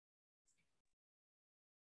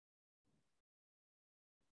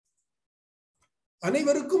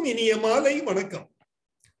அனைவருக்கும் இனிய மாலை வணக்கம்.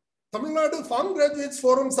 தமிழ்நாடு ஃபார்ம் கிராஜுவேட்ஸ்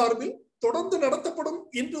ஃபோரம் சார்பில் தொடர்ந்து நடத்தப்படும்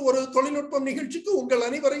இன்று ஒரு தொழில்நுட்பம் நிகழ்ச்சிக்கு உங்கள்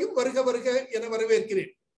அனைவரையும் வருக வருக என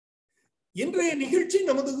வரவேற்கிறேன். இன்றைய நிகழ்ச்சி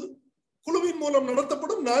நமது குழுவின் மூலம்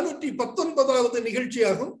நடத்தப்படும் 419வது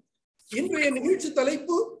நிகழ்ச்சியாகும். இன்றைய நிகழ்ச்சி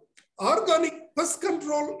தலைப்பு organic pest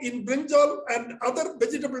control in brinjal and other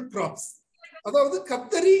vegetable graphs, அதாவது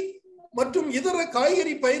கத்தரி மற்றும் இதர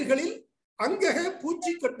காய்கறி பயிர்களில் அங்கக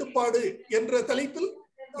பூச்சி கட்டுப்பாடு என்ற தலைப்பில்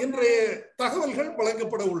இன்றைய தகவல்கள்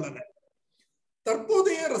வழங்கப்பட உள்ளன.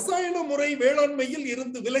 தற்போதைய ரசாயன முறை வேளாண்மையில்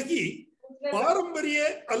இருந்து விலகி பாரம்பரிய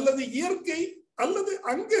அல்லது இயற்கை அல்லது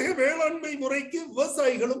அங்கக வேளாண்மை முறைக்கு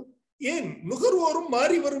விவசாயிகளும் ஏன் நுகர்வோரும்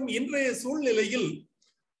மாறி வரும் இன்றைய சூழ்நிலையில்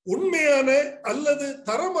உண்மையான அல்லது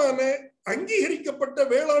தரமான அங்கீகரிக்கப்பட்ட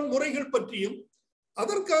வேளாண் முறைகள் பற்றியும்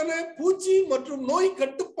அதற்கான பூச்சி மற்றும் நோய்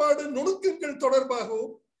கட்டுப்பாடு நுணுக்கங்கள்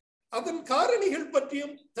தொடர்பாகவும் அதன் காரணிகள்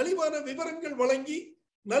பற்றியும் தெளிவான விவரங்கள் வழங்கி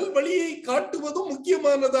நல்வழியை காட்டுவதும்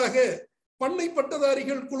முக்கியமானதாக பண்ணை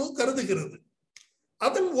பட்டதாரிகள் குழு கருதுகிறது.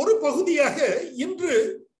 அதன் ஒரு பகுதியாக இன்று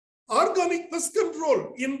organic pest control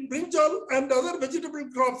in brinjal and other vegetable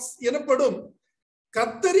graphs எனப்படும்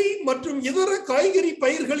கத்தரி மற்றும் இதர காய்கறி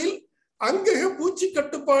பயிர்களில் அங்கக பூச்சி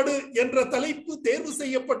கட்டுப்பாடு என்ற தலைப்பு தேர்வு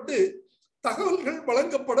செய்யப்பட்டு தகவல்கள்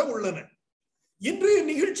வழங்கப்பட உள்ளன. இன்றைய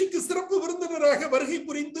நிகழ்ச்சிக்கு சிறப்பு விருந்தினராக வருகை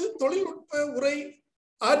புரிந்து தொழில்நுட்ப உரை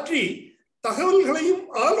ஆற்றி தகவல்களையும்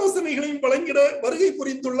ஆலோசனைகளையும் வழங்கிட வருகை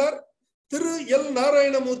புரிந்துள்ளார் திரு எல்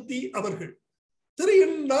நாராயணமூர்த்தி அவர்கள். திரு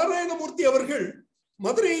என் நாராயணமூர்த்தி அவர்கள்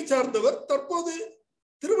மதுரையை சார்ந்தவர். தற்போது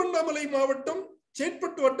திருவண்ணாமலை மாவட்டம்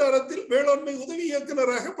சேட்பட் வட்டாரத்தில் வேளாண்மை உதவி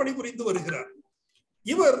இயக்குநராக பணிபுரிந்து வருகிறார்.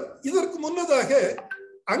 இவர் இதற்கு முன்னதாக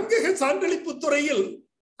அங்கக சான்றளிப்பு துறையில்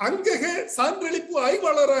அங்கக சான்றளிப்பு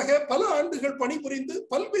ஆய்வாளராக பல ஆண்டுகள் பணிபுரிந்து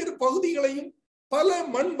பல்வேறு பகுதிகளையும் பல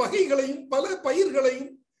மண் வகைகளையும் பல பயிர்களையும்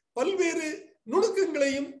பல்வேறு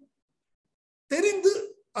நுணுக்கங்களையும் தெரிந்து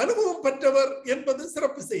அனுபவம் பெற்றவர் என்பது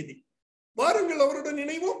சிறப்பு செய்தி. வாருங்கள், அவருடன்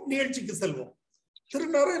இணைவோம், நிகழ்ச்சிக்கு செல்வோம். திரு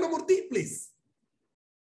நாராயணமூர்த்தி, பிளீஸ்.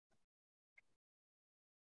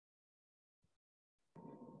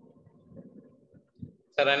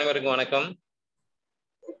 சார், அனைவருக்கும் வணக்கம்.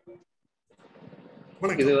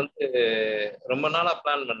 இது ரொம்ப நாளா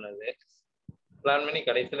பிளான் பண்ணி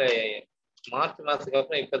கடைசியில மார்ச் மாசத்துக்கு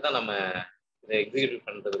அப்புறம் இப்பதான் நம்ம இதை எக்ஸிக்யூட்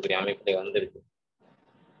பண்றதுக்குரிய அமைப்புல வந்திருக்கு.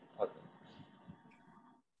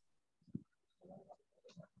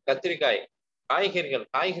 கத்திரிக்காய்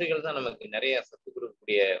காய்கறிகள் தான் நமக்கு நிறைய சத்து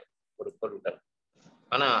கொடுக்கக்கூடிய ஒரு பொருட்கள்.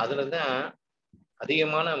 ஆனா அதுலதான்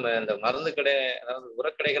அதிகமான நம்ம இந்த மருந்து கடை, அதாவது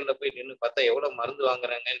உரக்கடைகள்ல போய் நின்று பார்த்தா எவ்வளவு மருந்து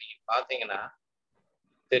வாங்குறாங்கன்னு நீங்க பாத்தீங்கன்னா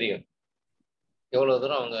தெரியும். எவ்வளவு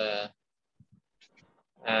தூரம் அவங்க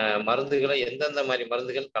மருந்துகளை எந்தெந்த மாதிரி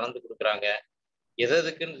மருந்துகள் கலந்து கொடுக்குறாங்க,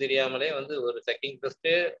 எதுக்குன்னு தெரியாமலே ஒரு செக்கிங் டெஸ்ட்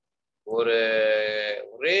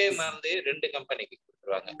ஒரே மருந்து 2 கம்பெனிக்கு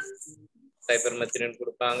கொடுத்துருவாங்க. சைபர்மெத்தினின்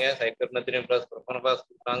கொடுப்பாங்க, சைபர்மெத்தினின் பிளஸ் ப்ரோபனபாஸ்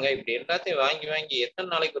கொடுப்பாங்க. இப்படி எல்லாத்தையும் வாங்கி எத்தனை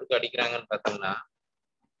நாளைக்கு ஒருக்கு அடிக்கிறாங்கன்னு பார்த்தோம்னா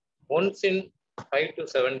ஒன்ஸ் இன் 5 to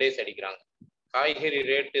 7 days அடிக்கிறாங்க. காய்கறி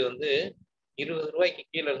ரேட்டு 20 ரூபாய்க்கு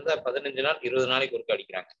கீழே இருந்தா 15 நாள் 20 நாளைக்கு ஒருக்கு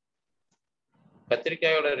அடிக்கிறாங்க.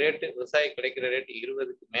 கத்திரிக்காயோட ரேட்டு விவசாயி கிடைக்கிற ரேட்டு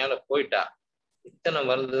 20க்கு மேல போயிட்டா இத்தனை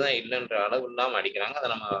மருந்து தான் இல்லைன்ற அளவு இல்லாம அடிக்கிறாங்க. அதை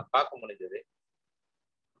நம்ம பார்க்க முடிஞ்சது.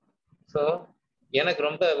 ஸோ எனக்கு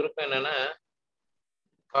ரொம்ப விருப்பம் என்னன்னா,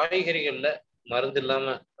 காய்கறிகள்ல மருந்து இல்லாம,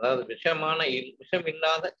 அதாவது விஷம்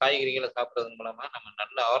இல்லாத காய்கறிகளை சாப்பிட்றது மூலமா நம்ம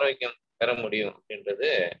நல்ல ஆரோக்கியம் பெற முடியும் அப்படின்றது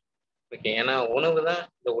முக்கியம். ஏன்னா உணவு தான்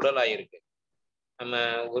இந்த உடலாயிருக்கு. நம்ம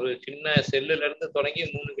ஒரு சின்ன செல்லுல இருந்து தொடங்கி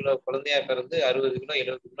 3 கிலோ குழந்தையா பிறந்து 60 கிலோ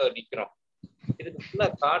 70 கிலோ நிற்கிறோம். இதுக்கு ஃபுல்லா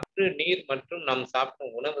காற்று, நீர் மற்றும் நாம்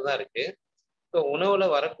சாப்பிடும் உணவு தான் இருக்கு. ஸோ உணவுல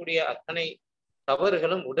வரக்கூடிய அத்தனை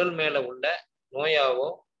தவறுகளும் உடல் மேல உள்ள நோயாவோ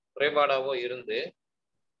குறைபாடாவோ இருந்து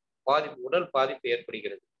உடல் பாதிப்பு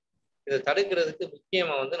ஏற்படுகிறது. இதை தடுக்கிறதுக்கு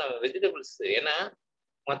முக்கியமா நம்ம வெஜிடபிள்ஸ், ஏன்னா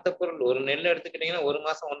மற்ற பொருள் ஒரு நெல் எடுத்துக்கிட்டீங்கன்னா 1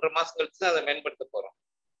 மாசம் 1.5 மாசம் கழிச்சு தான் அதை பயன்படுத்த போறோம்.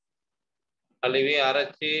 கழுவி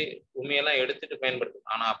அரைச்சி உண்மையெல்லாம் எடுத்துட்டு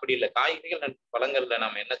பயன்படுத்தணும். ஆனா அப்படி இல்லை. காய்கறிகள் பழங்கள்ல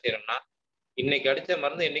நம்ம என்ன செய்யறோம்னா, இன்னைக்கு அடிச்ச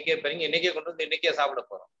மருந்து இன்னைக்கே பாருங்க, இன்னைக்கே கொண்டு வந்து இன்னைக்கே சாப்பிட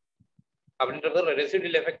போறோம். அப்படின்றப்ப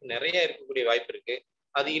ரெசிடுவல் எஃபெக்ட் நிறைய இருக்கக்கூடிய வாய்ப்பு இருக்கு.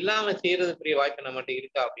 அது இல்லாம செய்யறதுக்குரிய வாய்ப்பு நம்மகிட்ட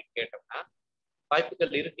இருக்கா அப்படின்னு கேட்டோம்னா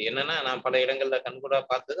வாய்ப்புகள் இருக்கு. என்னன்னா, நான் பல இடங்கள்ல கண்கூடா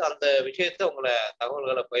பார்த்தது. அந்த விஷயத்த உங்களை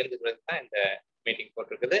தகவல்களை பகிர்ந்துக்கிறதுக்கு தான் இந்த மீட்டிங்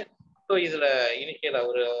போட்டிருக்குது. ஸோ இதுல இனிஷியலா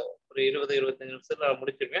ஒரு 20-25 நிமிஷத்துல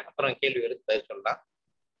முடிச்சிருவேன். அப்புறம் கேள்வி எடுத்து பதில் சொல்லலாம்.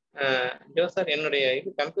 ஜோ சார், என்னுடைய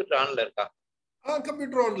கம்ப்யூட்டர் ஆன்ல இருக்கா?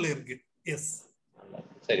 கம்ப்யூட்டர் ஆன்ல இருக்கு. எஸ்,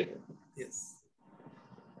 சரி. எஸ்,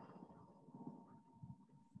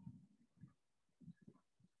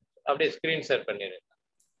 அப்படியே ஸ்கிரீன் ஷேர் பண்ணிடுறேன்.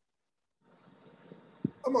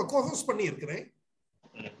 ஆமா, கோஹோஸ்ட் பண்ணி இருக்கிறேன்.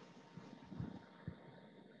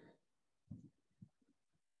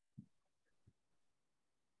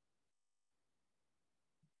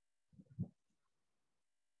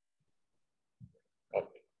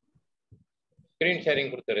 ஸ்கிரீன்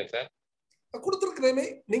ஷேரிங் கொடுத்துறேன் சார். கொடுத்துருக்கிறேனே.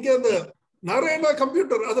 நீங்க அந்த நாராயணா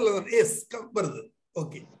கம்ப்யூட்டர் அதுல தான் எஸ் வருது.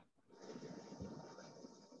 ஓகே.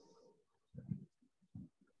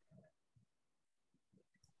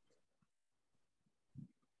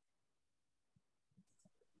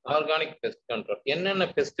 Organic pest control.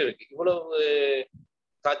 என்னென்ன பெஸ்ட் இருக்கு? இவ்வளவு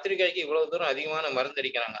கத்திரிக்காய்க்கு இவ்வளவு தூரம் அதிகமான மருந்து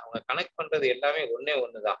அடிக்கிறாங்க. அவங்க கனெக்ட் பண்றது எல்லாமே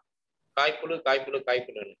ஒண்ணுதான், காய்ப்புழு காய்ப்புழு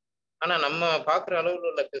காய்ப்புழுன்னு. ஆனா நம்ம பாக்குற அளவுல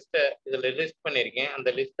உள்ள பெஸ்ட்டை இதுல லிஸ்ட் பண்ணியிருக்கேன். அந்த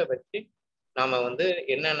லிஸ்ட்டை வச்சு நாம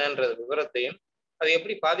என்னென்னன்ற விவரத்தையும் அது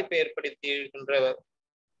எப்படி பாதிப்பை ஏற்படுத்தி இருக்கின்ற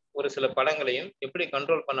ஒரு சில படங்களையும் எப்படி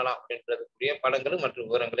கண்ட்ரோல் பண்ணலாம் அப்படின்றதுக்குரிய படங்களும் மற்றும்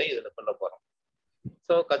விவரங்களையும் இதுல சொல்ல போறோம்.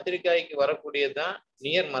 ஸோ கத்திரிக்காய்க்கு வரக்கூடியதுதான்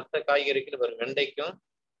நியர் மற்ற காய்கறிகள் வரும், வெண்டைக்கும்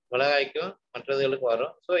மிளகாய்க்கும் மற்றதுகளுக்கு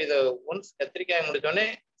வரும். ஸோ இதை ஒன்ஸ் கத்திரிக்காய் முடிச்சோடனே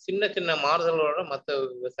சின்ன சின்ன மாறுதலோட மற்ற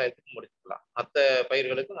விவசாயத்துக்கு முடிச்சுக்கலாம், மற்ற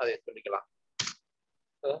பயிர்களுக்கும் அதை சொல்லிக்கலாம்.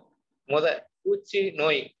 ஸோ பூச்சி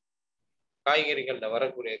நோய் காய்கறிகள்ல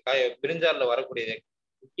வரக்கூடிய பிரிஞ்சால்ல வரக்கூடியது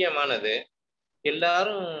முக்கியமானது.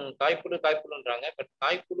 எல்லாரும் காய்ப்புழு காய்ப்புழுன்றாங்க. பட்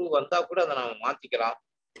காய்ப்புழு வந்தா கூட அதை நாம மாத்திக்கலாம்.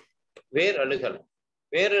 வேர்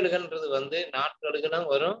அழுகல்ன்றது நாட்டு அழுகலும்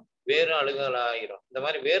வரும், வேறு அழுகல் ஆயிரும். இந்த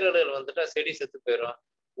மாதிரி வேறு அழுகல் வந்துட்டா செடி செத்து போயிடும்.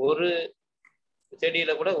 ஒரு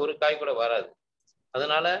செடியில கூட ஒரு காய் கூட வராது.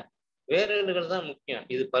 அதனால வேரல்கள் தான் முக்கியம்.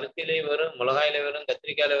 இது பருத்திலையும் வரும், மிளகாயில வரும்,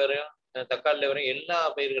 கத்திரிக்காயில வரும், தக்காளில வரும், எல்லா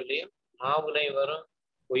பயிர்கள்லையும், மாவுலையும் வரும்,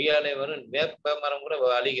 கொய்யாலையும் வரும், வேப்ப மரம் கூட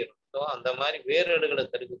அழிகிறோம். ஸோ அந்த மாதிரி வேரல்களை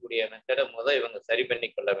தடுக்கக்கூடிய மெத்தடை இவங்க சரி பண்ணி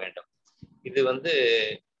கொள்ள வேண்டும். இது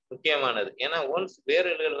முக்கியமானது. ஏன்னா ஒன்ஸ்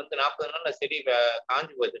வேரல்கள் 40 நாள்ல செடி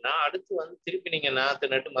காஞ்சு போச்சுன்னா அடுத்து திருப்பி நீங்க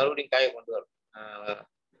நாத்து நட்டு மறுபடியும் காய கொண்டு வரும்.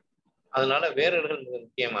 அதனால வேரல்கள் மிக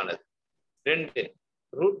முக்கியமானது. 2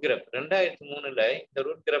 ரூட் கிரப். 2003 இந்த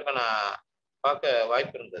ரூட் கிரப்பை நான் பார்க்க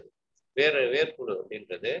வாய்ப்பு இருந்தது. வேர்ப்புழு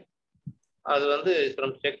அப்படின்றது அது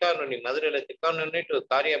செக்கார்நுனி, மதுரையில செக்கார்நுனி டு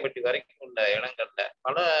காரியாபட்டி வரைக்கும் உள்ள இடங்கள்ல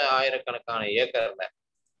பல ஆயிரக்கணக்கான ஏக்கர்ல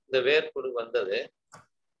இந்த வேர்ப்புழு வந்தது.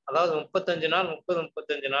 அதாவது 35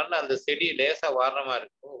 நாள்ல அந்த செடி லேசா வாடுற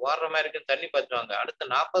மாதிரி இருக்கும், தண்ணி பாய்ச்சுவாங்க. அடுத்த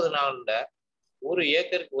 40 நாள்ல 1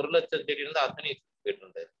 ஏக்கருக்கு 1 லட்சம் செடி இருந்து அத்தனை போயிட்டு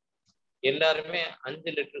இருந்தது. எல்லாருமே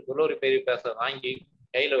 5 லிட்டர் குளோரி பெரிபாஸை வாங்கி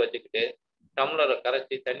கையில வச்சுக்கிட்டு டம்ளரை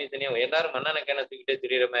கரைச்சி தனியா எல்லாரும் மண்ணெண்ணெய் கேன தூக்கிட்டே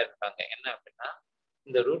திரியிற மாதிரி இருக்காங்க. என்ன அப்படின்னா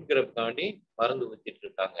இந்த ரூட் கிரப் தாண்டி மருந்து ஊத்திட்டு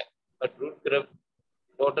இருக்காங்க. பட் ரூட் கிரப்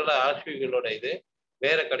டோட்டலா ஆர்சிவிகளோட இது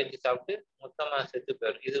வேற கடிச்சு சாப்பிட்டு மொத்தமா செத்து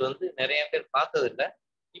போயிடும். இது நிறைய பேர் பார்த்தது இல்லை.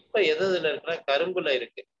 இப்ப எதுல இருக்குன்னா கரும்புல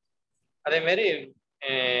இருக்கு. அதே மாதிரி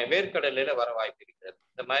வேர்க்கடலையில வர வாய்ப்பு இருக்கிறது.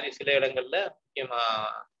 இந்த மாதிரி சில இடங்கள்ல முக்கியமா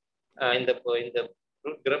இந்த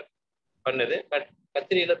ரூட் கிரப் பண்ணுது. பட்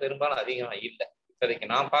கத்திரியில பெரும்பாலும் அதிகமா இல்லை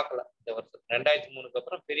இப்போதைக்கு நான் பார்க்கல. இந்த வருஷம் 2003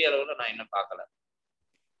 அப்புறம் பெரிய அளவுல நான் இன்னும் பார்க்கல.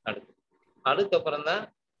 அதுக்கப்புறம் தான்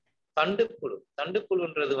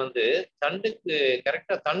தண்டுப்புழுன்றது தண்டுக்கு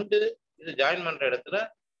கரெக்டா தண்டு இது ஜாயின் பண்ற இடத்துல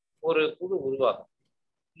ஒரு புழு உருவாகும்.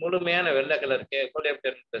 முழுமையான வெள்ளை கலர்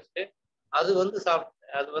கோலியோப்டெரஸ். அது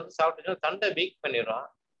சாப்பிட்டுச்சுன்னா தண்டை வீக் பண்ணிடும்,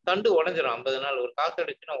 தண்டு உடஞ்சிரும். 50 நாள் ஒரு காத்து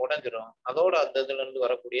அடிச்சுன்னா உடஞ்சிரும். அதோட அந்த இதுல இருந்து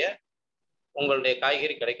வரக்கூடிய உங்களுடைய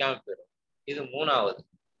காய்கறி கிடைக்காம போயிடும். இது 3வது.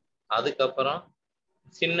 அதுக்கப்புறம்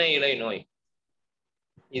சின்ன இலை நோய்,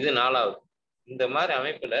 இது 4வது. இந்த மாதிரி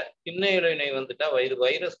அமைப்புல சின்ன இலை நோய் வந்துட்டா இது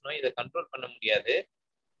வைரஸ் நோய், இதை கண்ட்ரோல் பண்ண முடியாது.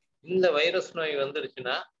 இந்த வைரஸ் நோய்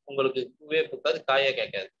வந்துருச்சுன்னா உங்களுக்கு பூவே பூக்காது, காயே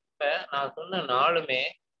கேட்காது. இப்ப நான் சொன்ன 4மே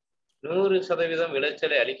 100%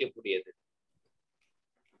 விளைச்சலை அளிக்கக்கூடியது.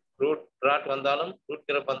 ரூட் ராட் வந்தாலும், ரூட்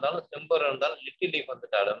கிரப் வந்தாலும், செம்பர் வந்தாலும், லிட்டில் லீஃப்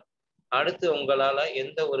வந்துட்டாலும் அடுத்து உங்களால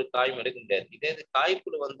எந்த ஒரு காயும் எடுக்க முடியாது. இதே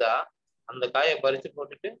காய்ப்புழு வந்தா அந்த காயை பறிச்சு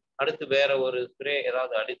போட்டுட்டு அடுத்து வேற ஒரு ஸ்ப்ரே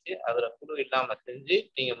ஏதாவது அடிச்சு அதுல புழு இல்லாம செஞ்சு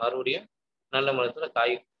நீங்க மறுபடியும் நல்ல மரத்துல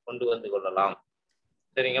காய் கொண்டு வந்து கொள்ளலாம்.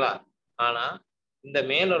 சரிங்களா? ஆனா இந்த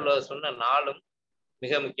மேல சொன்ன 4ம்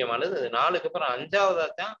மிக முக்கியமானது. அது 4க்கு அப்புறம் 5வதா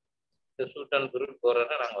தான் இந்த சூட்டன் குரூப்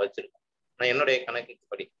போறத நாங்க வச்சிருக்கோம், நான் என்னுடைய கணக்குக்கு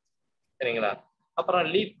படி. சரிங்களா? அப்புறம்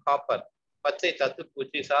லீப் ஹாப்பர், பச்சை தத்து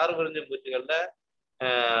பூச்சி, சாறு விரிஞ்ச பூச்சிகள்ல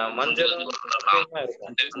மஞ்சளும் இருக்கும்.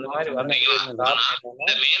 அந்த மாதிரி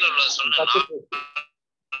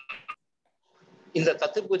இந்த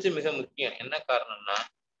தத்துப்பூச்சி மிக முக்கியம். என்ன காரணம்னா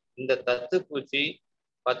இந்த தத்துப்பூச்சி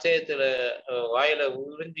பச்சையத்துல வாயில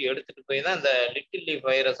உறிஞ்சி எடுத்துட்டு போய் தான் இந்த லிட்டில் லீஃப்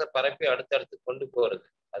வைரஸை பரப்பி அடுத்தடுத்து கொண்டு போறது.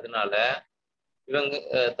 அதனால இவங்க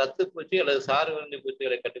தத்துப்பூச்சி அல்லது சாறு விரிஞ்ச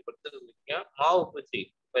பூச்சிகளை கட்டுப்படுத்துறது முக்கியம். மாவு பூச்சி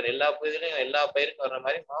இப்ப எல்லா பகுதியிலையும் எல்லா பயிருக்கும் வர்ற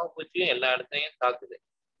மாதிரி மாவு பூச்சியும் எல்லா இடத்துலையும் தாக்குது.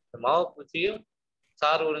 இந்த மாவு பூச்சியும்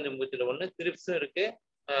சாறு உறிஞ்சும் பூச்சியில ஒண்ணு, திரிப்ஸும் இருக்கு,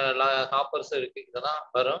 ஹாப்பர்ஸும் இருக்கு, இதெல்லாம்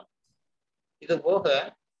வரும். இது போக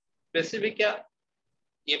ஸ்பெசிபிக்கா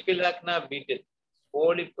எபிலாக்னா பீட்டில்,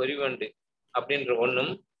 கோழி பொறிவண்டு அப்படின்ற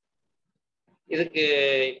ஒண்ணும் இதுக்கு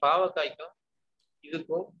பாவக்காய்க்கும்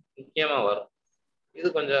இதுக்கும் முக்கியமா வரும். இது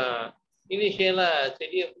கொஞ்சம் இனிஷியலா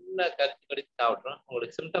செடியை ஃபுல்லா கடிச்சு சாப்பிட்றோம்.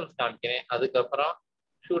 உங்களுக்கு சிம்டம்ஸ் காமிக்கிறேன். அதுக்கப்புறம்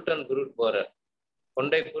ஷூட் அண்ட் ப்ரூட் போரர்.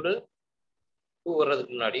 கொண்டை புழு பூ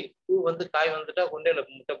வர்றதுக்கு முன்னாடி பூ வந்து காய் வந்துட்டா கொண்டையில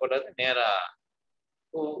முட்டை போடாது, நேரா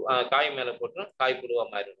பூ காய் மேல போட்டுரும், காய் புழுவா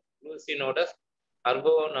மாறிடும். லூசினோடஸ்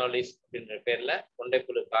அர்போனாலிஸ் அப்படின்ற பேர்ல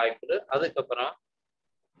கொண்டைப்புழு, காய்ப்புழு. அதுக்கப்புறம்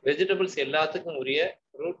வெஜிடபிள்ஸ் எல்லாத்துக்கும் உரிய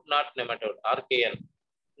ரூட் நாட் நெமட்டோட் ஆர்கேஎன்.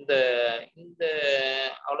 இந்த இந்த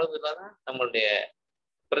அளவுல தான் நம்மளுடைய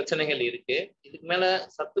பிரச்சனைகள் இருக்கு. இதுக்கு மேல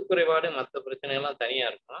சத்து குறைபாடு மற்ற பிரச்சனைகள்லாம் தனியா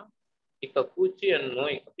இருக்கும். இப்ப பூச்சி அண்ட்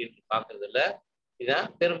நோய் அப்படின்னு பாக்குறதுல இதான்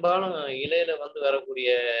பெரும்பாலும் இலையில வந்து வரக்கூடிய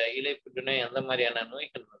இலை புற்றுநோய் அந்த மாதிரியான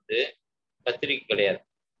நோய்கள் வந்து கத்திரிக்கு கிடையாது,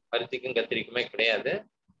 பருத்திக்கும் கத்திரிக்குமே கிடையாது.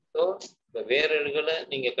 ஸோ இப்போ வேரல்களை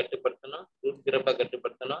நீங்க கட்டுப்படுத்தணும், ரூட் கிரப்பை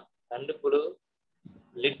கட்டுப்படுத்தணும், தண்டுப்புழு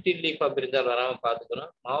லிட்டில் லீஃபா பிரிஞ்சால் வராம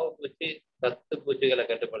பார்த்துக்கணும், மாவு பூச்சி சத்து பூச்சிகளை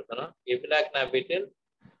கட்டுப்படுத்தணும், எபிலாக்னா பீட்டில்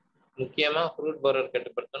முக்கியமா ஃப்ரூட் போரர்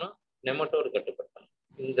கட்டுப்படுத்தணும், நெமட்டோடு கட்டுப்படுத்தணும்.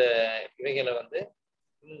 இந்த இவைகளை வந்து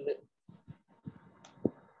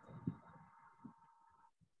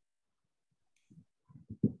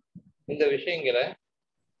இந்த விஷயங்களை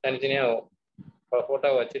தனித்தனியா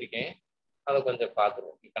போட்டோவை வச்சிருக்கேன். அதை கொஞ்சம்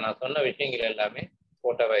பார்த்துருவோம். இப்ப நான் சொன்ன விஷயங்கள் எல்லாமே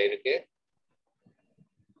போட்டோவா இருக்கு.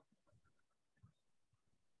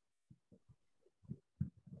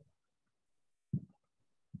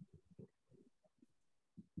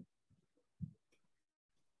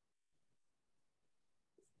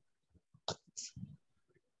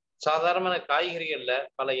 சாதாரணமான காய்கறிகள்ல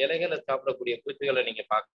பல இலைகளை சாப்பிடக்கூடிய பூச்சிகளை நீங்க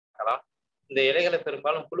பார்க்கலாம். இந்த இலைகளை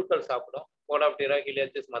பெரும்பாலும் புழுக்கள் சாப்பிடும். போடாப்டிரா,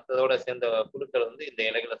 ஹிலியாசிஸ் மற்றதோட சேர்ந்த புழுக்கள் வந்து இந்த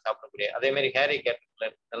இலைகளை சாப்பிடக்கூடிய, அதே மாதிரி ஹேரி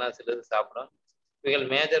கேட்டர்பில்லர் இதெல்லாம் சிலது சாப்பிடும். இவைகள்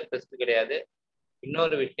மேஜர் பெஸ்ட் கிடையாது.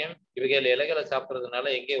 இன்னொரு விஷயம், இவைகள் இலைகளை சாப்பிட்றதுனால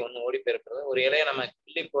எங்கேயும் ஒன்று ஓடி போயிருக்கிறது. ஒரு இலையை நம்ம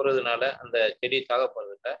கிள்ளி போறதுனால அந்த செடி சாக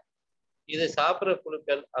போறதில்லை. இது சாப்பிட்ற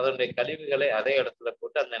புழுக்கள் அதனுடைய கழிவுகளை அதே இடத்துல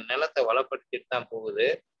போட்டு அந்த நிலத்தை வளப்படுத்திட்டு தான் போகுது.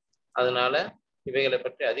 அதனால இவைகளை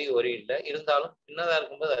பற்றி அதிக ஒரி இல்லை. இருந்தாலும் சின்னதா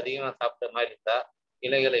இருக்கும்போது அதிகமாக சாப்பிட்ட மாதிரி இருந்தா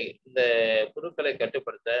இலைகளை இந்த புழுக்களை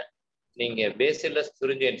கட்டுப்படுத்த நீங்க பேசிலஸ்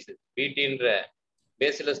துரிஞ்சென்சிஸ், பிடின்ற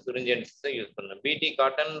பேசிலஸ் துரிஞ்சென்சிஸை யூஸ் பண்ணணும். பிடி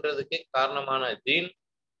காட்டன்றதுக்கு காரணமான ஜீன்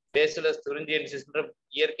பேசிலஸ் துரிஞ்சென்சிஸ்ன்ற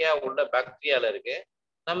இயற்கையா உள்ள பாக்டீரியால இருக்கு.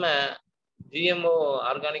 நம்ம ஜிஎம்ஓ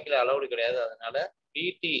ஆர்கானிக்ல அலௌடு கிடையாது. அதனால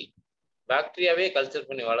பிடி பாக்டீரியாவே கல்ச்சர்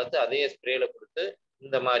பண்ணி வளர்த்து அதே ஸ்ப்ரேல கொடுத்து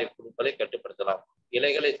இந்த மாதிரி புழுக்களை கட்டுப்படுத்தலாம்.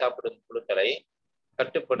 இலைகளை சாப்பிடும் புழுக்களை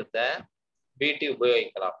கட்டுப்படுத்த பிடி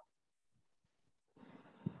உபயோகிக்கலாம்.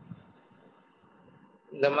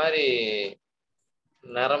 இந்த மாதிரி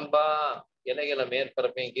நரம்பா இலைகளை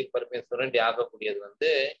மேற்பரப்பையும் கீழ்பரப்பையும் சுரண்டி ஆகக்கூடியது வந்து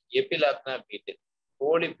எபிலாக்னா பீட்டு,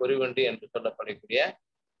 கோழி பொறிவண்டு என்று சொல்லப்படக்கூடிய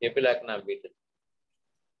எபிலாக்னா பீட்டு.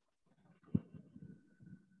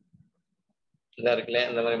 இதா இருக்குல்ல,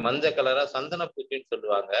 இந்த மாதிரி மஞ்சள் கலரா சந்தன பூச்சின்னு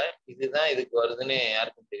சொல்லுவாங்க. இதுதான் இதுக்கு வருதுன்னு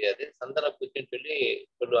யாருக்கும் தெரியாது. சந்தன பூச்சின்னு சொல்லி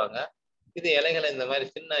சொல்லுவாங்க. இது இலைகளை இந்த மாதிரி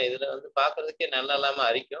சின்ன இதுல வந்து பாக்குறதுக்கே நல்லா இல்லாம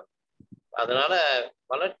அரிக்கும். அதனால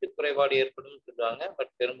வளர்ச்சி குறைபாடு ஏற்படும் சொல்லுவாங்க.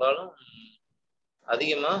 பட் பெரும்பாலும்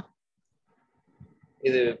அதிகமா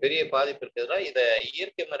இது பெரிய பாதிப்பு இருக்கிறதுல இதை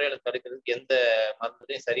இயற்கை முறையில தடுக்கிறதுக்கு எந்த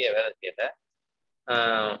மருந்துலையும் சரியா வேலை செய்யல.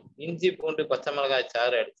 இஞ்சி பூண்டு பச்சை மிளகாய்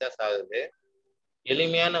சாறு அடிச்சா சாகுது.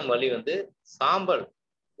 எளிமையான வழி வந்து சாம்பல்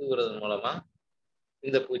தூவுறது மூலமா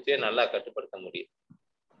இந்த பூச்சியை நல்லா கட்டுப்படுத்த முடியும்.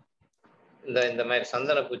 இந்த மாதிரி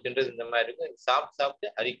சந்தன பூச்சின்றது இந்த மாதிரி இருக்கும். சாப்பிட்டு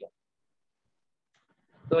அரிக்கும்.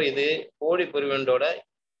 ஸோ இது கோழி பெருவண்டோட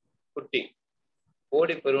குட்டி.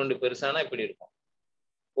 கோழி பெருவண்டு பெருசானா இப்படி இருக்கும்.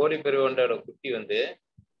 கோழி பெருவண்டோட குட்டி வந்து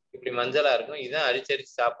இப்படி மஞ்சளா இருக்கும். இதான்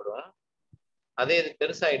அரிச்சரிச்சு சாப்பிடும். அதே இது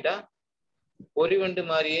பெருசாயிட்டா பொறிவண்டு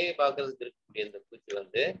மாதிரியே பார்க்கறதுக்கு இருக்கக்கூடிய இந்த பூச்சி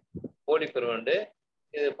வந்து கோழி பெருவண்டு.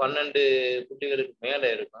 இது 12 குட்டிகளுக்கு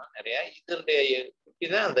மேல இருக்கும் நிறைய. இதனுடைய குட்டி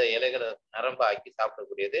தான் அந்த இலைகளை நரம்பு ஆக்கி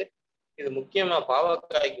சாப்பிடக்கூடியது. இது முக்கியமா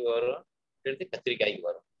பாவக்காய்க்கு வரும், கத்திரிக்காய்க்கு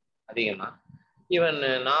வரும் அதிகமா. ஈவன்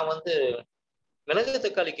நான் வந்து மிளகு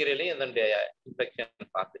தக்காளி கீரையிலையும் இதனுடைய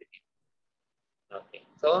இன்ஃபெக்ஷன் பார்த்துருக்கேன். ஓகே,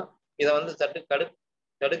 ஸோ இதை வந்து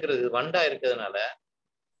தடுக்கிறது வண்டா இருக்கிறதுனால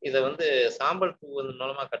இதை வந்து சாம்பல் பூ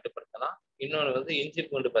மூலமா கட்டுப்படுத்தலாம். இன்னொன்று வந்து இஞ்சி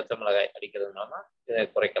பூண்டு பச்சை மிளகாய் அடிக்கிறது மூலமா இதை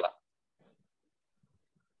குறைக்கலாம்.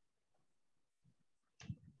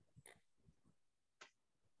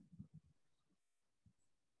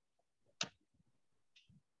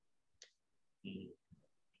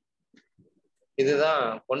 இதுதான்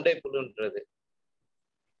கொண்டை புழுன்றது.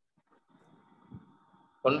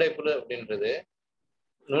 கொண்டை புழு அப்படின்றது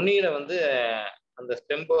நுனியில வந்து அந்த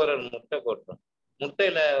ஸ்டெம்போரல் முட்டை போட்டுரும்.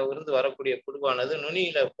 முட்டையில இருந்து வரக்கூடிய புழுவானது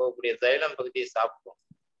நுனியில போகக்கூடிய சைலம் பகுதியை சாப்பிடும்.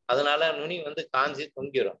 அதனால நுனி வந்து காஞ்சி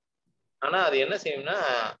தொங்கிடும். ஆனா அது என்ன செய்யும்னா,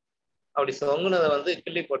 அப்படி தொங்குனதை வந்து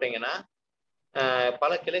கிள்ளி போட்டீங்கன்னா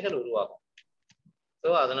பல கிளைகள் உருவாகும். ஸோ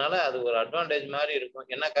அதனால அது ஒரு அட்வான்டேஜ் மாதிரி இருக்கும்.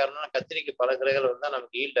 என்ன காரணம்னா கத்திரிக்கு பல கிளைகள் வந்தால்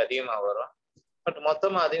நமக்கு ஈல்டு அதிகமாக வரும். பட்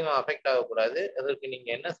மொத்தமாக அதிகமாக அஃபெக்ட் ஆகக்கூடாது. அதற்கு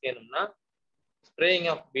நீங்கள் என்ன செய்யணும்னா ஸ்ப்ரேயிங்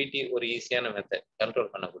ஆஃப் பிடி ஒரு ஈஸியான மெத்தட்,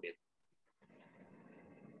 கண்ட்ரோல் பண்ணக்கூடியது.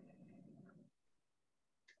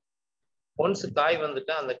 ஒன்ஸ் காய்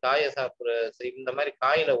வந்துட்டா அந்த காயை சாப்பிட்ற இந்த மாதிரி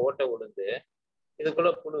காயில ஓட்ட விழுந்து இதுக்குள்ள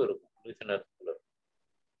புழு இருக்கும், புழு.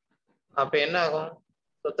 அப்ப என்ன ஆகும்?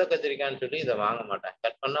 சொத்த கத்திரிக்காய்ன்னு சொல்லி இதை வாங்க மாட்டேன்.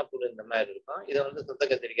 கட் பண்ணா புழு இந்த மாதிரி இருக்கும். இதை வந்து சொத்த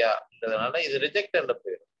கத்திரிக்காய்ன்றதுனால இது ரிஜெக்டர்ல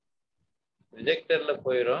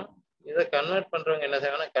போயிடும். இதை கன்வெர்ட் பண்றவங்க என்ன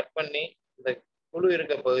செய்வாங்கன்னா கட் பண்ணி இந்த புழு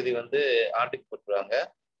இருக்க பகுதி வந்து ஆட்டுக்கு போட்டுருவாங்க.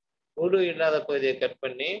 புழு இல்லாத பகுதியை கட்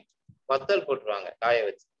பண்ணி வத்தல் போட்டுருவாங்க காய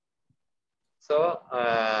வச்சு. ஸோ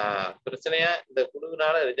பிரச்சனையா இந்த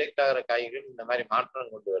புழுவினால ரிஜெக்ட் ஆகிற காய்கறிகள் இந்த மாதிரி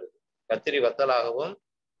மாற்றம் கொண்டு வருது. கத்திரி வத்தலாகவும்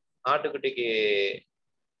ஆட்டுக்குட்டிக்கு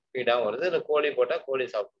ஃபீடாகவும் வருது. இல்லை கோழி போட்டால் கோழி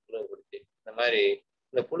சாப்பிட்டு புழு பிடிச்சி இந்த மாதிரி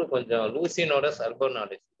இந்த புழு கொஞ்சம் லூசினோட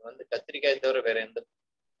சர்போனாலிஸ் வந்து கத்திரிக்காய் தவிர வேற எந்த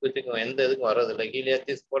பூச்சிக்கும் எந்த இதுக்கும் வர்றதில்லை.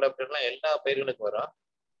 ஹீலியாத்திஸ் போட அப்படின்லாம் எல்லா பயிர்களுக்கும் வரும்.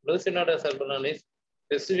 லூசினோட சர்போனாலிஸ்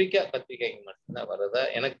ஸ்பெசிஃபிக்காக கத்திரிக்காய்க்கு மட்டும்தான் வர்றதா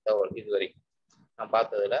எனக்கு தகவல் இது வரைக்கும் நான்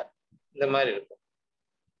பார்த்ததுல இந்த மாதிரி இருக்கும்.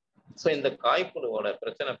 ஸோ இந்த காய்ப்புழுவோட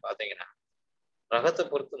பிரச்சனை பார்த்தீங்கன்னா ரகத்தை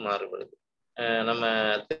பொறுத்து மாறுபடுது. நம்ம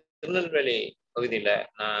திருநெல்வேலி பகுதியில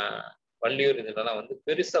வள்ளியூர் இதுலலாம் வந்து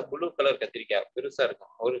பெருசா ப்ளூ கலர் கத்திரிக்காய் பெருசா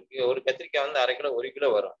இருக்கும். ஒரு கத்திரிக்காய் வந்து 1/2 கிலோ 1 கிலோ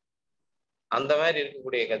வரும். அந்த மாதிரி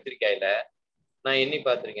இருக்கக்கூடிய கத்திரிக்காயில நான் எண்ணி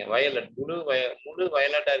பார்த்திருக்கேன். வயலட் முழு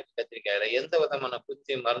வயலட்டா இருக்க கத்திரிக்காயில எந்த விதமான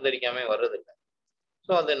பூச்சியும் மருந்தடிக்காம வர்றதில்லை.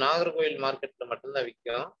 ஸோ அது நாகர்கோவில் மார்க்கெட்ல மட்டும்தான்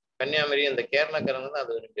விற்கும். கன்னியாகுமரி அந்த கேரளாக்காரங்க தான்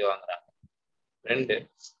அதை விரும்பி வாங்குறாங்க. 2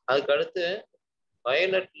 அதுக்கு அடுத்து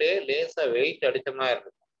வயலட்லேயே லேசா வெயிட் அடிச்ச மாதிரி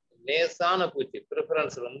இருக்கும். லேசான பூச்சி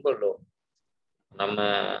ப்ரிஃபரன்ஸ் ரொம்ப லோ. நம்ம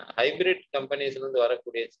ஹைபிரிட் கம்பெனிஸ்ல இருந்து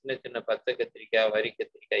வரக்கூடிய சின்ன சின்ன பச்சை கத்திரிக்காய், வரி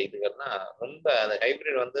கத்திரிக்காய் இதுகள்லாம் ரொம்ப அந்த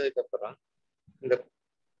ஹைபிரிட் வந்ததுக்கு அப்புறம் இந்த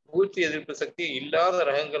பூச்சி எதிர்ப்பு சக்தி இல்லாத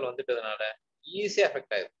ரகங்கள் வந்துட்டதுனால ஈஸியா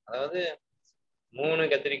அஃபெக்ட் ஆயிடும். அதாவது 3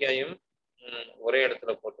 கத்திரிக்காயும் ஒரே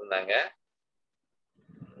இடத்துல போட்டிருந்தாங்க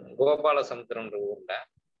கோபால சமுத்திரம்ன்ற ஊர்ல.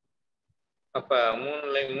 அப்ப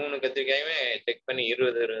 3 கத்திரிக்காயுமே செக் பண்ணி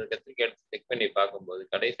 20 கத்திரிக்காய் எடுத்து செக் பண்ணி பார்க்கும்போது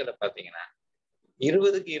கடைசியில பாத்தீங்கன்னா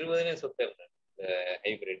 20க்கு 20 சொத்து இருக்கு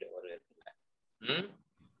ஹைபிரிட் ஒரு இடத்துல.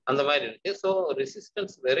 அந்த மாதிரி இருக்கு. ஸோ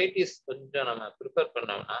ரெசிஸ்டன்ஸ் வெரைட்டிஸ் கொஞ்சம் நம்ம ப்ரிப்பேர்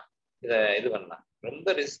பண்ணோம்னா இதை இது பண்ணலாம்.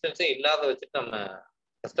 ரொம்ப ரெசிஸ்டன்ஸே இல்லாத வச்சுட்டு நம்ம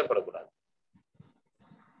கஷ்டப்படக்கூடாது.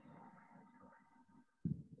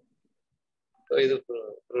 ஸோ இது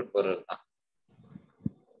ஃப்ரூட் பொருள் தான்.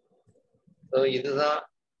 ஸோ இதுதான்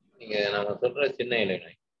நீங்க நம்ம சொல்ற சின்ன இலை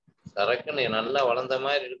நோய். சரக்குன்னு நல்லா வளர்ந்த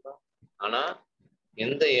மாதிரி இருக்கும். ஆனா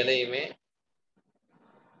எந்த இலையுமே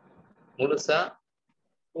முழுசா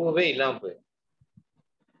பூவே இல்லாம போயிடும்.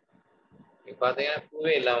 நீங்க பாத்தீங்கன்னா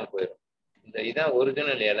பூவே இல்லாம போயிடும். இதான்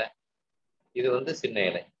ஒரிஜினல் இலை. இது வந்து சின்ன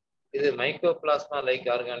இலை. இது மைக்ரோபிளாஸ்மா லைக்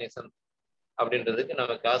ஆர்கானிசம் அப்படின்றதுக்கு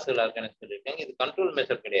நம்ம காசுகள் ஆர்கானிசம் சொல்லியிருக்காங்க. இது கண்ட்ரோல்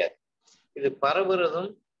மெஷர் கிடையாது. இது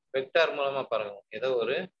பரவுறதும் வெக்டார் மூலமா பரவும். ஏதோ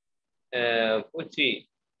ஒரு பூச்சி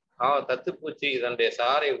தத்துப்பூச்சி இதனுடைய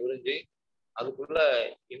சாரை உறிஞ்சி அதுக்குள்ள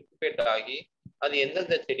இன்குபேட் ஆகி அது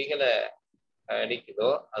எந்தெந்த செடிகளை அடிக்குதோ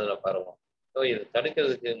அதுல பரவும். ஸோ இது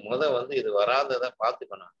தடுக்கிறதுக்கு வந்து இது வராததை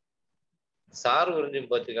பார்த்துக்கணும். சார் உறிஞ்சும்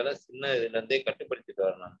பூச்சிகளை சின்ன இதுல இருந்தே கட்டுப்படுத்திட்டு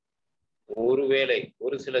வரணும். ஒருவேளை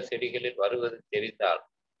ஒரு சில செடிகளில் வருவது தெரிந்தால்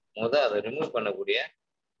அதை ரிமூவ் பண்ணக்கூடிய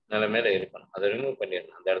நிலைமையில இருக்கணும். அதை ரிமூவ்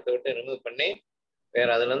பண்ணிடணும். அந்த இடத்த விட்டு ரிமூவ் பண்ணி வேற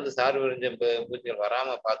அதுல இருந்து சார் உறிஞ்ச பூச்சிகள்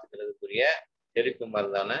வராம பார்த்துக்கிறதுக்குரிய தெளிப்பு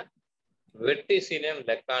மருந்தான வெர்டிசிலியம்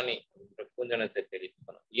லெக்கானி என்ற பூஞ்சனத்தை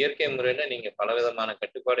தெளிக்கணும். இயற்கை முறையில நீங்க பலவிதமான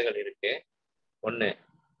கட்டுப்பாடுகள் இருக்கு. ஒண்ணு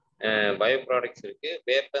பயோ ப்ராடக்ட்ஸ் இருக்கு.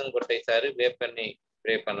 வேப்பங்கொட்டை சாறு வேப்பெண்ணெய்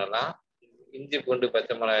ஸ்ப்ரே பண்ணலாம். இஞ்சி பூண்டு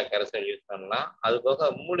பச்சை மிளகாய் கரைசல் யூஸ் பண்ணலாம். அது போக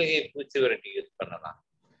மூலிகை பூச்சி விரட்டி யூஸ் பண்ணலாம்.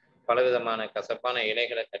 பலவிதமான கசப்பான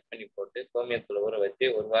இலைகளை கட் பண்ணி போட்டு கோமியத்தில் ஊற வச்சு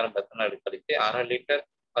 1 வாரம் 10 நாள் கழித்து 1/2 லிட்டர்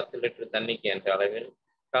 10 லிட்டர் தண்ணிக்கு என்ற அளவில்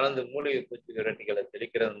கலந்து மூலிகை பூச்சி விரட்டிகளை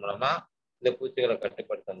தெளிக்கிறது மூலமா இந்த பூச்சிகளை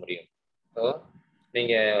கட்டுப்படுத்த முடியும். ஸோ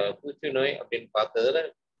நீங்க பூச்சி நோய் அப்படின்னு பார்த்ததுல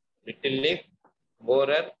லிட்டில் லீஃப்,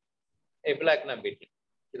 போரர், எபிலாக்னா பீட்டில்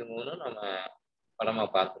இது 3 நம்ம படமா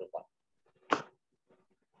பார்த்துருக்கோம்.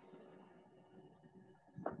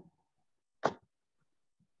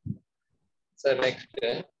 சார் நெக்ஸ்ட்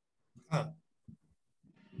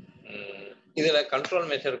இதுல கண்ட்ரோல்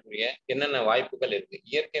மெஷருக்குரிய என்னென்ன வாய்ப்புகள் இருக்கு?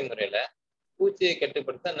 இயற்கை முறையில பூச்சியை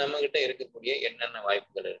கட்டுப்படுத்த நம்ம கிட்ட இருக்கக்கூடிய என்னென்ன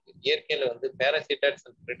வாய்ப்புகள் இருக்கு? இயற்கையில வந்து பேராசிட்டர்ஸ்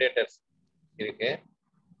அண்ட் பிரிடேட்டர்ஸ் இருக்கு.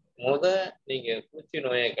 நீங்க பூச்சி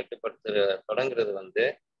நோயை கட்டுப்படுத்த தொடங்குறது வந்து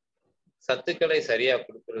சத்துக்களை சரியா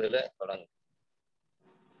கொடுக்கறதுல தொடங்கும்.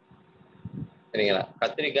 சரிங்களா?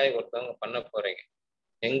 கத்திரிக்காய் ஒருத்தவங்க பண்ண போறீங்க.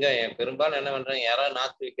 எங்க பெரும்பாலும் என்ன பண்றாங்க, யாராவது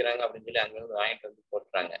நாத்து விற்கிறாங்க அப்படின்னு சொல்லி அங்கிருந்து வாங்கிட்டு வந்து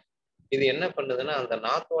போட்டுறாங்க. இது என்ன பண்ணுதுன்னா, அந்த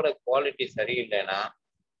நாத்தோட குவாலிட்டி சரியில்லைன்னா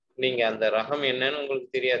நீங்க அந்த ரகம் என்னன்னு உங்களுக்கு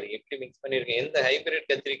தெரியாது, எப்படி மிக்ஸ் பண்ணிருக்கீங்க. எந்த ஹைபிரிட்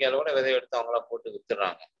கத்திரிக்காயோட விதை எடுத்து அவங்களா போட்டு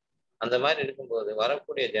வித்துறாங்க. அந்த மாதிரி இருக்கும்போது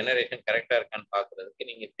வரக்கூடிய ஜெனரேஷன் கரெக்டா இருக்கான்னு பாக்குறதுக்கு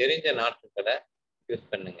நீங்க தெரிஞ்ச நாற்றுக்களை யூஸ்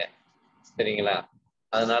பண்ணுங்க. சரிங்களா?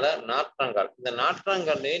 அதனால நாற்றாங்கால், இந்த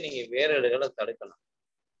நாற்றாங்கால்லையே நீங்க வேரழுகளை தடுக்கணும்.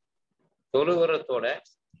 தொழு உரத்தோட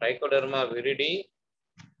trichoderma viride,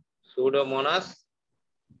 Pseudomonas,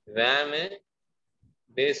 வேமு,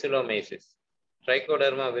 Paecilomyces.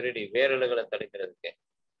 Trichoderma viride வேரழுகளை தடுக்கிறதுக்கு,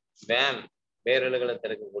 வேம் வேரழுகளை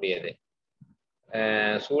தடுக்கக்கூடியது,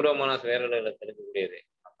 சூடோமோனாஸ் வேரழுகளை தடுக்கக்கூடியது,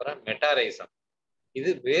 அப்புறம் மெட்டாரைசம்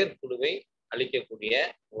இது வேர்ப்புழுவை அழிக்கக்கூடிய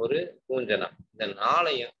ஒரு பூஞ்சனம். இந்த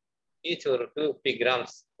நாளையும் ஈச் ஒரு 250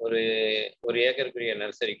 கிராம்ஸ், ஒரு ஏக்கருக்குரிய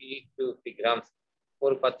நர்சரிக்கு 250 கிராம்ஸ்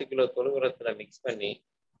ஒரு 10 கிலோ தொழு உரத்துல மிக்ஸ் பண்ணி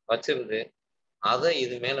வச்சிருந்து அதை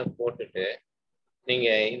இது மேல போட்டுட்டு நீங்க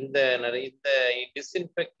இந்த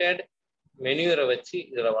டிஸ்இன்ஃபெக்டட் மெனியூரை வச்சு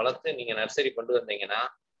இதுல வளர்த்து நீங்க நர்சரி கொண்டு வந்தீங்கன்னா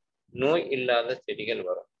நோய் இல்லாத செடிகள்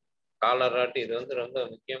வரும். காலராட்டு இது ரொம்ப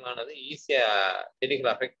முக்கியமானது, ஈஸியா செடிகளை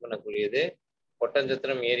அஃபெக்ட் பண்ணக்கூடியது.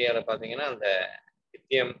 ஒட்டஞ்சத்திரம் ஏரியாவில் பார்த்தீங்கன்னா அந்த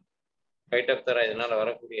லித்தியம் ஃபைட்டோப்தரா இதனால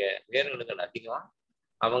வரக்கூடிய வேர்களுகள் அதிகம்.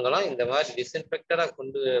 அவங்களாம் இந்த மாதிரி டிஸ்இன்ஃபெக்டடா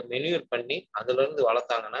கொண்டு மெனியூர் பண்ணி அதுல இருந்து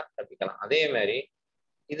வளர்த்தாங்கன்னா தப்பிக்கலாம். அதே மாதிரி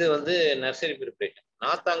இது நர்சரி ப்ரிப்பரேஷன்,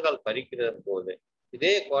 நாத்தாங்கால் பறிக்கிற போது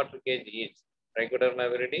இதே 1/4 kg each trichoderma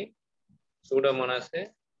viride, Pseudomonas,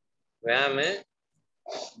 வேமு,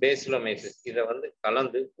 Paecilomyces இதை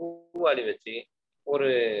கலந்து பூவாளி வச்சு ஒரு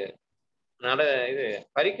இது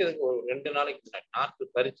பறிக்கிறதுக்கு ஒரு 2 நாளைக்கு முன்னாடி, நாற்று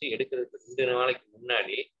பறிச்சு எடுக்கிறதுக்கு 2 நாளைக்கு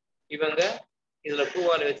முன்னாடி இவங்க இதுல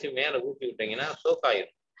பூவாளி வச்சு மேல ஊட்டி விட்டீங்கன்னா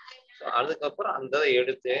சோக்காயிரும். அதுக்கப்புறம் அந்த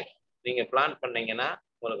எடுத்து நீங்க பிளான் பண்ணீங்கன்னா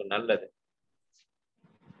உங்களுக்கு நல்லது.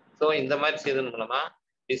 ஸோ இந்த மாதிரி செய்வதன் மூலமா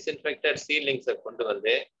டிஸ்இன்ஃபெக்டட் சீட்லிங்ஸை கொண்டு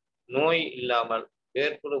வந்து நோய் இல்லாமல்,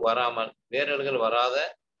 வேர்ப்புழு வராமல், வேரல்கள் வராத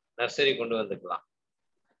நர்சரி கொண்டு வந்துக்கலாம்.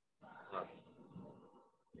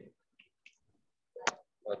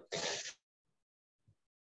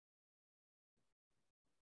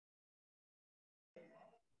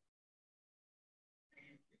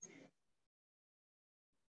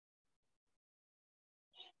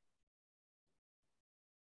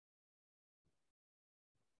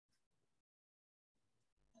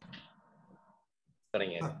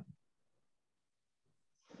 சரிங்க.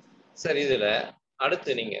 சரி, இதுல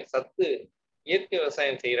அடுத்து நீங்க சத்து இயற்கை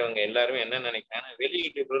விவசாயம் செய்யறவங்க எல்லாருமே என்ன நினைக்கிறாங்கன்னா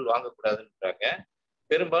வெளியீட்டு பொருள் வாங்கக்கூடாதுன்றாங்க.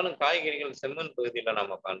 பெரும்பாலும் காய்கறிகள் செம்மண் பகுதியில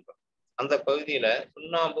நம்ம பண்றோம். அந்த பகுதியில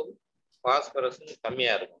சுண்ணாம்பும் பாஸ்பரஸும்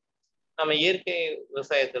கம்மியா இருக்கும். நம்ம இயற்கை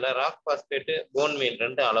விவசாயத்துல ராக் பாஸ்பேட்டு, போன் மீல்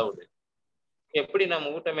 2 அளவுடு. எப்படி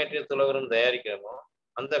நம்ம ஊட்டமேற்றிய துளவரம் தயாரிக்கிறோமோ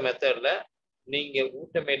அந்த மெத்தட்ல நீங்க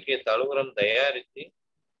ஊட்டமேற்றிய தழுவுரம் தயாரித்து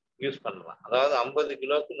யூஸ் பண்ணலாம். அதாவது 50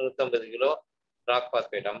 கிலோக்கு 150 கிலோ ராக்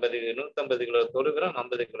பாஸ்பேட், 150 கிலோ தொழுகிறோம்,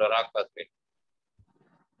 50 கிலோ ராக் பாஸ்பேட்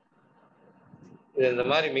இது இந்த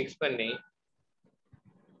மாதிரி மிக்ஸ் பண்ணி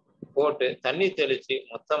போட்டு தண்ணி தெளிச்சு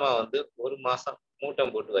மொத்தமா 1 மாசம்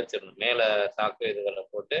மூட்டம் போட்டு வச்சிடணும். மேல சாக்கு இதுகளை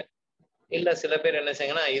போட்டு, இல்ல சில பேர் என்ன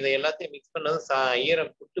செய்யுங்கன்னா இதை எல்லாத்தையும் மிக்ஸ் பண்ணது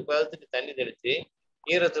ஈரம் புட்டு பதத்துக்கு தண்ணி தெளிச்சு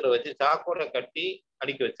ஈரத்துல வச்சு சாக்கோட கட்டி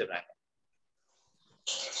அடுக்கி வச்சிடுறாங்க.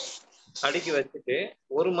 அடுக்கி வச்சுட்டு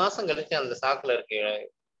 1 மாசம் கழிச்சு அந்த சாக்குல இருக்க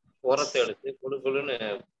உரத்தை எடுத்து குழுன்னு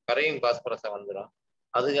கரையும் பாஸ்பரஸை வந்துடும்.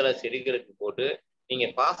 அதுகளை செடிகளுக்கு போட்டு நீங்க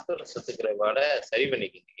பாஸ்பரஸ் சத்துக்கிறவாட சரி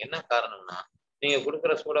பண்ணிக்கிங்க. என்ன காரணம்னா நீங்க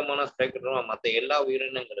கொடுக்குற சூடோமோனாஸ், ட்ரைகோடர்மா மற்ற எல்லா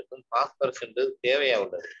உயிரினங்களுக்கும் பாஸ்பரஸ்ன்றது தேவையா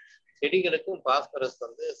உள்ளது. செடிகளுக்கும் பாஸ்பரஸ்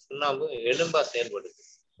சுண்ணாம்பு எலும்பா செயல்படுது.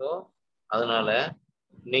 ஸோ அதனால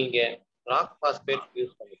நீங்க ராக் பாஸ்பேட்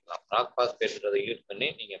யூஸ் பண்ணிக்கலாம். ராக் பாஸ்பேட்ன்றதை யூஸ் பண்ணி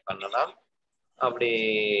நீங்க பண்ணலாம். அப்படி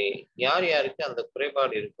யார் யாருக்கு அந்த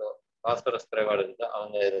குறைபாடு இருக்கோ, பாஸ்பரஸ் குறைபாடு இருக்கோ,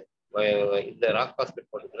 அவங்க இந்த ராக்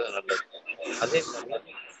பாஸ்பேட் போட்டுக்கிறது நல்லது. அதே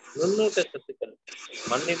மாதிரி நுண்ணூட்ட சத்துக்கள்,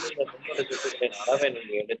 மண்ணில் உள்ள நுண்ணூட்ட சத்துக்களின் அளவை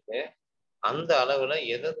நீங்க எடுத்து அந்த அளவுல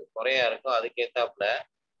எது குறையா இருக்கோ அதுக்கேத்தாப்புல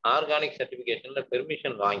ஆர்கானிக் சர்டிபிகேஷன்ல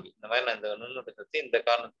பெர்மிஷன் வாங்கி, இந்த மாதிரி நான் இந்த நுண்ணூட்ட சத்து இந்த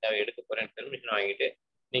காரணத்துக்காக எடுக்க போறேன்னு பெர்மிஷன் வாங்கிட்டு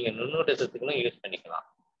நீங்க நுண்ணூட்ட சத்துக்களும் யூஸ் பண்ணிக்கலாம்.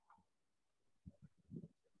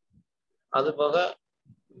 அது போக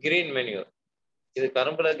கிரீன் மெனியூர், இது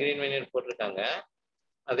கரும்புல கிரீன் மெனியூர் போட்டிருக்காங்க.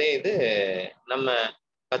 அதே இது நம்ம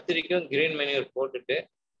கத்திரிக்கும் கிரீன் மெனியூர் போட்டுட்டு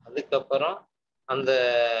அதுக்கப்புறம் அந்த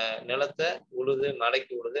நிலத்தை உழுது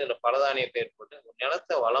மடக்கி உழுது இல்லை பலதானிய பயிர் போட்டு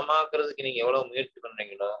நிலத்தை வளமாக்குறதுக்கு நீங்க எவ்வளவு முயற்சி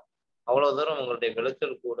பண்றீங்களோ அவ்வளவு தூரம் உங்களுடைய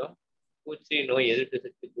விளைச்சல் கூடும், பூச்சி நோய் எதிர்ப்பு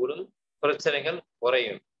சக்தி கூடும், பிரச்சனைகள்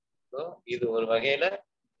குறையும். ஸோ இது ஒரு வகையில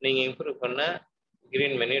நீங்க இம்ப்ரூவ் பண்ண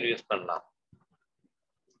கிரீன் மெனியூர் யூஸ் பண்ணலாம்.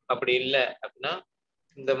 அப்படி இல்லை அப்படின்னா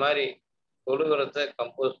இந்த மாதிரி தொழு உரத்தை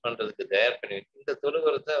கம்போஸ் பண்றதுக்கு தயார் பண்ணி வச்சு இந்த தொழு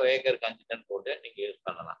உரத்தை ஏக்கருக்கு 5 டன் போட்டு நீங்க யூஸ்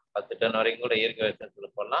பண்ணலாம். 10 டன் வரைக்கும் கூட இயற்கை விவசாயத்துல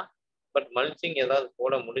போடலாம். பட் மல்ச்சிங் ஏதாவது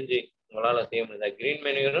போட முடிஞ்சு உங்களால செய்ய முடியுதா? கிரீன்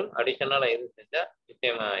மெனியூரும் அடிஷனலா எது செஞ்சா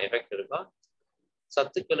நிச்சயமா எஃபெக்ட் இருக்கும்.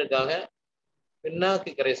 சத்துக்களுக்காக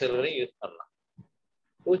பின்னாக்கு கரைசல்களையும் யூஸ் பண்ணலாம்.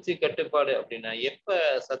 பூச்சி கட்டுப்பாடு அப்படின்னா எப்ப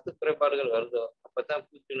சத்து குறைபாடுகள் வருதோ அப்பதான்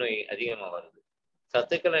பூச்சி நோய் அதிகமா வருது.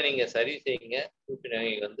 சத்துக்களை நீங்க சரி செய்யுங்க, பூச்சி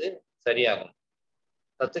நோய் சரியாகும்.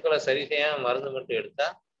 சத்துக்களை சரி செய்யாம மருந்து மட்டும் எடுத்தா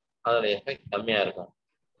அதோட எஃபெக்ட் கம்மியா இருக்கும்.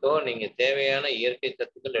 ஸோ நீங்க தேவையான இயற்கை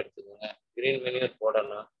சத்துக்கள் எடுத்துக்கோங்க. கிரீன் மெனியூர்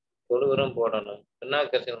போடணும், தொழு உரம் போடணும்,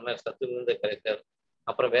 பின்னாக்கு கரைசல் மாதிரி சத்து மிகுந்த கரைசல்,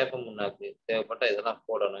 அப்புறம் வேப்ப முன்னாக்கு தேவைப்பட்ட இதெல்லாம்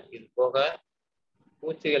போடணும். இது போக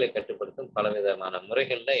பூச்சிகளை கட்டுப்படுத்தும் பலவிதமான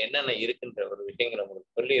முறைகள்ல என்னென்ன இருக்குன்ற ஒரு விஷயங்களை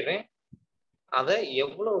உங்களுக்கு சொல்லிடுறேன். அதை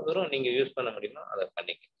எவ்வளவு தூரம் நீங்க யூஸ் பண்ண முடியுமோ அதை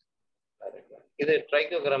பண்ணிக்க. இது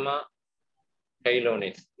ட்ரைகோகிராமா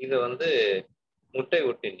கைலோனிஸ். இது முட்டை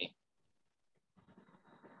ஒட்டுண்ணி.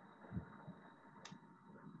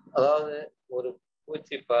 அதாவது ஒரு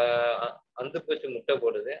பூச்சி அந்த பூச்சி முட்டை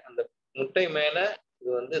போடுது. அந்த முட்டை மேல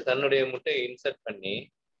இது தன்னுடைய முட்டையை இன்சர்ட் பண்ணி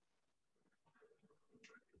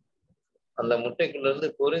அந்த முட்டைக்குள்ள இருந்து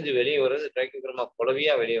பொறிஞ்சு வெளியே வர்றது ட்ரைகோகிராமா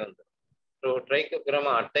குளவியா வெளியே வந்துடும்.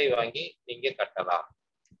 ட்ரைகோகிராமா அட்டை வாங்கி நீங்க கட்டலாம்.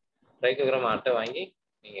 ட்ரைகோகிராமா அட்டை வாங்கி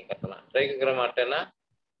நீங்க கட்டலாம். ட்ரைகோகிராமா அட்டைன்னா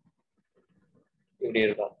இப்படி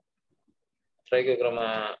இருக்கும். ட்ரைகோகிராமா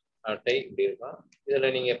அட்டை இப்படி இருக்கும். இதுல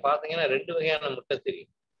நீங்க பாத்தீங்கன்னா 2 வகையான முட்டை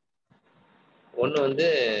தெரியும். ஒண்ணு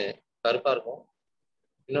கருப்பா இருக்கும்,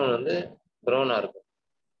 இன்னொன்னு ப்ரௌனா இருக்கும்.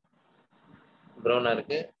 ப்ரௌனா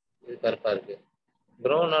இருக்கு, இது கருப்பா இருக்கு.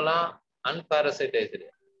 ப்ரௌன் எல்லாம் அன்பாரசைடைஸ்டு.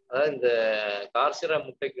 அதாவது இந்த கார்சிரா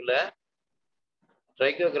முட்டைக்குள்ள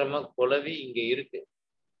ட்ரைகோகிராமா குளவி இங்க இருக்கு.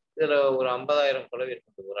 இதுல ஒரு 50,000 குளவி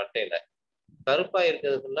இருக்கு ஒரு அட்டையில. கருப்பா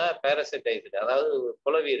இருக்கிறதுக்குள்ள பாரசைடைஸ்டு, அதாவது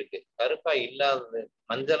குளவி இருக்கு. கருப்பா இல்லாதது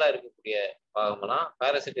மஞ்சளா இருக்கக்கூடிய பாகமெல்லாம்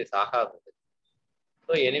பாரசைடைஸ் ஆகாதது.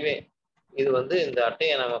 ஸோ எனிவே இது இந்த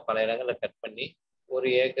அட்டையை நம்ம பல இடங்கள்ல கட் பண்ணி ஒரு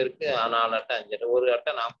ஏக்கருக்கு 4 அட்டை 5 அட்டை, ஒரு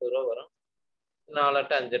அட்டை 40 ரூபா வரும். 4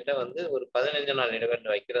 அட்டை 5 அட்டை ஒரு 15 நாள்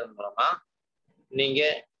இடைவெளியில் வைக்கிறது மூலமா நீங்க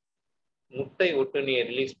முட்டை ஒட்டுண்ணியை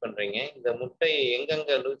ரிலீஸ் பண்றீங்க. இந்த முட்டை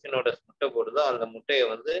எங்கெங்க லூசினோட முட்டை போடுதோ அந்த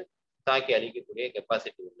முட்டையை தாக்கி அழிக்கக்கூடிய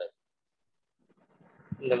கெப்பாசிட்டி உள்ளது.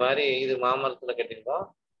 இந்த மாதிரி இது மாமரத்துல கட்டியிருக்கோம்.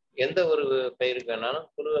 எந்த ஒரு பயிருக்கு வேணாலும்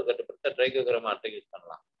புழுவை கட்டுப்படுத்த ட்ரைகோகிராமா அட்டை யூஸ்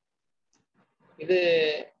பண்ணலாம். இது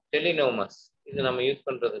டெலினோமஸ், இது நம்ம யூஸ்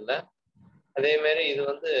பண்றது இல்லை. அதே மாதிரி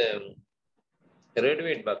இது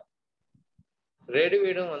ரெட்வீட் பக்.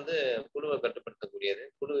 ரெட்வீடும் புழுவை கட்டுப்படுத்தக்கூடியது.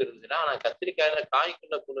 புழு இருந்துச்சுன்னா, ஆனா கத்திரிக்காயில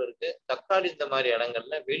காய்க்குள்ள புழு இருக்கு, தக்காளி இந்த மாதிரி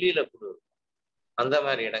இடங்கள்ல வெளியில புழு இருக்கு. அந்த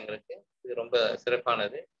மாதிரி இடங்களுக்கு இது ரொம்ப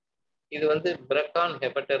சிறப்பானது. இது பிரக்கான்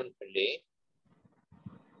ஹெபட்டர்னு சொல்லி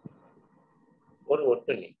ஒரு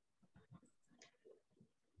ஒட்டுண்ணி.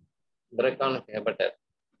 பிரக்கான் ஹெபட்டர்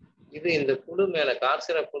இது இந்த புழு மேல,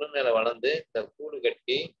 கார்சிர புழு மேல வளர்ந்து இந்த கூடு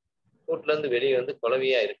கட்டி கூட்டுல இருந்து வெளியே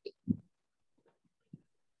குளவியா இருக்கு.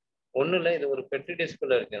 ஒண்ணுல இது ஒரு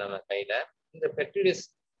பெட்ரிடிஸ்குள்ள இருக்கு நம்ம கையில. இந்த பெட்ரிடிஸ்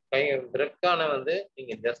பிரக்கானை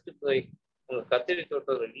நீங்க ஜஸ்ட் போய் உங்க கத்திரி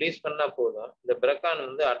தோட்டம் ரிலீஸ் பண்ணா போதும். இந்த பிரக்கான்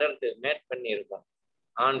அடல்ட் மேட் பண்ணி இருக்கும்.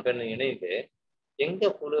 ஆண் பெண் இணைந்து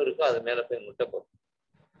எங்க புழு இருக்கோ அது மேல போய் முட்டை போடும்.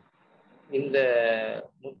 இந்த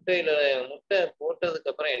முட்டை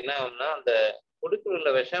போட்டதுக்கு அப்புறம் என்ன ஆகும்னா, அந்த கொடுக்குள்ள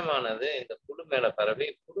உள்ள விஷமானது இந்த புழு மேல பரவி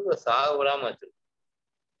புழுவை சாகுடாம வச்சிருக்கும்.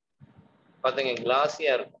 பாத்தீங்க,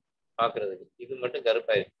 கிளாஸியா இருக்கும் பாக்குறதுக்கு. இது மட்டும்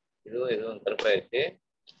கருப்பாயிருச்சு, இதுவும் கருப்பாயிருச்சு.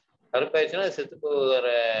 கருப்பாயிருச்சுன்னா செத்து போகிற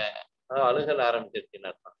அழுகல் ஆரம்பிச்சிருச்சுன்னு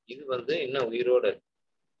அர்த்தம். இது இன்னும் உயிரோடு இருக்கு.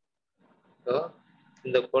 ஸோ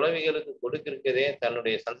இந்த குளவிகளுக்கு கொடுக்கிருக்கதே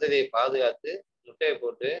தன்னுடைய சந்ததியை பாதுகாத்து முட்டையை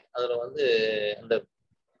போட்டு அதுல அந்த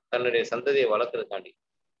தன்னுடைய சந்ததியை வளர்க்கறதுக்காண்டி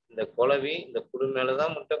இந்த குளவி இந்த புழு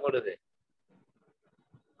மேலதான் முட்டை போடுது.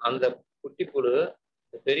 அந்த குட்டி புழு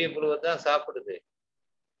பெரிய புழுவை தான் சாப்பிடுது.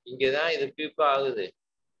 இங்கதான் இது பீப்பா ஆகுது.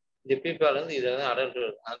 இந்த பீப்பால இருந்து இது அடல்ட்.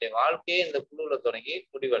 அதனுடைய வாழ்க்கையே இந்த புழுவுல தொடங்கி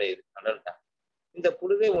முடிவடையுது அடல்ட்டா. இந்த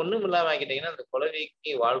புழுவே ஒண்ணும் இல்லாம ஆக்கிட்டீங்கன்னா அந்த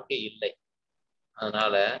குளவிக்கு வாழ்க்கை இல்லை.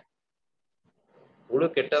 அதனால புழு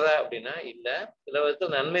கெட்டதா அப்படின்னா இல்ல, சில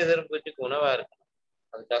விதத்துல நன்மை தரும் பூச்சிக்கு உணவா இருக்கணும்,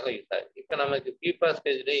 அதுக்காக யூஸ் ஆகுது. இப்ப நமக்கு பீப்பா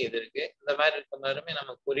ஸ்டேஜ்லயே இது இருக்கு. இந்த மாதிரி இருக்க மாதிரிமே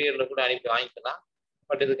நம்ம கொரியர்ல கூட அனுப்பி வாங்கிக்கலாம்.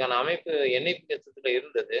 பட் இதுக்கான அமைப்பு NIPSல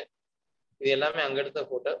இருந்தது. இது எல்லாமே அங்க எடுத்த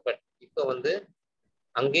போட்டோ. பட் இப்போ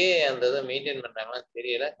அங்கேயே அந்த இதை மெயின்டைன் பண்றாங்கன்னு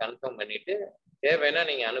தெரியல. கன்ஃபார்ம் பண்ணிட்டு தேவைன்னா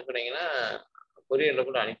நீங்க அனுப்புனீங்கன்னா கொரியர்ல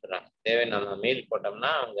கூட அனுப்பிடுறாங்க. தேவை நம்ம மெயில் போட்டோம்னா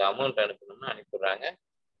அவங்க அமௌண்ட் அனுப்பணும்னா அனுப்பிடுறாங்க.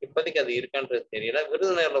 இப்போதைக்கு அது இருக்கான்றது தெரியல.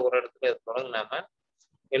 விருதுநகர்ல ஒரு இடத்துல தொடங்கினாம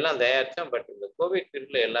எல்லாம் தயாரிச்சோம். பட் இந்த கோவிட்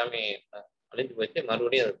பீரியட்ல எல்லாமே அழிஞ்சு போச்சு.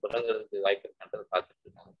 மறுபடியும் அதை தொடங்குறதுக்கு வாய்ப்பு இருக்கான்றது பார்த்துட்டு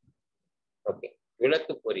இருக்காங்க. ஓகே,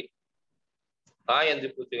 விளக்கு பொறி காயஞ்சு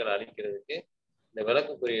பூச்சிகளை அழிக்கிறதுக்கு இந்த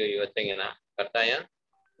விளக்கு பொறி வச்சீங்கன்னா கட்டாயம்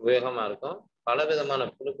உபயோகமா இருக்கும். பல விதமான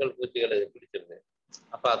புழுக்கள் பூச்சிகளை இது பிடிச்சிருது.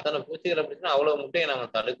 அப்ப அத்தனை பூச்சிகளை பிடிச்சுன்னா அவ்வளவு முட்டையை நம்ம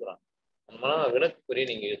தடுக்கிறோம். அதனால விளக்கு பொறி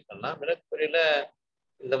நீங்க யூஸ் பண்ணலாம். விளக்கு பொறியில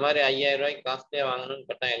இந்த மாதிரி 5000 ரூபாய்க்கு காஸ்ட்லியா வாங்கணும்னு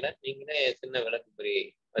கட்டாயம் இல்லை. நீங்களே சின்ன விளக்கு பொறி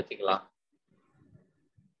வச்சுக்கலாம்.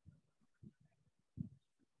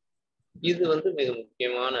 இது மிக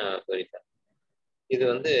முக்கியமான பொறி சார்.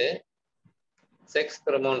 இது செக்ஸ்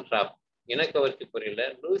ஃபெரோமோன் ட்ராப், இனக்கவர்ச்சி பொறியில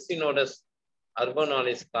லூசினோடஸ்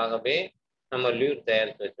அர்பனாலிஸ்க்காகவே நம்ம லியூர்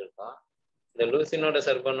தயாரித்து வச்சிருக்கோம். இந்த லூசினோடஸ்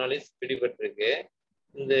அர்பனாலிஸ் பிடிபட்டிருக்கு.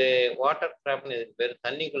 இந்த வாட்டர் ட்ராப்னு இதுக்கு பேர்.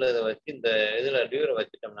 தண்ணிக்குள்ள இதை வச்சு இந்த இதுல லியூரை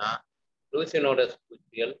வச்சுட்டோம்னா லூசினோடஸ்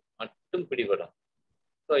பூச்சிகள் மட்டும் பிடிபடும்.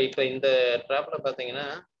 ஸோ இப்போ இந்த ட்ராப்ல பார்த்தீங்கன்னா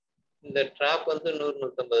இந்த ட்ராப்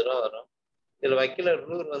 100-150 ரூபா வரும். இதில் வைக்கல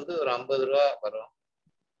லூர் ஒரு 50 ரூபா வரும்.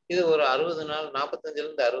 இது ஒரு 60 நாள்,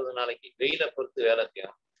 45லேருந்து 60 நாளைக்கு வெயிலை பொறுத்து வேலை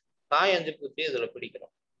செய்யும். காயஞ்சு பூச்சி இதில்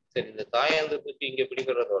பிடிக்கிறோம். சரி, இந்த காயஞ்சு பூச்சி இங்கே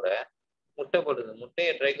பிடிக்கிறதோட முட்டை போடுது.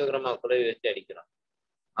 முட்டையை ட்ரைகோகிராமா குழவி வச்சு அடிக்கிறோம்.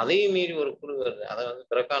 அதையும் மீறி ஒரு குழு வருது, அதை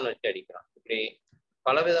பிரக்கான் வச்சு அடிக்கிறோம். இப்படி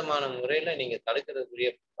பலவிதமான முறையில நீங்க தடுக்கிறதுக்குரிய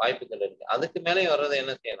வாய்ப்புகள் இருக்கு. அதுக்கு மேலே வர்றதை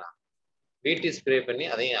என்ன செய்யலாம், பிடி ஸ்ப்ரே பண்ணி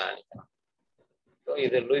அதையும் அடிக்கலாம். ஸோ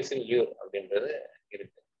இது லூசின் லியூர் அப்படின்றது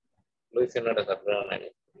இருக்கு. லூசினோட சர்வரான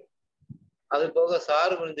அது போக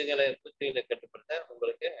சாறு குஞ்சுகளை பூச்சிகளை கட்டுப்படுத்த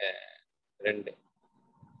உங்களுக்கு 2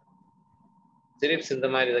 சிரிப்ஸ், இந்த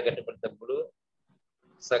மாதிரி இதை கட்டுப்படுத்த புழு,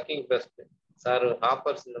 சக்கிங் பெஸ்ட், சாறு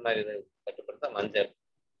ஹாப்பர்ஸ், இந்த மாதிரி இதை கட்டுப்படுத்த மஞ்சள்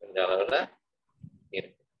கொஞ்சம் அளவுல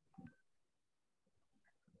இருக்கு.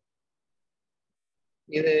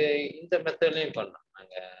 இது இந்த மெத்தட்லையும் பண்ணோம்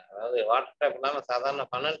நாங்க. அதாவது வாட்டர் ட்ராப் இல்லாம சாதாரண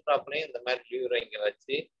ஃபனல் ட்ராப்லையும் இந்த மாதிரி லியூரை இங்க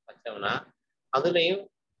வச்சோம்னா அதுலயும்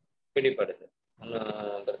பிடிபடுது,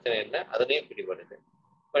 ஒன்றும் பிரச்சனை இல்லை, அதுலயும் பிடிபடுது.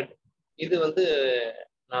 பட் இது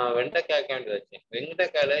நான் வெண்டைக்காய்க்கு வேண்டி வச்சேன்.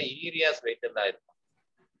 வெண்டைக்காயில ஈரியாஸ் வெயிட் எல்லாம் இருக்கும்,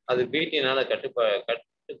 அது பிடினால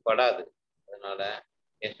கட்டுப்படாது. அதனால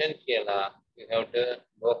எசென்சியலா you have to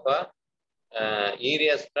go for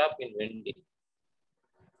ஈரியாஸ் drop in வெண்டி.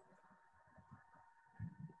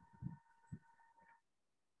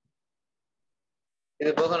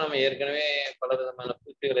 இது போக நம்ம ஏற்கனவே பல விதமான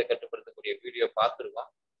பூச்சிகளை கட்டுப்படுத்தக்கூடிய வீடியோ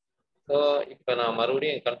பார்த்துருக்கோம். ஸோ இப்போ நான்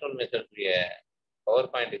மறுபடியும் கண்ட்ரோல் மெத்தடுடைய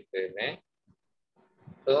பவர் பாயிண்ட்டுக்கு போயிருந்தேன்.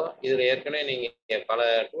 ஸோ இதில் ஏற்கனவே நீங்கள் பல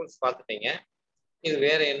டூல்ஸ் பார்த்துட்டீங்க. இது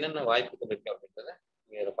வேற என்னென்ன வாய்ப்புகள் இருக்கு அப்படின்றத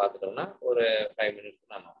நீங்கள் இதை பார்த்துட்டோம்னா ஒரு 5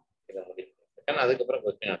 மினிட்ஸ் நம்ம இதை முடியும். அதுக்கப்புறம்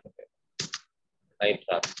question answer. Light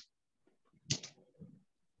drop,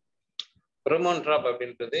 pheromone drop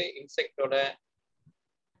அப்படின்றது இன்செக்டோட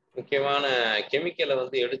முக்கியமான கெமிக்கலை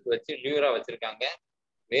எடுத்து வச்சு லியூரா வச்சிருக்காங்க.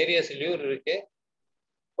 வேரியஸ் லியூர் இருக்கு.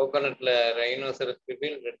 கோகோனட்ல ரைனோசரஸ்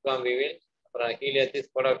பிபில், ரெட்காம் பிபில், அப்புறம் ஹீலியாசிஸ்,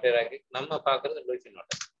 ஸ்போடாப்டெராக்கு. நம்ம பார்க்கறது லூசினோட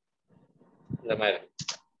இந்த மாதிரி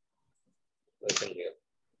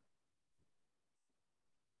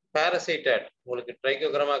பாரசைட்டட். உங்களுக்கு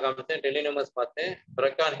ட்ரைகோகிராமா காமிச்சேன், டெலினோமஸ் பார்த்தேன்,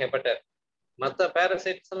 பிரக்கான், ஹெபட்டர். மற்ற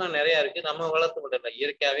பாரசைட்ஸ் எல்லாம் நிறைய இருக்கு. நம்ம வளர்த்து விடல,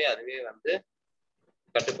 இயற்கையாவே அதுவே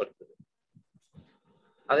கட்டுப்படுத்துது.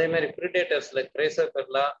 அதே மாதிரி பிரிடேட்டர்ஸ்ல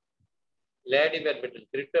Chrysoperla, lady badminton,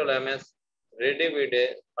 கிரிப்டோலாமஸ், ரெடிவிடு,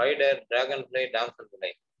 spider, dragon fly, Thomson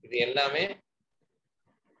fly, இது எல்லாமே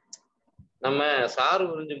நம்ம சாறு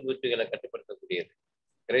உறிஞ்சும் பூச்சிகளை கட்டுப்படுத்தக்கூடியது.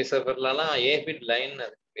 கிரைசோபெர்லாம் ஏபிட் லைன்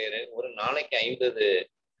அதுக்கு பேரு. ஒரு நாளைக்கு 50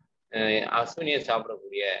 அஸ்வினியை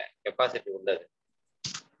சாப்பிடக்கூடிய கெப்பாசிட்டி உள்ளது.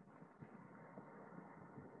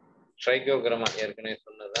 ட்ரைகோகிராமா ஏற்கனவே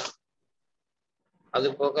சொன்னதுதான். அது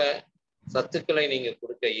போக சத்துக்களை நீங்க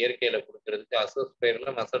கொடுக்க இயற்கையில கொடுக்கறதுக்கு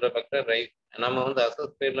அசோஸ்பைரிலம், அசோடோபாக்டர், ரைஸ். நம்ம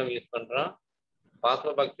அசோஸ்பைரிலம் யூஸ் பண்றோம்,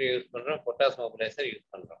 பாஸ்போபாக்டீரியா யூஸ் பண்றோம், பொட்டாஸ் மொபிலைசர்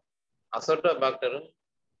யூஸ் பண்றோம். அசோடோபாக்டரும்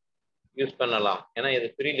யூஸ் பண்ணலாம், ஏன்னா இது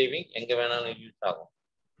ஃப்ரீ லிவிங், எங்க வேணாலும் யூஸ் ஆகும்.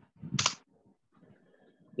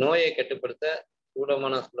 நோயை கட்டுப்படுத்த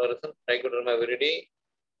Pseudomonas fluorescence, trichoderma viride,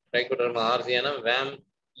 trichoderma ஆர்சியானம், வேம்,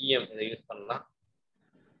 இஎம் இதை யூஸ் பண்ணலாம்.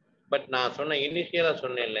 பட் நான் சொன்ன இனிஷியலா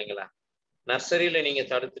சொன்னேன் இல்லைங்களா, நர்சரியில நீங்க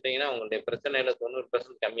தடுத்துட்டீங்கன்னா உங்களுடைய பிரச்சனையில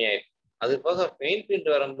 90% கம்மியாயிருக்கும். அது போக பெயிண்ட்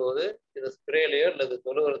வரும்போது இது ஸ்ப்ரேலையோ அல்லது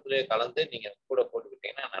தொழு உரத்திலேயோ கலந்து நீங்க கூட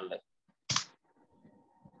போட்டுக்கிட்டீங்கன்னா நல்லது.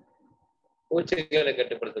 பூச்சிகளை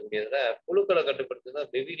கட்டுப்படுத்தக்கூடியதுல புழுக்களை கட்டுப்படுத்துறதுல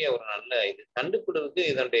பெவிலியா ஒரு நல்ல இது. தண்டு புழுவுக்கு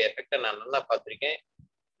இதனுடைய எஃபெக்டை நான் நல்லா பார்த்திருக்கேன்.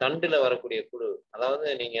 தண்டுல வரக்கூடிய புழு, அதாவது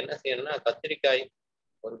நீங்க என்ன செய்யணும்னா, கத்திரிக்காய்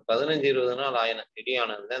ஒரு 15-20 நாள் ஆயின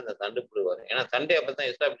செடியானதுல அந்த தண்டு புழு வரும். ஏன்னா தண்டை அப்பதான்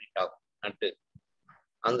எஸ்டாப்ளிஷ் ஆகும் நட்டு.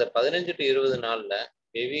 அந்த 15 to 20 நாள்ல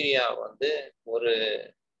பெவிலியா ஒரு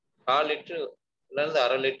 1/4 லிட்டர் இருந்து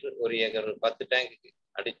 1/2 லிட்டர் ஒரு ஏக்கர் 10 டேங்குக்கு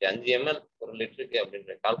அடிச்சு 5 ml 1 லிட்டருக்கு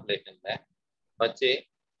அப்படின்ற கால்குலேஷன்ல வச்சு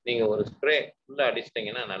நீங்க ஒரு ஸ்ப்ரே ஃபுல்லா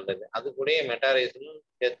அடிச்சிட்டீங்கன்னா நல்லது. அது கூட மெட்டாரைசனும்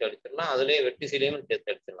சேர்த்து அடிச்சிடலாம், அதுலயே வெட்டிசிலியமும்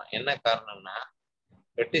சேர்த்து அடிச்சிடலாம். என்ன காரணம்னா,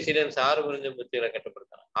 வெட்டிசிலியம் சாறு புரிஞ்சும் பூச்சிகளை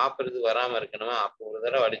கட்டுப்படுத்தணும். ஆப்பிடுது வராம இருக்கணுமா, அப்போ ஒரு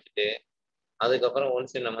தடவை அடிச்சுட்டு அதுக்கப்புறம்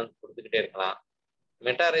ஒன்ஸ் இன் மந்த் கொடுத்துக்கிட்டே இருக்கலாம்.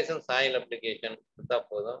 மெட்டாரைசன் சாயில் அப்ளிகேஷன் கொடுத்தா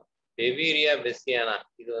போதும். பெவீரியா பெசியானா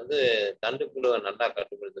இது வந்து தண்டுப்புழுவை நல்லா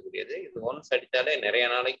கட்டுப்படுத்தக்கூடியது. இது ஒன்ஸ் அடித்தாலே நிறைய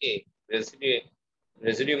நாளைக்கு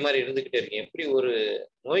ரெசிடியூ மாதிரி இருந்துகிட்டே இருக்கு. எப்படி ஒரு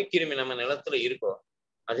நோய் கிருமி நம்ம நிலத்துல இருக்கோ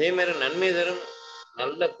அதே மாதிரி நன்மை தரும்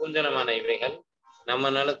நல்ல பூஞ்சனமான இவைகள்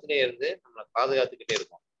நம்ம நிலத்திலே இருந்து நம்மளை பாதுகாத்துக்கிட்டே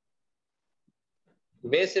இருக்கும்.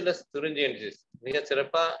 பேசிலஸ் துரிஞ்சியன்சிஸ் மிக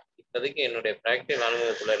சிறப்பா இப்போதைக்கு என்னுடைய பிராக்டிகல்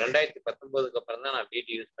அனுபவத்துல 2019 அப்புறம் தான் நான்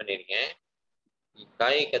பிடி யூஸ் பண்ணியிருக்கேன்.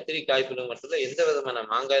 கத்திரி காய்ப்புழு மட்டும் இல்லை, எந்த விதமான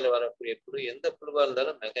மாங்காயில வரக்கூடிய புழு எந்த புழுவா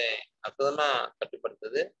இருந்தாலும் மிக அற்புதமா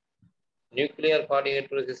கட்டுப்படுத்துது. நியூக்ளியர்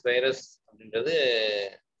பாலிஹைட்ரோசிஸ் வைரஸ் அப்படின்றது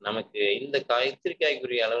நமக்கு இந்த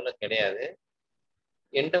கத்திரிக்காய்க்குரிய அளவுல கிடையாது.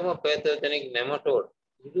 எண்டமோ பேத்தோஜெனிக் நெமட்டோட்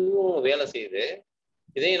இதுவும் வேலை செய்யுது.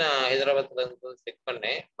 இதை நான் ஹைதராபாத்ல இருந்து செக்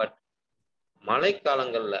பண்ணேன். பட்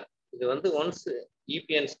மழைக்காலங்கள்ல இது வந்து ஒன்ஸ்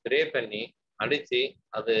இபிஎன் ஸ்ப்ரே பண்ணி அடிச்சு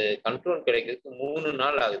அது கண்ட்ரோல் கிடைக்கிறதுக்கு 3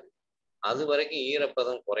 நாள் ஆகுது. அது வரைக்கும்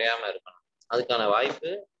ஈரப்பதம் குறையாம இருக்கணும். அதுக்கான வாய்ப்பு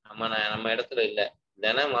நம்ம இடத்துல இல்லை.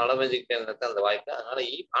 தினம் மழை பெஞ்சுக்கிட்டே இருந்தது அந்த வாய்ப்பு. அதனால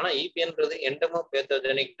ஆனா இபிஎன்றது எண்டமோ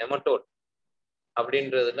பேத்தோஜெனிக் நெமட்டோட்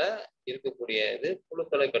அப்படின்றதுல இருக்கக்கூடிய இது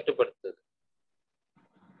புழுக்களை கட்டுப்படுத்துது.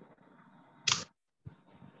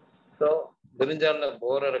 ஸோ பிரிஞ்சால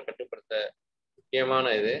போரரை கட்டுப்படுத்த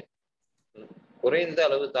முக்கியமான இது குறைந்த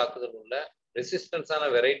அளவு தாக்குதல் உள்ள ரெசிஸ்டன்ஸான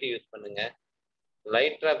வெரைட்டி யூஸ் பண்ணுங்க.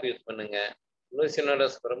 லைட் ட்ராப் யூஸ் பண்ணுங்க.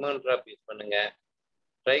 லூசினோடஸ் பெர்மனன்ட் ட்ராப் யூஸ் பண்ணுங்க.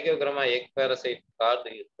 Trichogramma egg parasite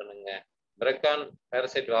card use பண்ணுங்க. பிரக்கான்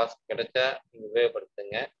பேரசைட் வாஸ்க் கிடைச்சா நீங்க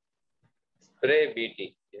உபயோகப்படுத்துங்க. ஸ்ப்ரே பிடி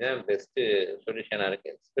இதுதான் பெஸ்ட் சொல்யூஷனா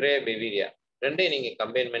இருக்கு. ஸ்ப்ரே பெவீரியா ரெண்டையும் நீங்க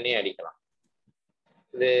கம்பைன் பண்ணி அடிக்கலாம்.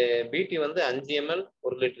 இது பிடி வந்து 5 ml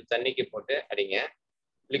 1 லிட்டர் தண்ணிக்கு போட்டு அடிங்க.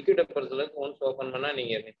 லிக்விடை பொறுத்தளவுக்கு ஒன்ஸ் ஓப்பன் பண்ணா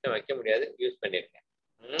நீங்க மிச்சம் வைக்க முடியாது, யூஸ் பண்ணிருங்க.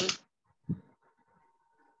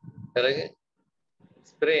 பிறகு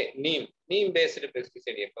ஸ்ப்ரே நீம் பேஸ்டு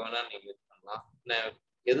பெஸ்டிசைட் எப்போ வேணாலும் நீங்க யூஸ் பண்ணலாம்.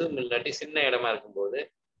 எதுவும் இல்லாட்டி சின்ன இடமா இருக்கும்போது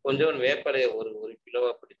கொஞ்சம் வேப்பலையை ஒரு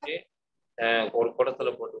கிலோவா பிடிச்சி ஒரு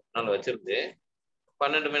குடத்துல போட்டு வச்சிருந்து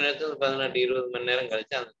 12 மணி நேரத்துல 18-20 மணி நேரம்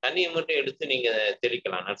கழிச்சு அந்த தண்ணியை மட்டும் எடுத்து நீங்க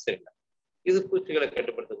தெளிக்கலாம் நர்சரியில. இது பூச்சிகளை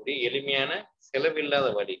கட்டுப்படுத்தக்கூடிய எளிமையான செலவில்லாத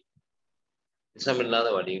வழி, விஷமில்லாத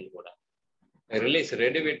வழியும் கூட. ரிலீஸ்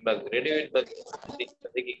ரெடிவேட் பக்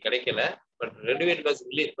கிடைக்கல. பட் ரெடிவேட் பக்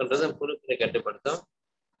ரிலீஸ் பண்றது புழுக்களை கட்டுப்படுத்தும்.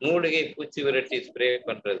 மூலிகை பூச்சி விரட்டி ஸ்ப்ரே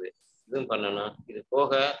பண்றது இதுவும் பண்ணணும். இது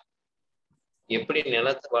போக எப்படி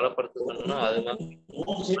நிலத்தை வளப்படுத்தணும்னா அது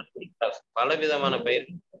மாதிரி பலவிதமான பயிர்,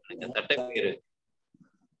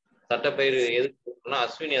 தட்டைப்பயிர் எதுக்கு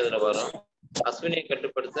அஸ்வினி அதுல வரும். அஸ்வினியை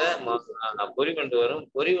கட்டுப்படுத்த பொறிவண்டு வரும்.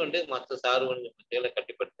 பொறிவண்டு மற்ற சாறுவண்டு பூச்சிகளை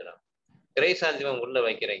கட்டுப்படுத்தலாம். கிரைசாந்திமம் உள்ள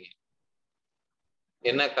வைக்கிறீங்க.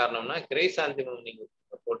 என்ன காரணம்னா கிரைசாந்திமம் நீங்க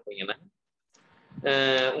போட்டீங்கன்னா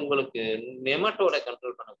உங்களுக்கு நெமட்டோட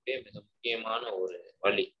கண்ட்ரோல் பண்ணக்கூடிய மிக முக்கியமான ஒரு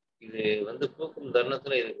வழி. இது வந்து பூக்கும்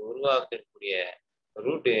தருணத்துல இதுக்கு உருவாக்கக்கூடிய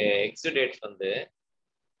ரூட் எக்ஸுடேட்ஸ் வந்து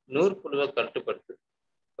நூற்புழுவை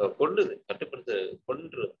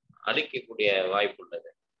கொன்று அழிக்கக்கூடிய வாய்ப்பு உள்ளது.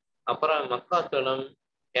 அப்புறம் மக்காச்சோளம்,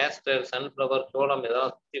 கேஸ்டர், சன்ஃப்ளவர், சோளம்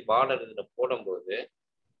ஏதாவது சுற்றி பார்டர் இதுல போடும்போது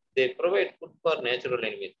they provide food for natural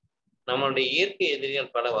enemies. நம்மளுடைய இயற்கை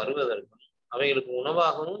எதிரிகள் பல வருவதற்கும் அவைகளுக்கு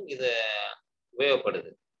உணவாகவும் இதை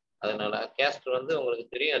உபயோகப்படுது. அதனால கேஸ்டர் வந்து உங்களுக்கு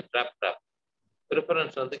தெரியும் ட்ராப்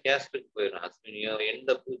ப்ரிஃபரன்ஸ் வந்து கேஸ்டருக்கு போயிடும். அஸ்வினியோ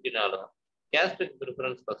எந்த பூச்சினாலும் கேஸ்டருக்கு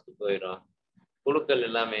ப்ரிஃபரன்ஸ் ஃபர்ஸ்ட் போயிடும். புழுக்கள்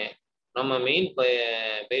எல்லாமே நம்ம மெயின்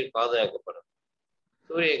பயிர் பாதுகாக்கப்படும்.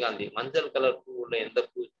 சூரியகாந்தி மஞ்சள் கலர் பூ உள்ள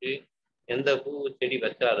எந்த பூ செடி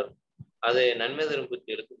வச்சாலும் அது நன்மை தரும்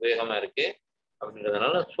பூச்சிகளுக்கு உபயோகமா இருக்கு.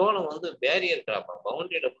 அப்படின்றதுனால சோளம் வந்து பேரியர் கிராப்பா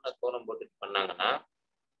பவுண்டரியில கூட சோளம் போட்டுட்டு பண்ணாங்கன்னா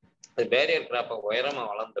அது பேரியர் கிராப்பா உயரமா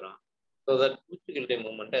வளர்ந்துடும். ஸோ தட் பூச்சிகளுடைய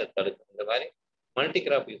மூவ்மெண்ட்டை அது தடுக்கும். இந்த மாதிரி மல்டி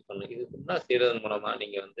கிராப் யூஸ் பண்ணும். இது ஃபுல்லாக செய்யறதன் மூலமா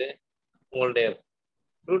நீங்க வந்து உங்களுடைய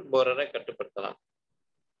ஃப்ரூட் போரரை கட்டுப்படுத்தலாம்.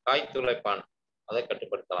 காய் துளைப்பான் அதை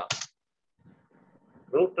கட்டுப்படுத்தலாம்.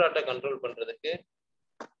 ரூட் ராட்டை கண்ட்ரோல் பண்றதுக்கு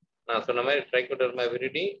நான் சொன்ன மாதிரி ட்ரைகோடர்மா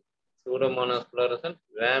விரிடி, சூடோமோனாஸ் ஃப்ளோரசன்ஸ்,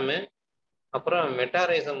 வேமு, அப்புறம்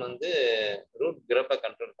மெட்டாரைசம் வந்து ரூட் கிரப்பை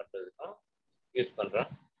கண்ட்ரோல் பண்றதுக்கும் யூஸ் பண்றோம்.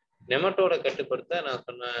 நெமட்டோட கட்டுப்படுத்த நான்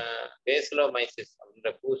சொன்ன பேசிலோமைசிஸ் அப்படின்ற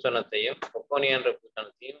பூசணத்தையும் கொக்கோனியான்ற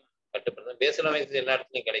பூசணத்தையும் கட்டுப்படுத்த. பேசிலோமைசிஸ் எல்லா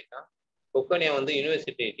இடத்துலையும் கிடைக்கும். கொக்கோனியா வந்து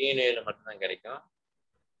யூனிவர்சிட்டி டிஎன்ஏல மட்டும்தான் கிடைக்கும்.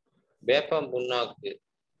 வேப்பம் புண்ணாக்கு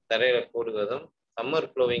தரையில போடுவதும் சம்மர்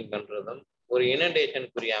ஃப்ளோவிங் பண்றதும் ஒரு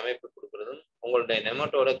இனண்டேஷனுக்குரிய அமைப்பு கொடுக்கறதும் உங்களுடைய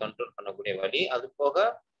நெமட்டோட கண்ட்ரோல் பண்ணக்கூடிய வழி. அது போக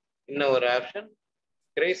இன்னும் ஒரு ஆப்ஷன்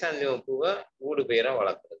கிரைசாந்திமம் பூவை ஊடு பெயரா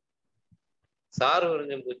வளர்க்குறது. சாறு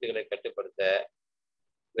உறிஞ்சும் பூச்சிகளை கட்டுப்படுத்த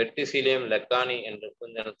வெட்டிசிலியம் லெக்கானி என்ற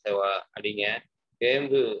பூஞ்சனத்தை அடிங்க.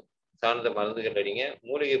 வேம்பு சார்ந்த மருந்துகள் அடிங்க,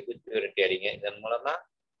 மூலிகை பூச்சி விரட்டி அடிங்க. இதன் மூலமா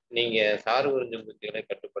நீங்க சாறு உறிஞ்சும் பூச்சிகளை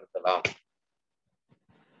கட்டுப்படுத்தலாம்.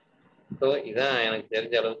 ஸோ இதான் எனக்கு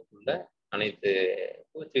தெரிஞ்ச அளவுக்கு உள்ள அனைத்து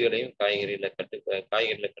பூச்சிகளையும் காய்கறியில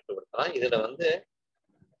கட்டுப்படுத்தலாம். இதுல வந்து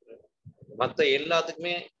மற்ற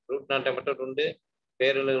எல்லாத்துக்குமே ரூட் நாட் டொமேட்டோ உண்டு,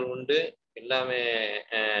 பேரல்கள் உண்டு, எல்லாமே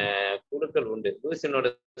புழுக்கள் உண்டு. தூசினோட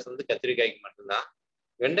வந்து கத்திரிக்காய்க்கு மட்டும்தான்.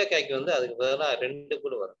 வெண்டைக்காய்க்கு வந்து அதுக்கு பதிலாக 2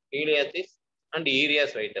 புழு வரும், ஹீலியாசிஸ் அண்ட்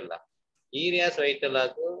ஈரியாஸ் வைட்டல்லா. ஈரியாஸ்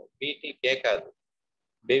வைட்டல்லாக்கும் பிடி கேட்காது,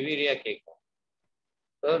 பெவீரியா கேட்கும்.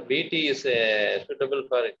 ஸோ பிடி இஸ் சூட்டபிள்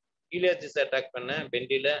ஃபார் ஹீலியாசிஸ் அட்டாக் பண்ண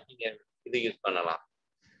பெண்டியில நீங்க இது யூஸ் பண்ணலாம்.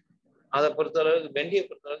 அதை பொறுத்தளவுக்கு பெண்டியை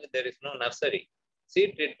பொறுத்தளவுக்கு there is no nursery.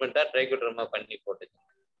 Seat ட்ரீட்மெண்ட்டாக trichoderma பண்ணி போட்டுக்கோங்க.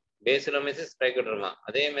 பேசிலோமைசிஸ் ட்ரைகோடர்மா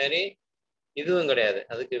அதே மாதிரி இதுவும் கிடையாது,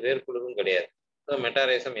 அதுக்கு வேர்க்குழுவும் கிடையாது. ஸோ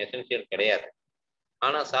மெட்டாரைசம் எசென்சியல் கிடையாது.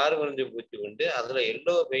 ஆனால் சாறு உறிஞ்சு பூச்சி உண்டு, அதில்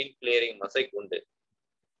எல்லோ வெயின் கிளியரிங் மசைக்கு உண்டு.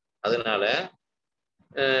 அதனால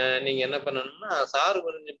நீங்கள் என்ன பண்ணணும்னா சாறு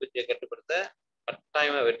உறிஞ்சு பூச்சியை கட்டுப்படுத்த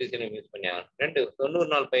கட்டாயமாக வெர்டிசிலியம் யூஸ் பண்ணி ஆகணும். 90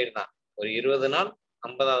 நாள் பயிர் தான். ஒரு 20 நாள்,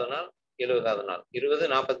 50வது நாள், 70வது நாள், 20,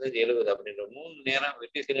 45, 70 அப்படின்ற 3 நேரம்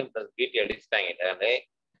வெர்டிசிலியம் பிளஸ் பிடி அடிச்சுட்டாங்கனாலே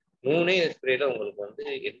 3 ஸ்ப்ரேல உங்களுக்கு வந்து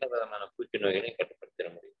எந்த விதமான பூச்சி நோய்களையும் கட்டுப்படுத்திட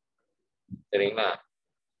முடியும். சரிங்களா?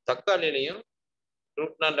 தக்காளிலையும்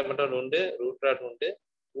ரூட் நாட் டொமேட்டோ உண்டு, ரூட் ராட் உண்டு.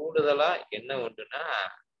 கூடுதலா என்ன உண்டுன்னா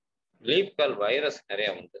லீப் கால் வைரஸ் நிறைய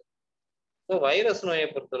உண்டு. ஸோ வைரஸ் நோயை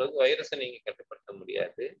பொறுத்தளவுக்கு வைரஸை நீங்க கட்டுப்படுத்த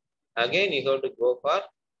முடியாது. Again you have to go for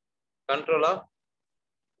control of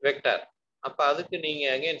vector. அப்போ அதுக்கு நீங்க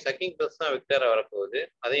அகைன் சக்கிங் பெஸ்ட் தான் வெக்டாரா வரப்போகுது,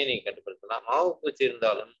 அதையும் நீங்க கட்டுப்படுத்தலாம். மாவு பூச்சி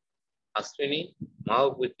இருந்தாலும் அஸ்வினி, மாவு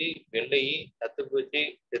பூச்சி, வெள்ளையி, தத்துப்பூச்சி,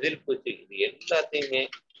 செதில் பூச்சி, இது எல்லாத்தையுமே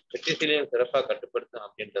வெர்டிசிலியம் சிறப்பாக கட்டுப்படுத்தும்.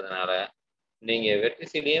 அப்படின்றதுனால நீங்க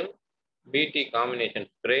வெர்டிசிலியம் பிடி காம்பினேஷன்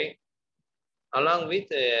ஸ்ப்ரே அலாங்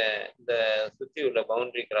வித் இந்த சுற்றி உள்ள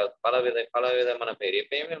பவுண்டரி கிராஸ் பல விதமான பயிர்.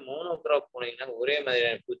 எப்பயுமே மோனோ கிராப் போனீங்கன்னா ஒரே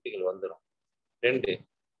மாதிரியான பூச்சிகள் வந்துடும். 2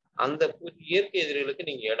 அந்த பூச்சி இயற்கை எதிரிகளுக்கு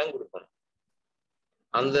நீங்க இடம் கொடுக்கணும்.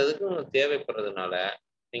 அந்த இதுக்கும் தேவைப்படுறதுனால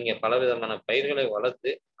நீங்க பல விதமான பயிர்களை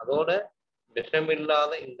வளர்த்து அதோட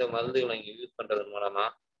விஷமில்லாத இந்த மருந்துகளை நீங்க யூஸ் பண்றது மூலமா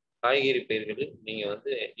காய்கறி பயிர்களில் நீங்க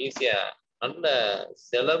வந்து ஈஸியா நல்ல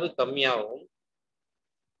செலவு கம்மியாகவும்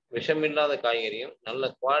விஷமில்லாத காய்கறியும் நல்ல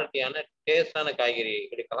குவாலிட்டியான டேஸ்டான காய்கறி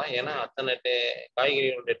கிடைக்கலாம். ஏன்னா அத்தனை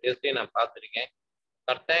காய்கறிகளுடைய டேஸ்ட்டையும் நான் பார்த்துருக்கேன்.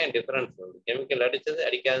 கட்டாயம் டிஃபரன்ஸ் வருது. கெமிக்கல் அடிச்சது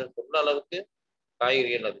அடிக்காதுன்னு சொல்ல அளவுக்கு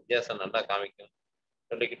காய்கறிகள் வித்தியாசம் நல்லா காமிக்கும்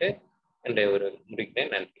சொல்லிக்கிட்டு என்னுடைய ஒரு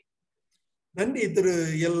முடிக்கிறேன். நன்றி. நன்றி திரு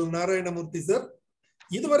எல் நாராயணமூர்த்தி சார்.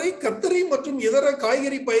 இதுவரை கத்தரி மற்றும் இதர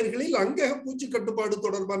காய்கறி பயிர்களில் அங்கக பூச்சி கட்டுப்பாடு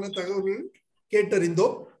தொடர்பான தகவல்கள்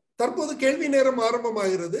கேட்டறிந்தோம். தற்போது கேள்வி நேரம்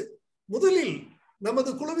ஆரம்பமாகிறது. முதலில்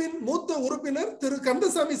நமது குழுவின் மூத்த உறுப்பினர் திரு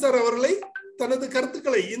கந்தசாமி சார் அவர்களை தனது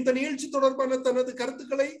கருத்துக்களை, இந்த நிகழ்ச்சி தொடர்பான தனது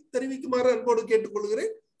கருத்துக்களை தெரிவிக்குமாறு அன்போடு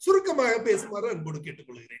கேட்டுக்கொள்கிறேன். சுருக்கமாக பேசுமாறு அன்போடு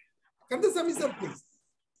கேட்டுக்கொள்கிறேன். Kandasamy sir please.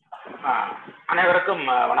 அனைவருக்கும்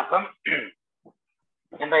வணக்கம்.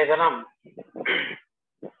 இன்றைய தினம்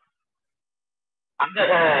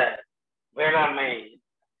அங்கக வேளாண்மை,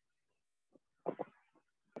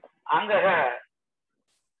 அங்கக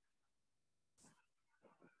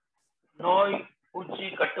நோய் பூச்சி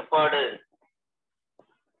கட்டுப்பாடு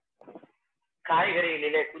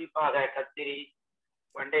காய்கறிகளிலே, குறிப்பாக கத்திரி,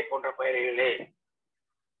 வெண்டை போன்ற பயிர்களிலே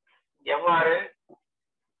எவ்வாறு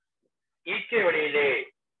இயற்கை வழியிலே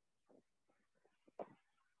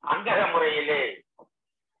அங்கக முறையிலே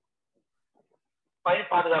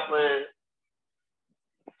பயிர் பாதுகாப்பு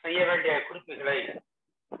செய்ய வேண்டிய குறிப்புகளை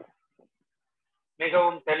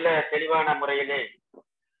மிகவும் தெளிவான முறையிலே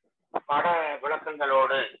பட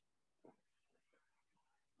விளக்கங்களோடு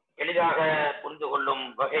எளிதாக புரிந்து கொள்ளும்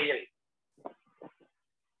வகையில்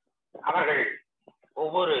அவர்கள்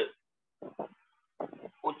ஒவ்வொரு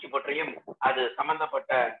பூச்சி பற்றியும் அது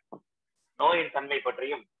சம்பந்தப்பட்ட நோயின் தன்மை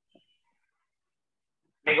பற்றியும்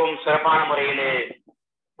மிகவும் சிறப்பான முறையிலே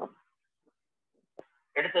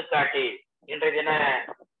எடுத்துக்காட்டி இன்றைய தின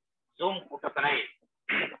ஜூம் கூட்டத்தினை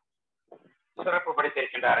சிறப்பு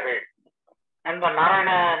படுத்தியிருக்கின்றார்கள். நண்பர்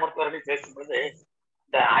நாராயணமூர்த்தி அவர்கள் பேசும்போது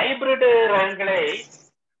இந்த ஹைபிரிட் ரகங்களை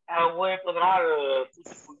உபயோகிப்பதனால்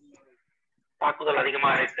தாக்குதல்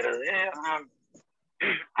அதிகமாக இருக்கிறது, ஆனால்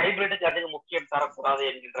ஹைபிரிட்டுக்கு அதிக முக்கியம் தரக்கூடாது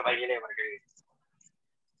என்கின்ற வகையிலே அவர்கள்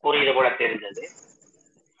கூறியது போல தெரிந்தது.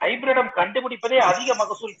 ஹைபிரிடம் கண்டுபிடிப்பதே அதிக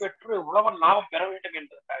மகசூல் பெற்று உழவன் லாபம் பெற வேண்டும்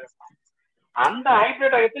என்பதற்காக அந்த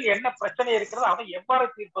ஹைபிரிட் ரகத்தில் என்ன பிரச்சனை இருக்கிறதோ அதை எவ்வாறு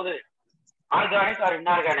தீர்ப்பது, ஆர்கானிக் ஆர்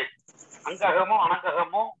இன்ஆர்கானிக், அங்ககமோ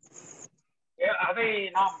அனங்ககமோ,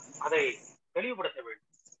 அதை தெளிவுபடுத்த வேண்டும்.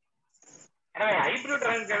 எனவே ஹைபிரிட்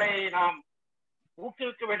ரகங்களை நாம்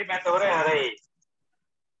ஊக்குவிக்க வேண்டுமே தவிர அதை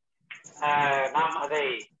நாம் அதை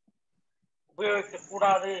உபயோகிக்க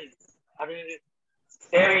கூடாது, அது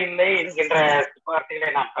தேவையில்லை என்கின்ற வார்த்தைகளை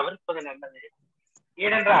நாம் தவிர்ப்பது நல்லது.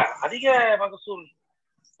 ஏனென்றால் அதிக மகசூல்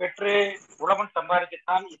பெற்று உழவன்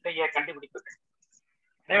சம்பாதிக்கத்தான் இத்தகைய கண்டுபிடிப்புகள்.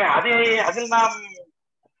 எனவே அதில் நாம்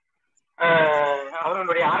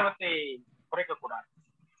அவர்களுடைய ஆர்வத்தை குறைக்கக்கூடாது.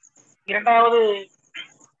 இரண்டாவது,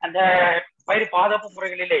 அந்த பயிர் பாதுகாப்பு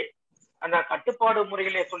முறைகளிலே, அந்த கட்டுப்பாடு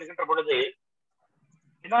முறைகளிலே சொல்லுகின்ற பொழுது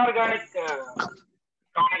இன்ஆர்கானிக்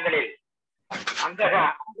காலங்களில்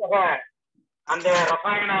அந்த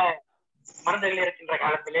ரசாயன மருந்துகள் இருக்கின்ற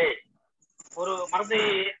காலத்திலே ஒரு மருந்தை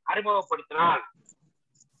அறிமுகப்படுத்தினால்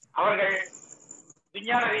அவர்கள்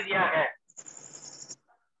விஞ்ஞான ரீதியாக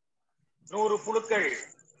 100 புழுக்கள்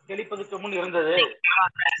தெளிப்பதற்கு முன் இருந்தது,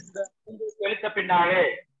 தெளித்த பின்னாலே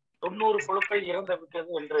 90 புழுக்கள் இறந்து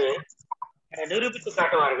விட்டது என்று நிரூபித்து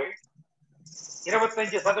காட்டுவார்கள்.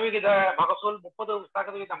 25% மகசூல்,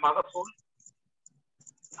 30% மகசூல்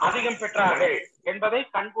அதிகம் பெற்றார்கள் என்பதை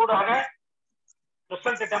கண்கூடாக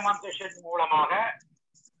ரிசல்ட் டெமான்ஸ்ட்ரேஷன் மூலமாக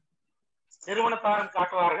நிறுவனத்தாரும்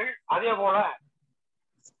காட்டுவார்கள். அதே போல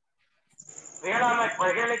வேளாண்மை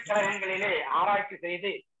பல்கலைக்கழகங்களிலே ஆராய்ச்சி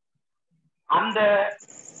செய்து அந்த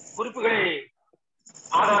குறிப்புகளை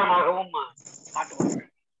ஆதாரமாகவும் காட்டுவார்கள்.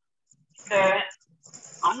 இந்த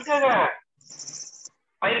அங்கக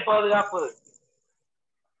பயிர் பாதுகாப்பு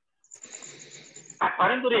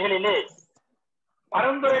பரிந்துரைகளிலே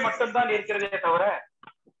பரிந்துரை மட்டும்தான் இருக்கிறதே தவிர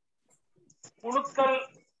புழுக்கள்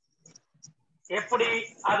எப்படி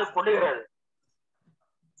அது கொள்ளுகிறது,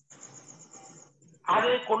 அது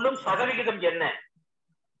கொள்ளும் சதவிகிதம் என்ன,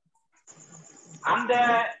 அந்த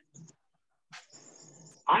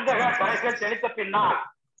அங்கக கரைசல் தெளித்த பின்னால்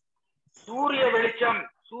சூரிய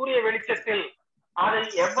வெளிச்சத்தில் அதை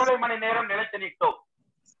எவ்வளவு மணி நேரம் நிலைத்து நிற்கும்.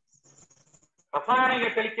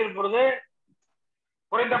 ரசாயனங்கள் தெளிக்கும் பொழுது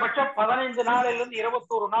குறைந்தபட்சம் 15 நாளிலிருந்து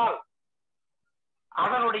 21 நாள்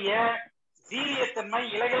அதனுடைய வீரியத்தன்மை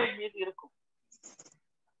இலைகளின் மீது இருக்கும்.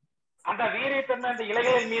 அந்த வீரியத்தன்மை அந்த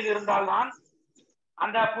இலைகளின் மீது இருந்தால்தான்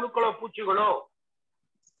அந்த புழுக்களோ பூச்சிகளோ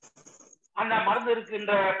அந்த மருந்து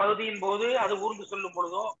இருக்கின்ற பகுதியின் போது அது ஊர்ந்து செல்லும்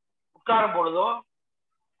பொழுதோ உட்காரும் பொழுதோ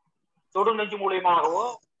தொடு நெஞ்சு மூலியமாகவோ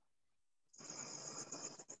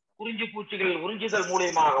குறிஞ்சி பூச்சிகள் உறிஞ்சுதல்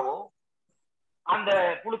மூலியமாகவோ அந்த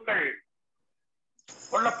புழுக்கள்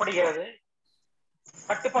கொல்லப்படுகிறது.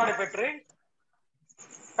 கட்டுப்பாடு பெற்று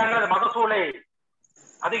தங்களது மகசூலை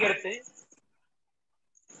அதிகரித்து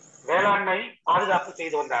வேளாண்மை பாதுகாப்பு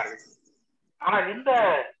செய்து வந்தார்கள். ஆனால் இந்த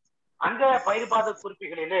அங்க பயிர் பாதுகாப்பு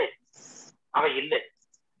குறிப்புகளிலே அவை இல்லை.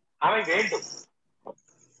 அவை வேண்டும்.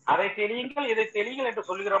 அதை தெளியுங்கள், இதை தெளியுங்கள் என்று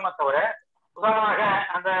சொல்கிறோமே தவிர, உதாரணமாக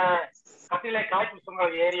அந்த கத்திலை காய்ப்பு சொன்ன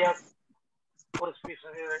ஏரியா ஒரு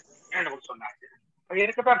சொன்னாங்க, அது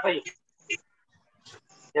இருக்கத்தான் செய்யும்.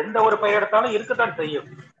 எந்த ஒரு பயிர் எடுத்தாலும் இருக்கத்தான் செய்யும்.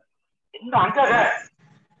 இந்த அங்கக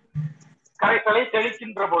கரைசலை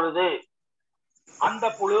தெளிக்கின்ற பொழுது அந்த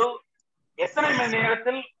புழு எத்தனை மணி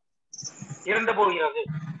நேரத்தில் இறந்து போகிறது,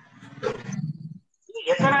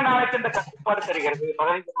 எத்தனை நாளைக்கு இந்த கட்டுப்பாடு தருகிறது,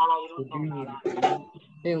 15 நாளா 21 நாளா,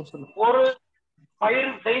 ஒரு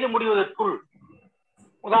பயிர் செய்து முடிவதற்குள்,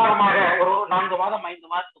 உதாரணமாக ஒரு 4 மாதம் 5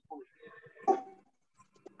 மாதத்துக்குள்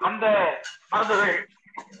அந்த மருந்துகள்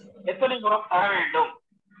எத்தனை முறம் தர வேண்டும்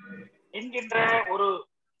என்கின்ற ஒரு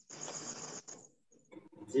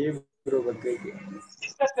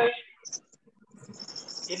திட்டத்தை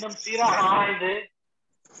இன்னும் சீராக ஆராய்ந்து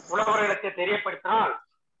உழவர்களுக்கு தெரியப்படுத்தினால்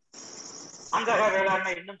அங்கக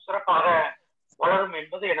வேளாண்மை இன்னும் சிறப்பாக வளரும்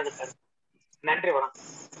என்பது எனது கருத்து. நன்றி, வணக்கம்.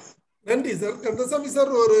 நன்றி சார். கந்தசாமி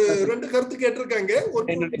சார் ஒரு 2 கருத்து கேட்டிருக்காங்க.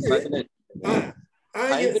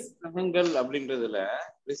 ரகங்கள் அப்படின்றதுல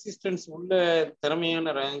ரெசிஸ்டன்ஸ் உள்ள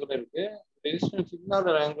திறமையான ரகங்கள் இருக்கு, ரெசிஸ்டன்ஸ் இல்லாத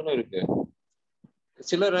ரகங்களும் இருக்கு.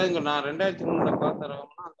 சில ரகங்கள் நான் 2003 பார்த்த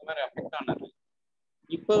ரகம்னா அந்த மாதிரி அஃபெக்ட் ஆனது.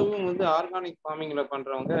 இப்பவும் ஆர்கானிக் ஃபார்மிங்ல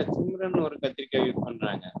பண்றவங்க சிம்ரன் ஒரு கத்திரிக்காய் யூஸ்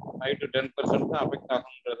பண்றாங்க, 5 to 10% தான் அஃபெக்ட்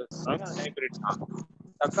ஆகும்ன்றது சொல்றாங்க. ஹைபிரிட் தான்.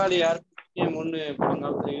 தக்காளி யாருமே முன்னு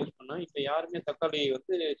பழங்காலத்துல யூஸ் பண்ணா, இப்ப யாருமே தக்காளி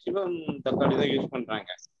சிவன் தக்காளி தான் யூஸ் பண்றாங்க.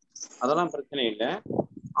 அதெல்லாம் பிரச்சனை இல்லை.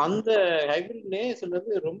 அந்த ஹைபிரிட்லயே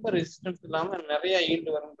சிலது ரொம்ப ரெசிஸ்டன்ஸ் இல்லாம நிறைய ஈல்டு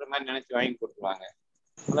வரும்ன்ற மாதிரி நினைச்சு வாங்கி கொடுத்துருவாங்க,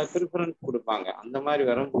 நல்லா ப்ரிஃபரன்ஸ் கொடுப்பாங்க. அந்த மாதிரி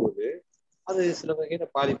வரும்போது அது சில வகையில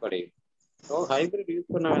பாதிப்படையும். ஸோ ஹைபிரிட்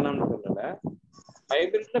யூஸ் பண்ண வேணாம்னு சொல்லலை,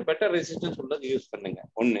 ஹைபிரிட்ல பெட்டர் ரெசிஸ்டன்ஸ் உள்ளது யூஸ் பண்ணுங்க.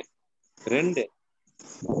 1. 2,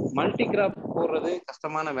 மல்டி கிராப் போடுறது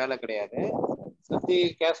கஷ்டமான வேலை கிடையாது. சுற்றி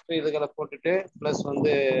கேஸ்ட் இதுகளை போட்டுட்டு ப்ளஸ்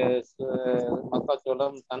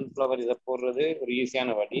மக்காச்சோளம், சன்ஃப்ளவர் இதை போடுறது ஒரு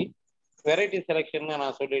ஈஸியான வழி. வெரைட்டி செலெக்ஷன்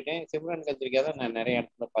நான் சொல்லிட்டேன். சிம்ரன் கத்திரிக்காய் தான் நான் நிறைய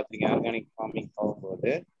இடத்துல பார்த்துருக்கேன் ஆர்கானிக் ஃபார்மிங்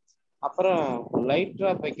போகும்போது. அப்புறம் லைட்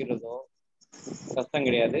ட்ராப் வைக்கிறதோ கஷ்டம்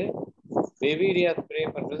கிடையாது. வெவீரியா ஸ்ப்ரே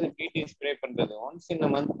பண்றது, பிடி ஸ்ப்ரே பண்றது ஒன்ஸ் இன்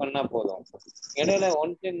மந்த் பண்ணா போதும். இடையில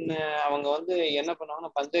ஒன்ஸ் இன் அவங்க வந்து என்ன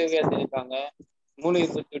பண்ணுவாங்கன்னா பஞ்சகவியா தெளிப்பாங்க, மூலிகை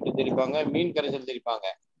பூச்சி விட்டு தெளிப்பாங்க, மீன் கரைசல் தெளிப்பாங்க.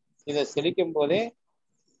 இதை செழிக்கும் போதே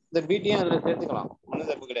இந்த பிடியும் அதுல சேர்த்துக்கலாம், ஒன்றும்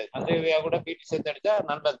தப்பு கிடையாது. பஞ்சகவியா கூட பிடி சேர்த்து அடிச்சா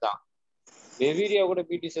நல்லதுதான். வெவீரியா கூட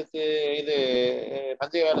பிடி சேர்த்து இது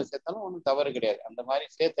பஞ்சகவியால சேர்த்தாலும் ஒன்றும் தவறு கிடையாது. அந்த மாதிரி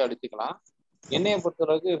சேர்த்து அடிச்சுக்கலாம். எண்ணெயை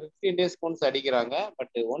பொறுத்தளவுக்கு 15 days ஒன்ஸ் அடிக்கிறாங்க.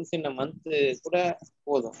 பட் ஒன்ஸ் இன் மந்த் கூட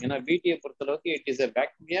போதும். ஏன்னா பிடியை பொறுத்தளவுக்கு it is a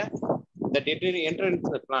bacteria that it enter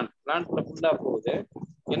into the பிளான்ட்ல ஃபுல்லா போகுது.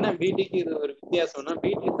 என்ன பிடிக்கு இது ஒரு வித்தியாசம்னா,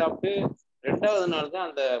 பிடி சாப்பிட்டு 2வது நாள் தான்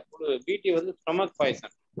அந்த பிடி வந்து ஸ்டொமக்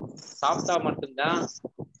பாய்சன் சாப்பிட்டா மட்டும்தான்.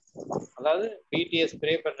 அதாவது பிடியை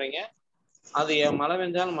ஸ்ப்ரே பண்றீங்க, அது மழை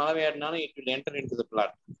பெஞ்சாலும் மழை பெய்யாட்டினாலும் it will enter into the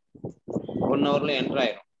plant. 1 hourல enter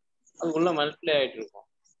ஆயிரும். அதுக்குள்ள மல்டிப்ளை ஆயிட்டு இருக்கும்.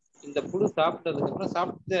 இந்த புழு சாப்பிட்டதுக்கு அப்புறம்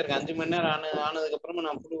சாப்பிட்டுதான் இருக்கு. 5 மணி நேரம் ஆனதுக்கு அப்புறமா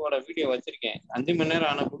நான் புழுவோட வீடியோ வச்சிருக்கேன். 5 மணி நேரம்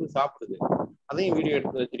ஆன புழு சாப்பிடுது, அதையும் வீடியோ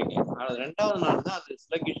எடுத்து வச்சிருக்கேன். அது 2வது நாள் தான் அது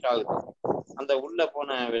ஸ்லக்கிஷ் ஆகுது. அந்த உள்ள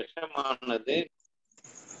போன விஷமானது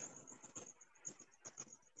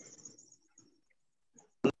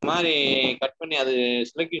அந்த மாதிரி கட் பண்ணி அது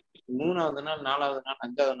ஸ்லக்கிஷ் 3வது நாள் 4வது நாள்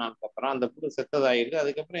 5வது நாளுக்கு அப்புறம் அந்த புழு செத்ததாயிருது.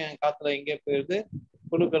 அதுக்கப்புறம் என் காத்துல எங்கே போயிருது,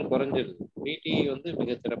 புழுக்கள் குறைஞ்சிருது. பிடி வந்து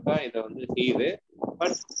மிக சிறப்பா இதை வந்து செய்யுது.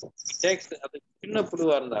 பட் டேக்ஸ் அது சின்ன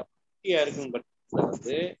புழுவா இருந்தா குட்டியா இருக்கும் பட்சத்துல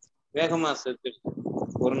வந்து வேகமா செத்துருச்சு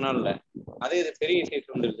 1 நாள்ல. அதே இது பெரிய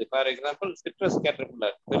சைஸ் வந்துருது. ஃபார் எக்ஸாம்பிள் சிட்ரஸ்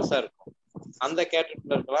கேட்டர்பில்லர் பெருசா இருக்கும், அந்த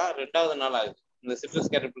கேட்டர்பில்லர்லாம் 2வது நாள் ஆகுது. இந்த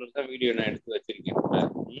சிட்ரஸ் கேட்டர்பில்லர் தான் வீடியோ நான் எடுத்து வச்சிருக்கேன்.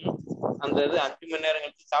 அந்த இது 5 மணி நேரம்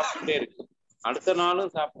கழிச்சு சாப்பிட்டுட்டே இருக்கு. அடுத்த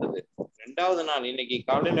நாளும் சாப்பிடுது. 2வது நாள் இன்னைக்கு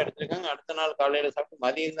காலையில எடுத்திருக்காங்க, அடுத்த நாள் காலையில சாப்பிட்டு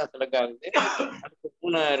மதியம் தான் செலக்ட் ஆகுது. அடுத்து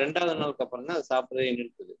 2வது நாளுக்கு அப்புறம் தான் அது சாப்பிடவே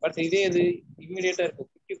நிறுத்துது. பட் இதே இது இம்மிடியேட்டா இருக்க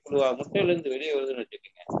குட்டி புழுவா முட்டையில இருந்து வெளியே வருதுன்னு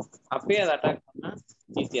வச்சுக்கோங்க, அப்பயே அதை அட்டாக் பண்ணா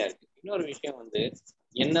ஈஸியா இருக்கு. இன்னொரு விஷயம் வந்து,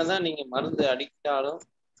 என்னதான் நீங்க மருந்து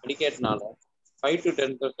அடிக்காட்டினாலும் 5 to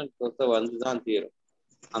 10% பொறுத்த வந்துதான் தீரும்.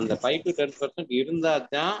 அந்த 5 to 10% இருந்தா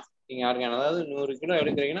தான் நீங்க ஆர்கான், அதாவது 100 கிலோ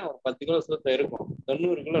எடுக்கிறீங்கன்னா ஒரு 10 கிலோ சுத்தம் இருக்கும்,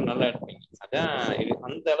 90 கிலோ நல்லா எடுப்பீங்க. அதான்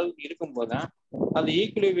அந்த அளவுக்கு இருக்கும் போதுதான் அது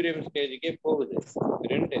ஈக்குலிபிரியம் ஸ்டேஜுக்கே போகுது.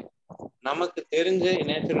 2, நமக்கு தெரிஞ்ச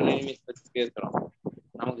நேச்சுரல் எனிமீஸ் பத்தி பேசுறோம்.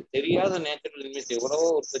 நமக்கு தெரியாத நேச்சுரல் எனிமீஸ் எவ்வளவோ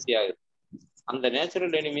உற்பத்தி ஆகுது. அந்த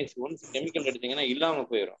நேச்சுரல் எனிமீஸ் ஒன்ஸ் கெமிக்கல் எடுத்தீங்கன்னா இல்லாம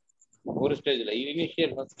போயிடும் ஒரு ஸ்டேஜ்ல.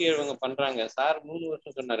 இனிஷியல் ஃபர்ஸ்ட் இயர் இவங்க பண்றாங்க. சார் 3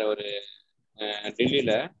 வருஷம் சொன்னாரு அவரு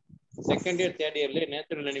டெல்லியில. Second year third இயர்லயே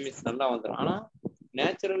natural enemies நல்லா வந்துடும். ஆனா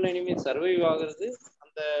நேச்சுரல் எனிமீஸ் சர்வைவ் ஆகுறது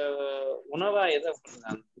அந்த உணவா எதை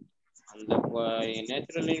பண்ணுங்க, அந்த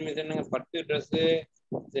நேச்சுரல் எனிமீஸ் என்னங்க, பட்டு ட்ரெஸ்ஸு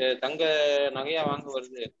தங்க நகையா வாங்க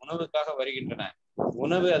வருது, உணவுக்காக வருகின்றன.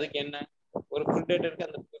 உணவு அதுக்கு என்ன, ஒரு ப்ரிடேட்டருக்கு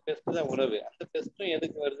அந்த பெஸ்ட் தான் உணவு. அந்த பெஸ்ட்டும்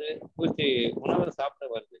எதுக்கு வருது, பூச்சி உணவை சாப்பிட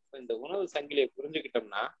வருது. இப்போ இந்த உணவு சங்கிலியை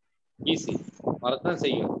புரிஞ்சுக்கிட்டோம்னா ஈஸி, வரத்தான்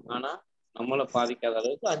செய்யும். ஆனா நம்மளை பாதிக்காத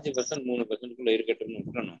அளவுக்கு 5% 3%க்குள்ள இருக்கட்டும்னு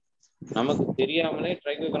விட்டுறணும். நமக்கு தெரியாமலே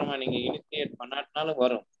ட்ரைகோகிராமா நீங்க இனிஷியேட் பண்ணாட்டினாலும்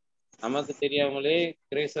வரும். நமக்கு தெரியாமலே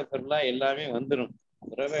கிரேசப்பர்லா எல்லாமே வந்துடும்.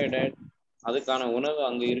 ப்ரொவைடட் அதுக்கான உணவு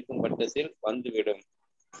அங்க இருக்கும் பட்சத்தில் வந்துவிடும்.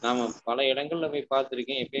 நாம பல இடங்கள்ல போய்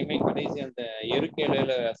பார்த்துருக்கேன். எப்பயுமே கடைசி அந்த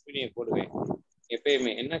எருக்கையில அஸ்வினியை போடுவேன்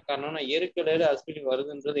எப்பயுமே. என்ன காரணம்னா, எருக்கையில அஸ்வினி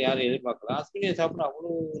வருதுன்றது யாரும் எதிர்பார்க்கலாம். அஸ்வினியை சாப்பிட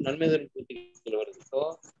அவ்வளவு நன்மை தரும் பூச்சிகள் வருது. ஸோ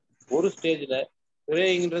ஒரு ஸ்டேஜ்ல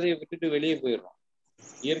விரைங்கிறதை விட்டுட்டு வெளியே போயிடும்.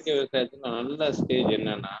 இயற்கை விவசாயத்துல நல்ல ஸ்டேஜ்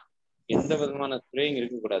என்னன்னா, எந்த விதமான ஸ்ப்ரேயிங்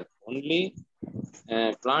இருக்கக்கூடாது. ஒன்லி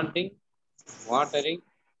பிளான்டிங், வாட்டரிங்,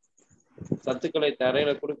 சத்துக்களை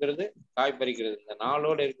தரையில கொடுக்கறது, காய் பறிக்கிறது. இந்த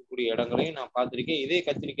 4ஓட இருக்கக்கூடிய இடங்களையும் நான் பார்த்திருக்கேன். இதே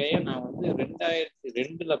கத்திரிக்காயை நான் வந்து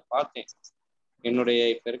 2002ல பார்த்தேன். என்னுடைய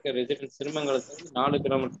இப்ப இருக்க ரெசிடென்ஸ் சிறுமங்கலத்துல 4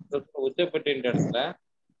 கிலோமீட்டர் உச்சப்பட்டு இடத்துல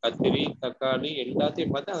கத்திரி, தக்காளி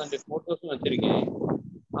எல்லாத்தையும் பார்த்து அதனுடைய போட்டோஸும் வச்சிருக்கேன்.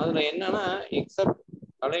 அதுல என்னன்னா, எக்ஸப்ட்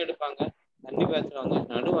களை எடுப்பாங்க, தண்ணி பாய்ச்சுவாங்க,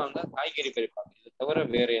 நடுவாங்க, காய்கறி பறிப்பாங்க. இதை தவிர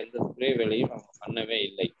வேற எந்த ஸ்ப்ரே வேலையும் அவங்க பண்ணவே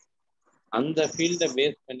இல்லை. அந்த ஃபீல்டை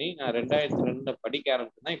பேஸ் பண்ணி நான் 2002ல படிக்க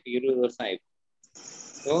ஆரம்பிச்சுதான் இப்ப 20 வருஷம் ஆயிடுச்சு.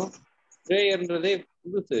 ஸோ ஸ்ப்ரேயர்ன்றதே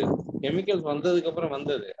புதுசு, கெமிக்கல்ஸ் வந்ததுக்கு அப்புறம்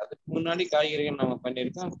வந்தது. அதுக்கு முன்னாடி காய்கறிகள் நம்ம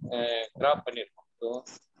பண்ணியிருக்கோம், கிராப் பண்ணியிருக்கோம். So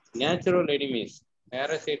natural enemies,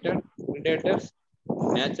 பேரசைட்டட், predators,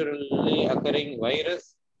 naturally occurring virus,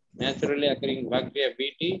 naturally occurring bacteria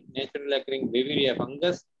பிடி, நேச்சுரலி அக்கரிங் வெவீரியா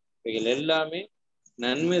ஃபங்கஸ், இவைகள் எல்லாமே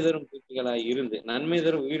நன்மை தரும் பூச்சிகளா இருந்து நன்மை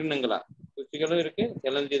தரும் உயிரினங்களா, பூச்சிகளும் இருக்கு,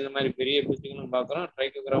 செலஞ்சி இந்த மாதிரி பெரிய பூச்சிகளும் பார்க்குறோம்,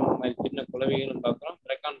 ட்ரைகோகிராமா மாதிரி சின்ன குளவிகளும் பார்க்குறோம்,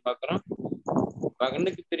 பிரக்கான் பார்க்குறோம்,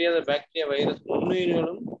 கண்ணுக்கு தெரியாத பாக்டீரியா, வைரஸ்,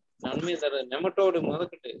 நுண்ணுயிர்களும் நன்மை தர நெமட்டோடு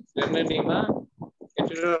முதற்கட்டு ஸ்டெர்லினா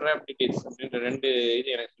எட்டிரோராப்டிடிஸ் அப்படின்ற 2 இது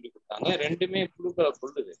எனக்கு சொல்லி கொடுத்தாங்க. 2மே புழுக்களை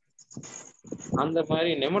கொள்ளுது. அந்த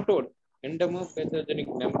மாதிரி nematode எண்டமோ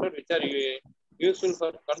pathogenic nematode which are useful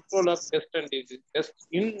for control of best and disease best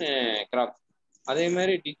in graph. அதே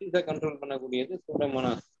மாதிரி டிசீஸை கண்ட்ரோல் பண்ணக்கூடியது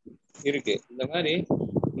சூடோமோனாஸ் இருக்கு. இந்த மாதிரி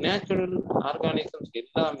நேச்சுரல் ஆர்கானிசம்ஸ்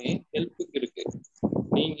எல்லாமே ஹெல்ப்புக்கு இருக்கு.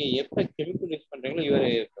 நீங்க எப்ப கெமிக்கல் யூஸ் பண்றீங்களோ இவர்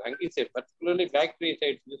ஃபங்கிசைட் பர்டிகுலர்லி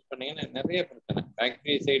பாக்டீரியசைட்ஸ் யூஸ் பண்ணீங்கன்னா நிறைய பிரச்சனை.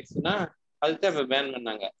 பாக்டீரியசைட்ஸ்னா அதுதான் இப்ப பேன்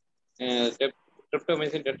பண்ணாங்க.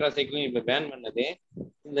 ட்ரிப்டோமைசின் டெட்ராசைக்ளின் இப்ப பேன் பண்ணதே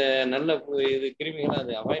இந்த நல்ல இது கிருமிகளை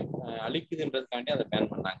அது அவாய்ட் அழிக்குதுன்றதுக்காண்டி அதை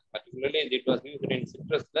பேன் பண்ணாங்க. Particularly it was used in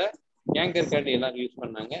சிட்ரஸ்ல கேங்கர் காண்டி எல்லாரும் யூஸ்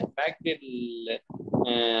பண்ணாங்க. Bacterial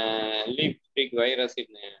leaf SPIC virus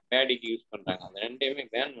பேடிக்கு use பண்றாங்க. அந்த ரெண்டையுமே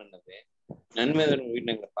பேன் பண்ணது நன்மை தரும்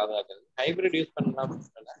உயிரினங்களை பாதுகாக்கிறது. ஹைபிரிட் யூஸ் பண்ணலாம்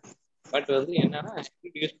பட் வந்து என்னன்னா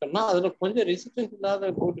ஹைபிரிட் யூஸ் பண்ணா அதுல கொஞ்சம் ரெசிஸ்டன்ஸ் இல்லாத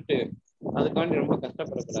போட்டுட்டு அதுக்காண்டி ரொம்ப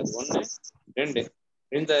கஷ்டப்படக்கூடாது. 1 2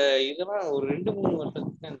 இந்த இதெல்லாம் ஒரு 2-3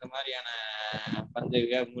 வருஷத்துக்கு இந்த மாதிரியான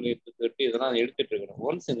பஞ்சவியா மூலிகை தொட்டி இதெல்லாம் எடுத்துட்டு இருக்கணும்.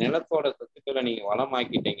 ஒன்ஸ் நிலத்தோட சத்துக்களை நீங்க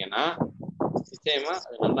வளமாக்கிட்டீங்கன்னா நிச்சயமா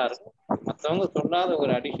அது நல்லா இருக்கும். மற்றவங்க சொல்லாத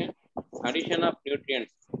ஒரு addition of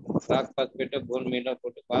nutrients rock பாஸ்பேட்டை phone மீலா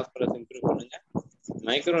போட்டு பாஸ்பரஸ் இம்ப்ரூவ் பண்ணுங்க.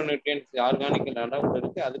 மைக்ரோ நியூட்ரியன்ஸ் ஆர்கானிக் அளவில்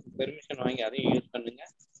இருக்கு, அதுக்கு பெர்மிஷன் வாங்கி அதையும் யூஸ் பண்ணுங்க.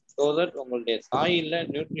 ஸோ தட் உங்களுடைய சாயில்ல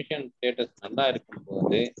நியூட்ரிஷன் ஸ்டேட்டஸ் நல்லா இருக்கும்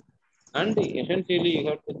போது and essentially you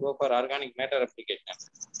have to go for organic matter application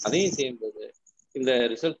அதையும் செய்யும்போது இந்த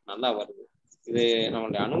ரிசல்ட் நல்லா வருது. இது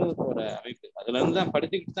நம்மளுடைய அனுபவத்தோட அமைப்பு. அதுல இருந்து தான்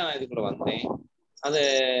படிச்சுக்கிட்டு தான் நான் இதுக்குள்ள வந்தேன்.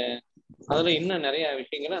 அதுல இன்னும் நிறைய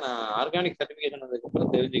விஷயங்களை நான் ஆர்கானிக் சர்டிபிகேஷன்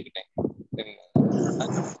அதுக்கப்புறம் தெரிஞ்சுக்கிட்டேன். சரிங்களா,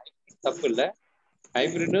 தப்பு இல்லை,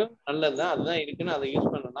 ஹைபிரிடும் நல்லதுதான், அதுதான் இருக்குன்னு அதை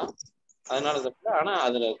யூஸ் பண்ணலாம், அதனால தப்பு. ஆனா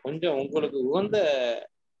அதுல கொஞ்சம் உங்களுக்கு உகந்த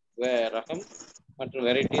ரகம் மற்றும்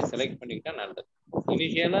வெரைட்டியை செலக்ட் பண்ணிக்கிட்டா நல்லது.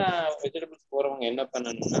 இனிஷியலா வெஜிடபிள்ஸ் போறவங்க என்ன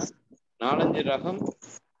பண்ணணும்னா 4-5 ரகம்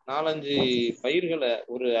 4-5 பயிர்களை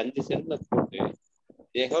ஒரு 5 சென்ட்ல போட்டு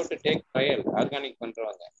they have to take trial. Organic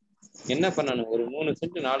பண்றவங்க என்ன பண்ணணும், ஒரு 3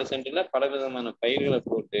 சென்ட் 4 சென்ட்ல பலவிதமான பயிர்களை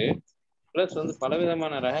போட்டு பிளஸ் வந்து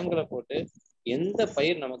பலவிதமான ரகங்களை போட்டு எந்த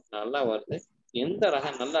பயிர் நமக்கு நல்லா வருது, எந்த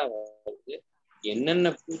ரகம் நல்லா வருது, என்னென்ன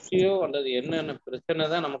பூச்சியோ அல்லது என்னென்ன பிரச்சனை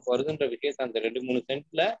தான் நமக்கு வருதுன்ற விஷயத்த அந்த 2-3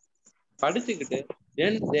 சென்ட்ல படிச்சுக்கிட்டு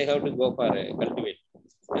then they have to go for cultivation.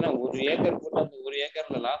 ஏன்னா 1 ஏக்கர் போட்டு அந்த 1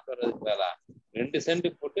 ஏக்கர்ல லாஸ் வர்றதுக்கு வேலை 2 சென்ட்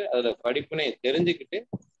போட்டு அதுல படிப்புனே தெரிஞ்சுக்கிட்டு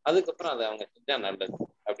அதுக்கப்புறம் அதை அவங்க செஞ்சா நல்லது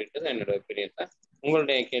அப்படின்றது என்னோட ஒப்பீனியன் தான்.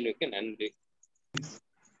 உங்களுடைய கேள்விக்கு நன்றி.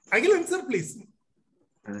 Akilan sir please.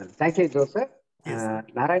 Thank you Joe sir.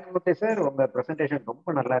 Narayanamurthy sir, உங்க ப்ரெசன்டேஷன்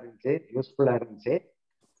ரொம்ப நல்லா இருந்துச்சு, யூஸ்ஃபுல்லா இருந்துச்சு.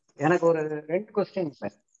 எனக்கு ஒரு 2 கொஸ்டின்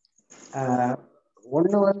சார்.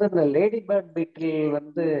 ஒன்று வந்து இந்த லேடி பேர்ட் பீட்டில்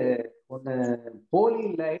வந்து ஒன்று போலி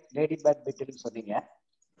லேடி பேர்ட் பீட்டில்னு சொன்னீங்க.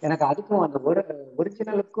 எனக்கு அதுக்கும் அந்த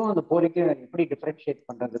ஒரிஜினலுக்கும் அந்த போலிக்கும் எப்படி டிஃபரன்ஷியேட்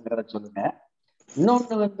பண்றதுங்கிறத சொல்லுங்க.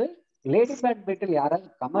 இன்னொன்று வந்து லேடி பேர்ட் பீட்டில் யாராவது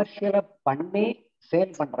கமர்ஷியலா பண்ணி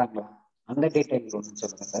சேல் பண்றாங்களா, அந்த டீட்டெயில் ஒன்று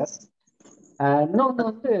சொல்லுங்க சார். இன்னொன்று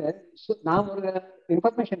வந்து நான் ஒரு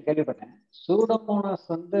இன்ஃபர்மேஷன் கேள்விப்பட்டேன், சூடோமோனாஸ்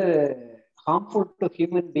வந்து ஹார்ம்ஃபுல் டு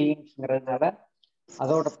ஹியூமன் பீயிங்ஸ்ங்கிறதுனால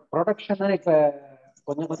அதோட ப்ரொடக்ஷனை இப்போ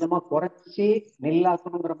கொஞ்சம் கொஞ்சமா குறைச்சி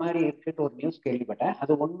நெல்லாக்கணுங்கிற மாதிரி இருக்குன்னு ஒரு நியூஸ் கேள்விப்பட்டேன்.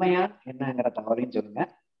 அது உண்மையா என்னங்கிற தகவலையும் சொல்லுங்க.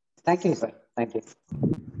 Thank you sir. Thank you.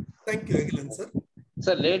 Thank you Akilan sir.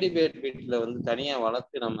 Sir lady bird வீட்டுல வந்து தனியா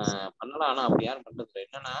வளர்த்து நம்ம பண்ணலாம், ஆனா அப்படி யாரும் பண்றது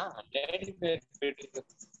என்னன்னா லேடி பேர்ட் வீட்டுக்கு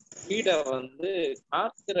ஃபீடை வந்து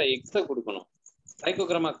காத்துற எக்ஸை கொடுக்கணும்.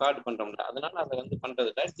 மைக்ரோகிராமா கார்டு பண்றோம்ல, அதனால அதை வந்து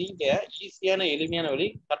பண்றதுல நீங்க ஈஸியான எளிமையான வழி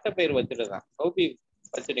தட்டைப்பயிர் வச்சுட்டுதான் கௌபி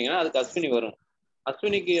வச்சுட்டீங்கன்னா அதுக்கு அஸ்வினி வரும்.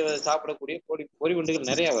 அஸ்வினிக்கு சாப்பிடக்கூடிய பொறிகுண்டுகள்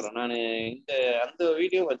நிறைய வரும். நான் அந்த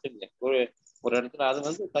வீடியோ வச்சிருந்தேன் ஒரு இடத்துல. அது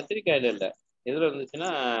வந்து கத்திரிக்காயில இல்லை, எதுல இருந்துச்சுன்னா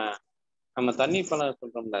நம்ம தண்ணி பழம்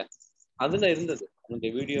சொல்றோம்ல அதுல இருந்தது.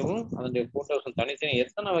 அதனுடைய வீடியோவும் அதனுடைய போட்டோஸும் தனித்தனி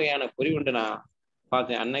எத்தனை வகையான பொறிகுண்டு நான்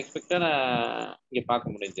பார்த்தேன். அன்எக்ஸ்பெக்டடா இங்க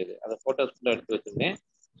பார்க்க முடிஞ்சது. அந்த போட்டோஸ் கூட எடுத்து வச்சிருந்தேன்.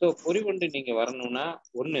 ஸோ பொறிகுண்டு நீங்க வரணும்னா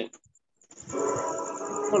ஒண்ணு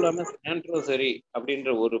சரி அப்படின்ற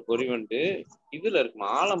ஒரு பொறிவண்டு இதுல இருக்குமா,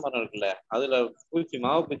 ஆலமரம் இருக்குல்ல, அதுல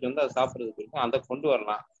மாவு பூச்சி வந்து அதை சாப்பிட்றதுக்கு இருக்கும், அதை கொண்டு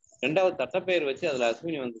வரலாம். 2வது தட்டைப்பயிர் வச்சு அதுல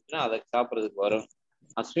அஸ்வினி வந்துச்சுன்னா அதை சாப்பிட்றதுக்கு வரும்.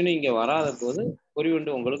 அஸ்வினி இங்க வராத போது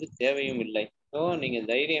பொறிவண்டு உங்களுக்கு தேவையும் இல்லை. ஸோ நீங்க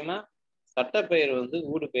தைரியமா தட்டைப்பயிர் வந்து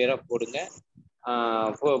ஊடு பயிரா போடுங்க,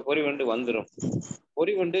 பொறிவண்டு வந்துடும்.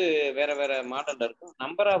 பொறிவண்டு வேற வேற மாடல்ல இருக்கும்.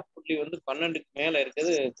 நம்பர் ஆஃப் புள்ளி வந்து 12க்கு மேல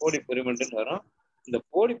இருக்கிறது கோடி பொறிவண்டுன்னு வரும். இந்த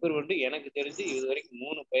கோடி பொறிவண்டு எனக்கு தெரிஞ்சு இது வரைக்கும்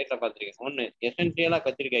 3 பயிர்ல பார்த்திருக்கேன். 1 எசென்சியலா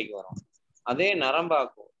கத்திரிக்காய்க்கு வரும், அதே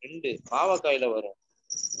நரம்பாக்கும். 2 பாவக்காயில வரும்.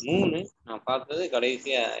 3 நான் பார்த்தது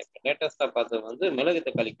கடைசியா லேட்டஸ்டா பார்த்தது வந்து மிளகு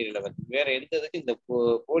தக்காளி கீரையில வந்து. வேற எந்த இதுக்கு இந்த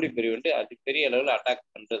கோடி பொறிவண்டு அது பெரிய அளவுல அட்டாக்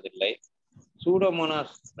பண்றது இல்லை.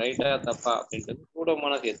 சூடோமோனாஸ் ரைட்டா தப்பா அப்படின்றது,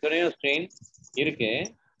 சூடோமோனாஸ் எத்தனையோ ஸ்ட்ரெயின் இருக்கு.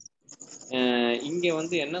 இங்க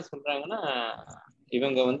வந்து என்ன சொல்றாங்கன்னா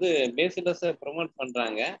இவங்க வந்து பேசிலஸை ப்ரொமோட்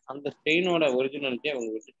பண்றாங்க, அந்த ஸ்ட்ரெயினோட ஒரிஜினாலிட்டி அவங்க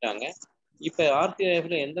விட்டுட்டாங்க. இப்ப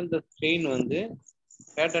ஆர்டிஐஎஃப்ல எந்தெந்த ஸ்ட்ரெயின் வந்து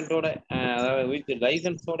பேட்டன்ட்டோட அதாவது வித்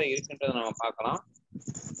லைசன்ஸோட இருக்குன்றதை நம்ம பார்க்கலாம்.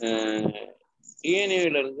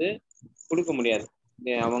 டிஎன்ஏல இருந்து கொடுக்க முடியாது.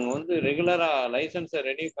 அவங்க வந்து ரெகுலரா லைசன்ஸை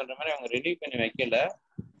ரெனியூ பண்ற மாதிரி அவங்க ரெனியூ பண்ணி வைக்கல.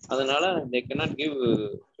 அதனால தே கேனாட் கிவ்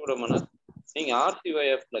சூடோமோனாஸ். நீங்க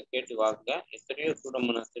ஆர்டிஓஎஃப்ல கேட்டு வாங்க. எத்தனையோ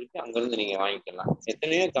சூடோமோனாஸ் இருக்கு, அங்கிருந்து நீங்க வாங்கிக்கலாம்.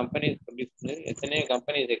 எத்தனையோ கம்பெனிஸ் ப்ரொடியூஸ் பண்ணுது, எத்தனையோ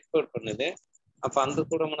கம்பெனிஸ் எக்ஸ்போர்ட் பண்ணுது. அப்ப அந்த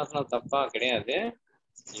சூடோமோனாஸ்லாம் தப்பா கிடையாது.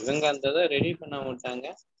 இவங்க அந்த இதை ரெடி பண்ண விட்டாங்க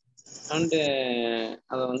அண்டு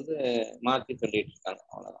அதை வந்து மாற்றி சொல்லிட்டு இருக்காங்க.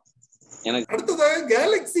 அவ்வளவுதான். எனக்கு அடுத்ததாக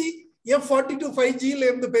கேலக்ஸி F42 5Gல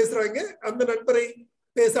இருந்து பேசுறாங்க. அந்த நண்பரை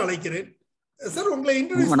பேச அழைக்கிறேன். சார், உங்களை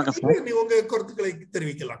இன்ட்ரோடியூஸ் பண்ணி நீ உங்க கருத்துக்களை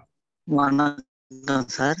தெரிவிக்கலாம். வணக்கம்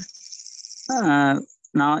சார்.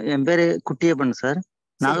 நான் என் பேரு குட்டியப்பன் சார்.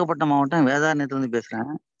 நாகப்பட்டினம் மாவட்டம் வேதாரண்யத்துல இருந்து பேசுறேன்.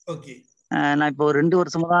 ஓகே. நான் இப்போ 2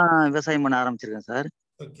 வருஷமா தான் விவசாயம் பண்ண ஆரம்பிச்சிருக்கேன் சார்.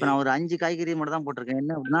 இப்போ நான் ஒரு 5 காய்கறி மட்டும் தான் போட்டிருக்கேன்.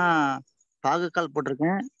 என்ன அப்படின்னா, பாகக்கால்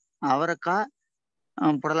போட்டிருக்கேன், அவரைக்காய்,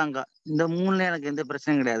 புடலங்காய். இந்த 3ல எனக்கு எந்த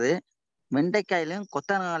பிரச்சனையும் கிடையாது. வெண்டைக்காயிலையும்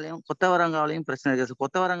கொத்தவரங்காயிலையும் பிரச்சனை இருக்கு.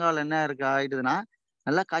 கொத்தவரங்காயில் என்ன இருக்கு ஆயிடுதுன்னா,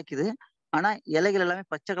 நல்லா காய்க்குது. ஆனா இலைகள் எல்லாமே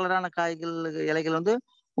பச்சை கலரான காய்கள், இலைகள் வந்து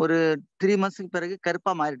ஒரு 3 monthsக்கு பிறகு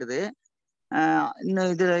கருப்பா மாறிடுது. இன்னும்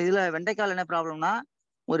இதுல வெண்டைக்காயில் என்ன ப்ராப்ளம்னா,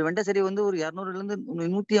 ஒரு வெண்டை செடி வந்து ஒரு 200லேருந்து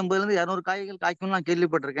 150லேருந்து 200 காய்கள் காய்க்கும்னு நான்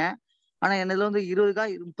கேள்விப்பட்டிருக்கேன். ஆனா என்னதுல வந்து 20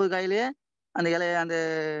 காய் 30 காயிலேயே அந்த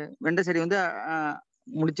வெண்டை செடி வந்து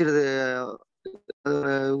முடிச்சிருது,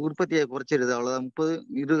 உற்பத்தியை குறைச்சிருது. அவ்வளவுதான்.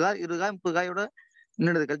 20 காய் 30 காயோட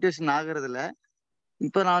நின்றுடுது, கல்டிவேஷன் ஆகுறது இல்லை.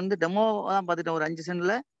 இப்போ நான் வந்து டெமோ தான் பார்த்துட்டேன். ஒரு 5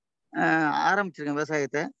 சென்ட்ல ஆரம்பிச்சிருக்கேன்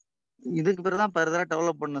விவசாயத்தை. இதுக்கு பிறகுதான் ஃபர்தரா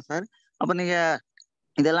டெவலப் பண்ணணும் சார். அப்போ நீங்க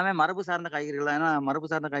இது எல்லாமே மரபு சார்ந்த காய்கறிகள் தான். ஏன்னா மரபு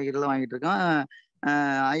சார்ந்த காய்கறிகள் தான் வாங்கிட்டு இருக்கேன்.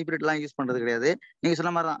 ஹைபிரிட்லாம் யூஸ் பண்றது கிடையாது. நீங்க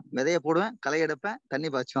சொன்ன மாதிரி தான், விதையை போடுவேன், களை எடுப்பேன், தண்ணி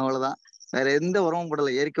பாய்ச்சுவேன், அவ்வளவுதான். வேற எந்த உரமும்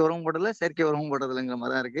போடலை. இயற்கை உரமும் போடலை, செயற்கை உரமும் போடுறதுங்கிற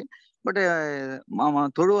மாதிரி தான் இருக்கு. பட்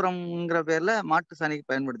தொழு உரம்ங்கிற பேர்ல மாட்டு சாணிக்கு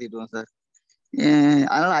பயன்படுத்திட்டுவோம் சார்.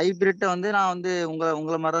 அதனால ஹைபிரிட்டை வந்து நான் வந்து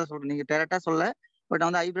உங்களை மாதிரி தான் சொல்றேன். நீங்க டேரக்டா சொல்ல, பட்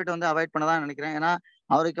வந்து ஹைபிரிட்டை வந்து அவாய்ட் பண்ண தான் நினைக்கிறேன். ஏன்னா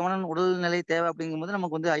ஆரோக்கியமான உடல்நிலை தேவை அப்படிங்கும்போது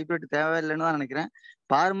நமக்கு வந்து ஹைபிரிட் தேவையில்லைன்னு தான் நினைக்கிறேன்.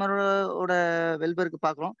 பார்மரோட வெல்பருக்கு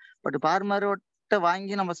பார்க்குறோம், பட் பார்மரோட்ட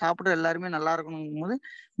வாங்கி நம்ம சாப்பிட்ற எல்லாருமே நல்லா இருக்கணும் போது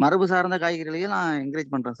மரபு சார்ந்த காய்கறிகளையும் நான்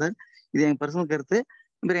என்கரேஜ் பண்றேன் சார். இது என் பர்சனல் கருத்து.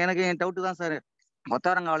 எனக்கு என் டவுட்டு தான் சார்.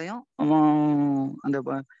 கொத்தவரங்காலையும் அந்த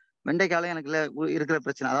வெண்டைக்காலையும் எனக்கு இருக்கிற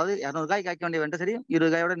பிரச்சனை, அதாவது 200 காய் காய்க்க வேண்டிய வெண்டை சரி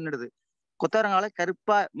 20 காயோட நின்றுடுது. கொத்தவரங்கால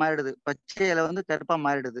கருப்பா மாறிடுது, பச்சை இலை வந்து கருப்பா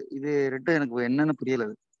மாறிடுது. இது ரெண்டும் எனக்கு என்னன்னு புரியல.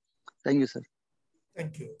 Thank you sir.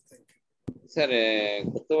 Thank you sir.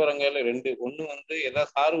 கொத்தவரங்காயில 2 ஒண்ணு வந்து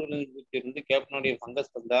ஏதாவது சாறு விழுந்து இருந்து கேப்டனுடைய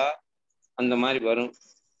ஃபங்கஸ் வந்தா அந்த மாதிரி வரும்,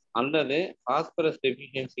 அல்லது பாஸ்பரஸ்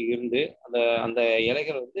டெஃபிஷியன்சி இருந்து அந்த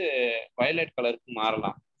இலைகள் வந்து வயலட் கலருக்கு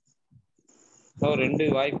மாறலாம். ஸோ 2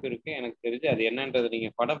 வாய்ப்பு இருக்கு எனக்கு தெரிஞ்சு. அது என்னன்றது நீங்க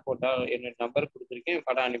படம் போட்டா என்னோட நம்பர் கொடுத்துருக்கேன்,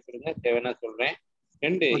 படம் அனுப்பிடுங்க, தேவைன்னா சொல்றேன்.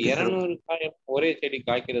 200 காய் ஒரே செடி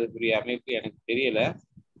காய்க்கிறதுக்குரிய அமைப்பு எனக்கு தெரியல.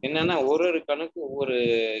 என்னன்னா ஒரு கணுக்கு ஒவ்வொரு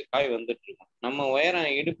காய் வந்துட்டு இருக்கும். நம்ம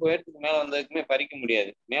உயரம் இடுப்பு உயரத்துக்கு மேல வந்ததுக்குமே பறிக்க முடியாது.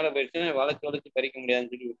 மேல போயிடுச்சுன்னா வளைச்சு பறிக்க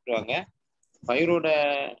முடியாதுன்னு சொல்லி விட்டுருவாங்க. பயிரோட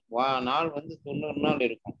நாள் வந்து 90 நாள்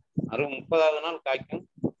இருக்கும். 30வது நாள் காய்க்கும்,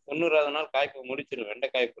 90வது நாள் காய்ப்பு முடிச்சிடும்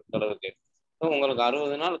வெண்டைக்காய் பொறுத்த அளவுக்கு. உங்களுக்கு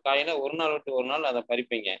 60 நாள் காயில ஒரு நாள் விட்டு ஒரு நாள் அதை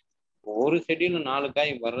பறிப்பீங்க. ஒரு செடியில 4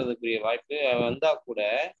 காய் வர்றதுக்குரிய வாய்ப்பு வந்தா கூட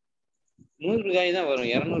 100 காய் தான் வரும்,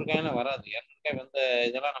 200 காயெல்லாம் வராது. 200 காய் வந்த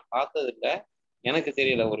இதெல்லாம் நான் பார்த்தது இல்லை, எனக்கு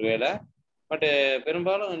தெரியல ஒருவேளை. பட்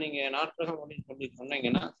பெரும்பாலும் நீங்க நாட்டுரகம் அப்படின்னு சொல்லி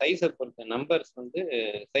சொன்னீங்கன்னா சைஸை பொறுத்த நம்பர்ஸ் வந்து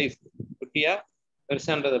சைஸ் குட்டியா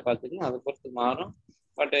பெருசான்றதை பார்த்துக்கணும், அதை பொறுத்து மாறும்.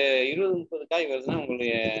 பட் 20-30 காய் வருதுன்னா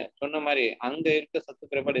உங்களுடைய சொன்ன மாதிரி அங்க இருக்க சத்து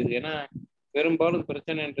குறைபாடு இது. ஏன்னா பெரும்பாலும்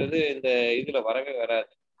பிரச்சனைன்றது இந்த இதுல வரவே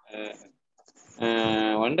வராது.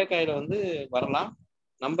 வெண்டைக்காயில வந்து வரலாம்,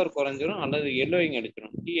 நம்பர் குறைஞ்சிரும் அல்லது எல்லோயிங்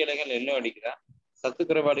அடிச்சிடும். டீ இலைகள் எல்லோ அடிக்குதா, சத்து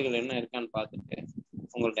குறைபாடுகள் என்ன இருக்கான்னு பார்த்துட்டு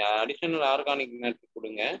உங்களுடைய அடிஷனல் ஆர்கானிக் மேட்டர்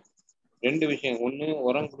கொடுங்க. 2 விஷயம். ஒன்று,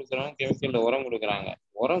 உரம் கொடுக்குறவங்க கெமிக்கல்ல உரம் கொடுக்குறாங்க.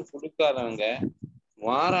 உரம் கொடுக்காதவங்க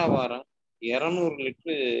வாரம் 200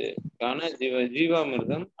 லிட்டருக்கான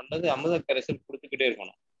ஜீவாமிர்தம் அல்லது அமுத கரைசல் கொடுத்துக்கிட்டே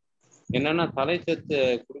இருக்கணும். என்னன்னா தலைச்சத்து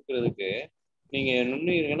கொடுக்கறதுக்கு நீங்க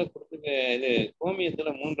நுண்ணுயிர்களை கொடுத்துக்க. இது கோமியத்துல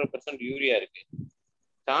 3% யூரியா இருக்கு,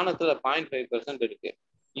 சாணத்துல 0.5% இருக்கு.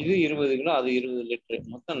 இது 20 கிலோ, அது 20 லிட்டரு,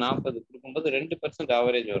 மொத்தம் 40 கொடுக்கும்போது 2%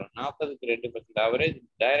 ஆவரேஜ் வரும். 40க்கு 2% average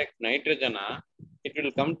direct நைட்ரஜனா it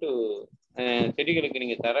will come to செடிகளுக்கு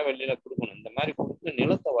நீங்க தர வழியில கொடுக்கணும். இந்த மாதிரி கொடுத்து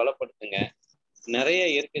நிலத்தை வளப்படுத்துங்க. நிறைய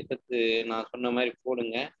இயற்கை சத்து நான் சொன்ன மாதிரி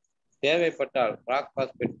போடுங்க. தேவைப்பட்டால் ராக்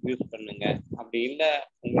பாஸ்பேட் யூஸ் பண்ணுங்க. அப்படி இல்லை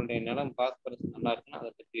உங்களுடைய நிலம் பாஸ்பரஸ் நல்லா இருக்குன்னா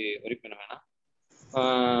அதை பற்றி ஒரி பண்ண வேணாம்.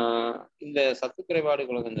 இந்த சத்து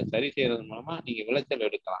குறைபாடுகளை கொஞ்சம் சரி செய்யறது மூலமா நீங்க விளைச்சல்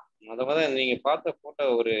எடுக்கலாம். நீங்க பார்த்த போட்டோ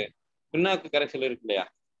ஒரு பின்னாக்கு கரைசல் இருக்கு இல்லையா,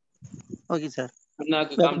 ஓகே சார்.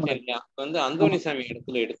 பின்னாக்கு காமிச்சேன் இல்லையா, அந்தோனிசாமி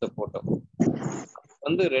இடத்துல எடுத்த போட்டோ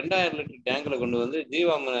 2000 லிட்டர் டேங்க்ல கொண்டு வந்து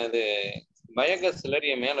ஜீவாம இது பயோகேஸ்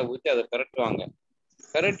சிலரிய மேல ஊற்றி அதை பெரட்டுவாங்க.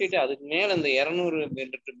 பெரட்டிட்டு அதுக்கு மேல இந்த 200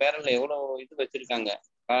 லிட்டர் பேரல்ல எவ்வளவு இது வச்சிருக்காங்க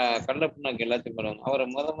கடலை புண்ணாக்கு எல்லாத்தையும் பண்ணுவாங்க. அவரை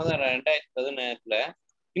முத 2017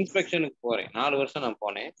 இன்ஸ்பெக்ஷனுக்கு போறேன். 4 வருஷம் நான்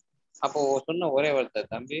போனேன். அப்போ சொன்ன ஒரே வார்த்தை,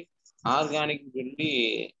 தம்பி ஆர்கானிக் சொல்லி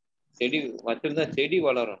செடி வச்சிருந்தா செடி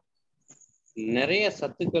வளரும், நிறைய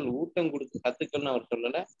சத்துக்கள் ஊட்டம் கொடுத்து, சத்துக்கள்னு அவர்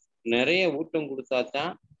சொல்லல, நிறைய ஊட்டம்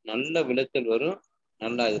கொடுத்தாதான் நல்ல விளைச்சல் வரும்,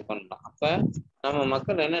 நல்லா இது பண்ணலாம். அப்ப நம்ம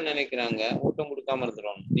மக்கள் என்ன நினைக்கிறாங்க, ஊட்டம் கொடுக்காம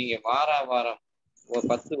இருந்துடும். நீங்க வாரம் ஒரு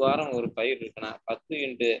 10 வாரம் ஒரு பயிர் இருக்குன்னா 10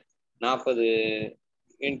 × 40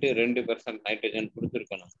 × 2% நைட்ரஜன்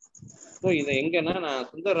கொடுத்துருக்கணும். ஸோ இதை எங்கன்னா நான்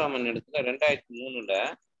சுந்தரராமன் இடத்துல 2003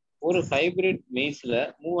 ஒரு ஹைபிரிட் மெய்ஸ்ல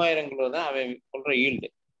 3000 கிலோ தான் அவன் சொல்ற ஈல்டு.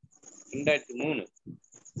 2003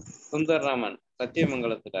 சுந்தரராமன்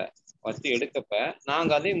சத்தியமங்கலத்துல வச்சு எடுக்கப்ப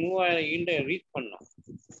நாங்க அதே 3000 ஈல்டை ரீச் பண்ணோம்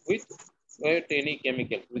with any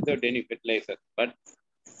chemical, without any fertiliser. But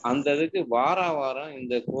அந்த இதுக்கு வாரம்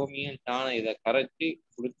இந்த கோமியம் சாணம் இதை கரைச்சி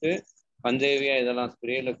கொடுத்து பஞ்சகவியா இதெல்லாம்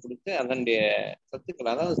ஸ்ப்ரேல கொடுத்து அதனுடைய சத்துக்கள்,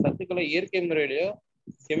 அதாவது சத்துக்களை இயற்கை முறையிலையோ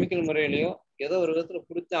கெமிக்கல் முறையிலையோ ஏதோ ஒரு விதத்துல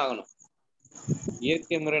கொடுத்து ஆகணும்.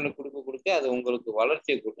 இயற்கை முறையில கொடுக்க அது உங்களுக்கு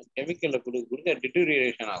வளர்ச்சியை கொடுக்கும், கெமிக்கல்ல கொடுக்க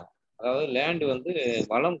டிட்டீரியேஷன் ஆகும். அதாவது லேண்டு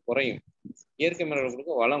வளம் குறையும், இயற்கை முறையில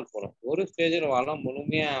கொடுக்க வளம் கூடும். ஒரு ஸ்டேஜில் வளம்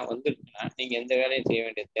முழுமையா வந்துருச்சுன்னா நீங்க எந்த வேலையும் செய்ய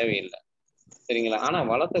வேண்டிய தேவையில்லை, சரிங்களா? ஆனா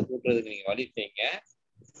வளத்தை கூட்டுறதுக்கு நீங்க வழி செய்யுங்க.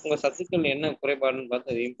 உங்க சத்துக்கள் என்ன குறைபாடுன்னு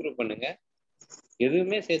பார்த்து அதை இம்ப்ரூவ் பண்ணுங்க.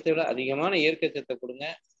 எதுவுமே சேர்த்து விட அதிகமான இயற்கை சத்தை கொடுங்க,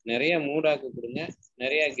 நிறைய மூடாக்கு கொடுங்க,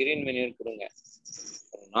 நிறைய கிரீன் மெனியூர் கொடுங்க.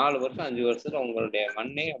 4 வருஷம் 5 வருஷத்துல உங்களுடைய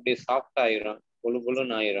மண்ணே அப்படியே சாஃப்ட் ஆயிரும்,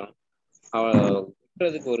 பொழுன்னு ஆயிரும்.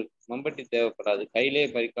 விட்டுறதுக்கு ஒரு மம்பட்டி தேவைப்படாது, கையிலேயே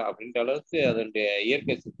பறிக்கலாம் அப்படின்ற அளவுக்கு அதனுடைய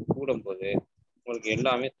இயற்கை சத்து கூடும் போது உங்களுக்கு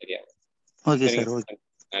எல்லாமே சரியாகும்.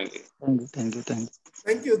 நன்றி.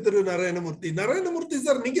 தேங்க்யூ திரு நாராயணமூர்த்தி. நாராயணமூர்த்தி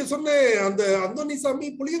சார், நீங்க சொன்ன அந்த அந்தோனிசாமி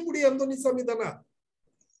புளியங்குடி அந்தோனிசாமி தானா?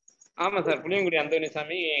 ஆமா சார், புளியங்குடி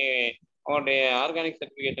அந்தோனிசாமி. அவனுடைய organic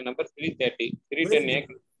certificate number 310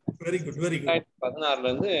 acre. Very good, very good.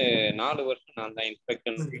 2016 4 வருஷம் நான் தான்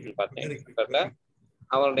இன்ஸ்பெக்ஷன் பார்த்தேன்.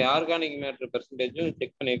 அவருடைய ஆர்கானிக் மேட்டர் பெர்சன்டேஜும்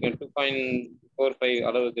செக் பண்ணியிருக்கேன். 2.45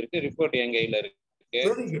 அளவுக்கு இருக்கு. ரிப்போர்ட் என் கையில இருக்கு.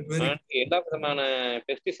 எல்லா விதமான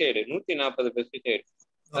பெஸ்டிசைடு 140 பெஸ்டிசைடு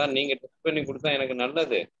சார் நீங்க டெஸ்ட் பண்ணி கொடுத்தா எனக்கு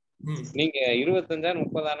நல்லது. நீங்க 25,000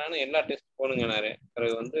 30,000 எல்லா டெஸ்ட் போனுங்கனாரு.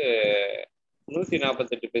 பிறகு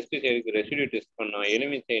 148 பெஸ்டிசைடுக்கு ரெசிடியூ டெஸ்ட் பண்ணோம்,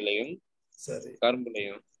 எலுமிச்சையிலையும்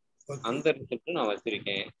கரும்புலையும். அந்த ரிசல்ட் நான்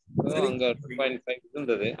வச்சிருக்கேன். அங்க 2.5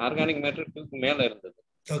 இருந்தது, ஆர்கானிக் மேட்டர் 2க்கு மேல இருந்தது.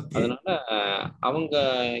 அதனால அவங்க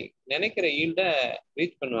நினைக்கிற ஈல்ட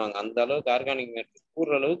ரீச் பண்ணுவாங்க. அந்த அளவுக்கு ஆர்கானிக் மேட்டர்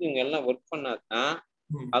கூடுற அளவுக்கு இவங்க எல்லாம் ஒர்க் பண்ணாதான்.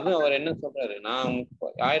 அதுவும் அவர் என்ன சொல்றாரு, நான்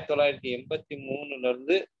 1983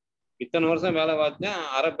 இருந்து இத்தனை வருஷம் வேலை பார்த்தேன்,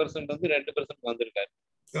 0.5% 2% வந்திருக்காரு.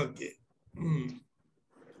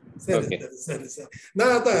 சரி சரி சரி.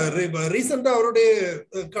 நான் அதான் ரீசெண்டா அவருடைய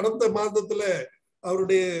கடந்த மாதத்துல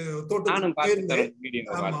அவருடைய தோட்டத்துக்கு போயிருந்தேன்.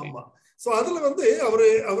 ஆமா ஆமா. சோ அதுல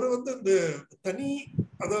அவரு இந்த தனி,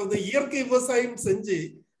 அதாவது இயற்கை விவசாயம் செஞ்சு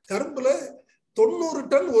கரும்புல 90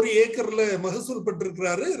 டன் ஒரு ஏக்கர்ல மகசூல்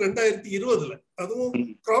பெற்றிருக்கிறாரு 2020. அதுவும்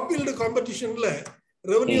graph yield காம்படிஷன்ல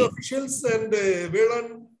revenue officials and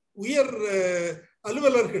வேளாண் உயர்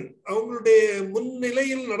அலுவலர்கள் அவங்களுடைய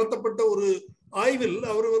முன்னிலையில் நடத்தப்பட்ட ஒரு ஆய்வில்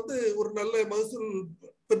அவர் ஒரு நல்ல மகசூல்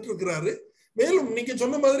பெற்றிருக்கிறாரு. மேலும் நீங்க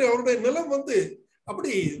சொன்ன மாதிரி அவருடைய நிலம்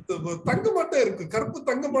அப்படி தங்கமாட்டம் இருக்கு, கருப்பு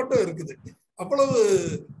தங்கமாட்டம் இருக்குது. அவ்வளவு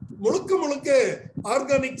முழுக்க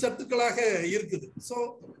ஆர்கானிக் சத்துக்களாக இருக்குது. சோ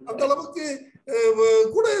அந்த அளவுக்கு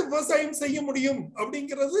கூட விவசாயம் செய்ய முடியும்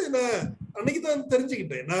அப்படிங்கிறது நான் அன்னைக்குதான்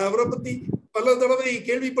தெரிஞ்சுக்கிட்டேன். நான் அவரை பத்தி பல தடவை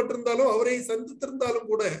கேள்விப்பட்டிருந்தாலும், அவரை சந்தித்திருந்தாலும்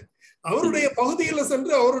கூட அவருடைய பகுதியில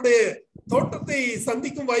சென்று அவருடைய தோட்டத்தை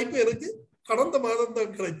சந்திக்கும் வாய்ப்பு எனக்கு கடந்த மாதம்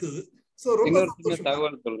தான் கிடைத்தது.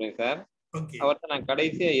 தகவல் சொல்றேன் சார். அவர்கிட்ட நான்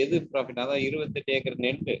கடைசியா எது ப்ராஃபிட், அதாவது 28 ஏக்கர்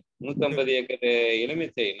நெல், 150 ஏக்கர்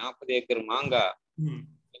எலுமிச்சை, 40 ஏக்கர் மாங்காய்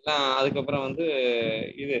எல்லாம், அதுக்கப்புறம்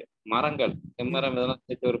இது மரங்கள், செம்மரம் இதெல்லாம்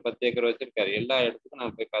சேர்த்து ஒரு 10 ஏக்கர் வச்சிருக்காரு. எல்லா இடத்துக்கும்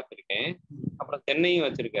நான் போய் பார்த்திருக்கேன். அப்புறம் தென்னையும்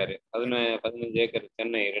வச்சிருக்காரு, 15 ஏக்கர்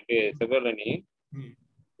தென்னை, 2 செவ்வரணி.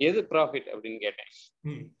 எது ப்ராஃபிட் அப்படின்னு கேட்டேன்.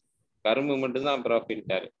 கரும்பு மட்டும்தான்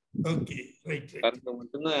ப்ராஃபிட்டாரு. கரும்பு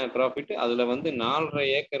மட்டும்தான் ப்ராஃபிட். அதுல 4.5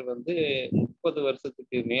 ஏக்கர் 30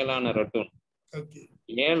 வருஷத்துக்கு மேலான ரட்டூன்,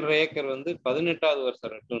 7.5 ஏக்கர் 18வது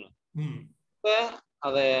வருஷம் ரட்டூன். இப்ப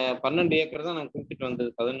அதை 12 ஏக்கர் தான் நான் குறிப்பிட்டு வந்தது.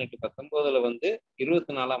 18-19 வந்து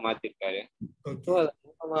 24 மாத்திருக்காரு. ஸோ அது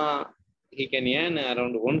மூலமா he can earn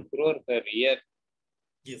around 1 crore per year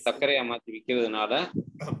சர்க்கரையா மாத்தி விற்கிறதுனால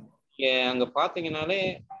அங்க பாத்தீங்கன்னாலே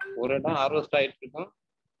ஒரு இடம் ஹார்வெஸ்ட் ஆயிட்டு இருக்கும்.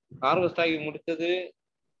 ஹார்வெஸ்ட் ஆகி முடிச்சது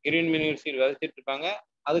கிரீன் மெனியூர் சீட் விதைச்சிட்டு இருப்பாங்க.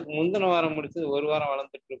 அதுக்கு முந்தின வாரம் முடிச்சது ஒரு வாரம்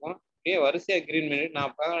வளர்ந்துட்டு இருக்கும். அப்படியே வரிசையா கிரீன் மெனியூர்.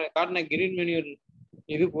 நான் காட்டின கிரீன் மெனியூர்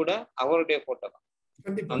இது கூட அவருடைய போட்டோ தான்.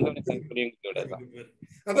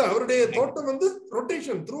 அதான் அவருடைய தோட்டம் வந்து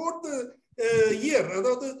ரொட்டேஷன் த்ரூ அவுட் இயர்.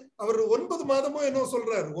 அதாவது அவர் 9 மாதமோ என்ன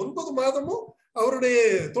சொல்றாரு, 9 மாதமும் அவருடைய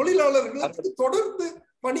தொழிலாளர்களுக்கு தொடர்ந்து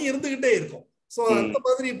பணி இருந்துகிட்டே இருக்கும். சோ அந்த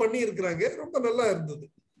மாதிரி பண்ணி இருக்கிறாங்க. ரொம்ப நல்லா இருந்தது.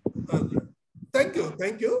 Thank you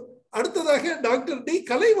thank you. அடுத்ததாக டாக்டர் டி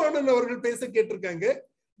கலைவாணன் அவர்கள் பேச கேட்டிருக்காங்க.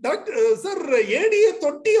 டாக்டர் சார், ஏடிய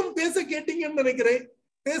தொட்டியம் பேச கேட்டீங்கன்னு நினைக்கிறேன்.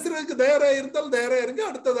 பேசுறதுக்கு தயாரா இருந்தால் தயாரா இருங்க.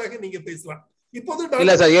 அடுத்ததாக நீங்க பேசலாம். இப்போது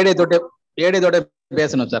இல்ல சார், ஏடிய தொட்டியம்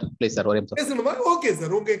பேசணும் சார். ப்ளீஸ் சார், ஒரே நிமிஷம் பேசணுமா? ஓகே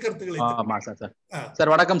சார், உங்க கருத்துக்களை. ஆமா சார். சார்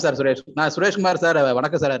சார் வணக்கம் சார். நான் சுரேஷ்குமார் சார்.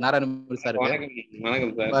 வணக்கம் சார். நாராயணமூர்த்தி சார்.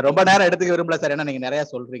 ரொம்ப நேரம் எடுத்துக்க விரும்பல சார், ஏன்னா நீங்க நிறைய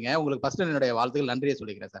சொல்றீங்க. உங்களுக்கு ஃபர்ஸ்ட் என்னுடைய வாழ்த்துக்கள், நன்றியை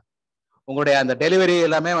சொல்லிக்கிறேன் சார். உங்களுடைய அந்த டெலிவரி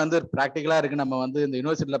எல்லாமே வந்து பிராக்டிகலா இருக்கு. நம்ம வந்து இந்த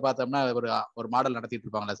யூனிவர்சிட்டியில பார்த்தோம்னா ஒரு மாடல் நடத்திட்டு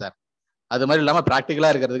இருப்பாங்களா சார், அது மாதிரி இல்லாம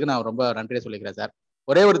பிராக்டிகலா இருக்கிறதுக்கு நான் ரொம்ப நன்றியை சொல்லிக்கிறேன் சார்.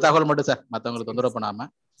 ஒரே ஒரு தகவல் மட்டும் சார், மற்றவங்களுக்கு தொந்தரவு பண்ணாம.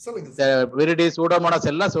 விரிடி சூடோமோனாஸ்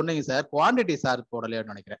எல்லாம் சொன்னீங்க சார், குவான்டிட்டி சார்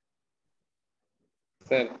போடலையோன்னு நினைக்கிறேன்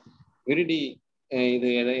சார். விரிடி இது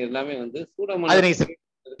எல்லாமே வந்து சூடோமோனாஸ் அது நீங்க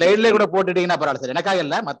ஸ்லைட்ல கூட போட்டுட்டீங்கன்னா பரவாயில்ல சார். எனக்காக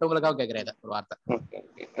இல்ல, மற்றவங்களுக்காக கேட்கிறேன் ஒரு வார்த்தை.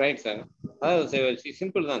 Right sir. அதாவது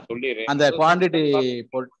சிம்பிள் தான் சொல்லிடுறேன். அந்த குவான்டிட்டி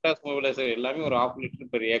பொட்டாஸ் மொபிலைசர் எல்லாமே ஒரு 1/2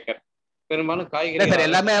 லிட்டர் பெர் ஏக்கர். பெரும்பாலும் காய்கறி சார்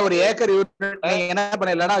எல்லாமே ஒரு ஏக்கர் யூனிட். நீங்க என்ன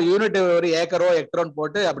பண்ணலன்னா யூனிட் ஒரு ஏக்கரோ ஹெக்டரோன்னு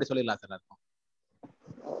போட்டு அப்படி சொல்லிடலாம் சார். இருக்கும்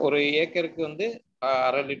ஒரு ஏக்கருக்கு வந்து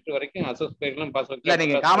 1/2 லிட்டர் வரைக்கும் அசோஸ்பைரிலம் பாஸ். இல்ல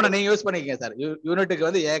நீங்க காமனா நீங்க யூஸ் பண்ணிக்கங்க சார். யூனிட்டுக்கு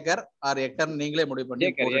வந்து ஏக்கர் ஆர் ஹெக்டர் நீங்களே முடிவு பண்ணி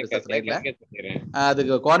ஸ்லைட்ல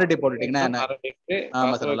அதுக்கு குவாண்டிட்டி போட்டுட்டீங்கன்னா 1/2 லிட்டர்.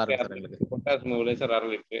 ஆமா சார், நல்லா இருக்கு சார். உங்களுக்கு பொட்டாஸ் மொபிலைசர்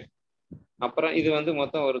 1/2 லிட்டர். அப்புறம் இது வந்து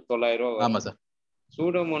மொத்தம் ஒரு 900 ரூபாய். ஆமா சார்.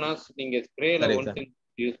 சூடோமோனாஸ் நீங்க ஸ்ப்ரேல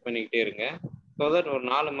யூஸ் பண்ணிக்கிட்டே இருங்க. சோ தட் ஒரு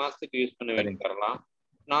 4 மாசத்துக்கு யூஸ் பண்ண வேண்டி தரலாம்.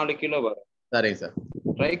 4 கிலோ வரும். சரிங்க சார்.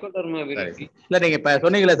 ட்ரைகோடர்மா விரிடி இல்ல நீங்க இப்ப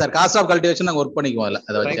சொன்னீங்களே சார், காஸ்ட் ஆஃப் கல்டிவேஷன் நாங்க வர்க் பண்ணிக்குவோம். இல்ல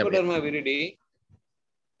அத வச்சு ட்ரைகோடர்மா விரிடி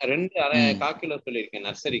 2 கிலோ சொல்லியிருக்கேன்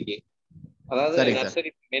நர்சரிக்கு. அதாவது நர்சரி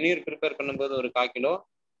மெனியூர் ப்ரிப்பேர் பண்ணும்போது ஒரு 1/4 கிலோ,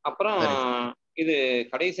 அப்புறம் இது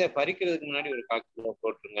கடைசியா பறிக்கிறதுக்கு முன்னாடி ஒரு 1/4 கிலோ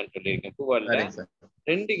போட்டுருங்கன்னு சொல்லியிருக்கேன். பூவால்ல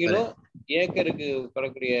 2 கிலோ ஏக்கருக்கு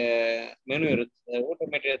வரக்கூடிய மெனியூர்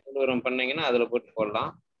ஊட்டமேட்டியர் தொழு உரம் பண்ணீங்கன்னா அதுல போட்டு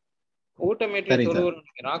போடலாம். ஊட்டமேட்டியர் தொழு உரம்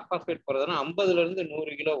நீங்க ராக் பாஸ்பேட் போறதுன்னா 50ல இருந்து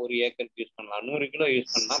 100 கிலோ ஒரு ஏக்கருக்கு யூஸ் பண்ணலாம். 100 கிலோ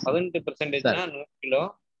யூஸ் பண்ணலாம். 18%னா 100 கிலோ,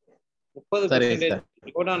 30%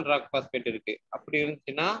 ஜோர்டான் ராக் பாஸ்பேட் இருக்கு. அப்படி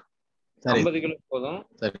இருந்துச்சுன்னா 50 கிலோ போதும்.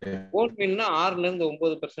 போன் மீல்னா 6ல இருந்து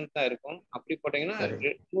 9% தான் இருக்கும். அப்படி போட்டீங்கன்னா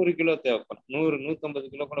 100 கிலோ தேவைப்படும். 100-150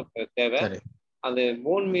 கிலோ கூட தேவை. அது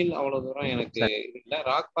போன் மீல் அவ்வளவு தூரம் எனக்கு இல்ல.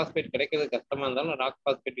 ராக் பாஸ்பேட் கிடைக்கிறது கஷ்டமா இருந்தாலும் ராக்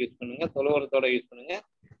பாஸ்பேட் யூஸ் பண்ணுங்க. தொழு உரத்தோட யூஸ் பண்ணுங்க.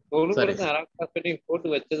 தொழு உரத்தை ராக் பாஸ்பேட்டையும் போட்டு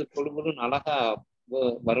வச்சது பொழுதுன்னு அழகா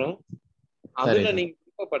வரும். அதுல நீங்க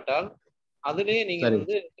விருப்பப்பட்டால் அதுலயே நீங்க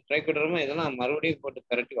வந்து ட்ரைகோடர்மா இதெல்லாம் மறுபடியும் போட்டு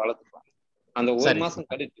திரட்டி வளர்த்துக்கலாம். அந்த ஒரு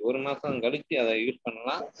மாசம் கழிச்சு அதை யூஸ்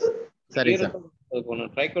பண்ணலாம்.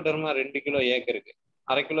 ட்ரைகோடர்மா 2 கிலோ ஏக்கருக்கு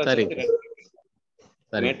 1/2 கிலோ சேர்த்து 2 கிலோ.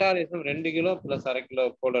 மெட்டாலிசம் 2 கிலோ பிளஸ் 1/2 கிலோ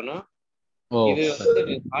போடணும். இது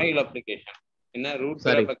வந்து ஆயில் அப்ளிகேஷன். என்ன ரூட்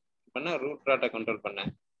பண்ண ரூட் ராட்டை கண்ட்ரோல் பண்ண.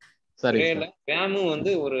 ஸ்ப்ரேல வேமும்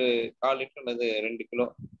வந்து ஒரு 1/4 லிட்டர் அல்லது 2 கிலோ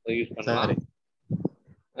யூஸ் பண்ணலாம்.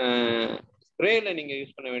 ஸ்ப்ரேல நீங்க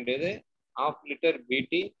யூஸ் பண்ண வேண்டியது 1/2 லிட்டர்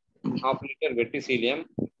பிடி, 1/2 litre வெட்டிசீலியம்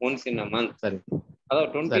once in a month. அதாவது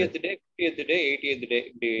 20th டே, 50th டே, 80th டே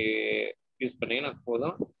இப்படி யூஸ் பண்ணீங்கன்னா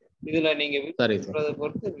போதும். இதுல நீங்க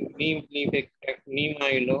பொறுத்து நீம்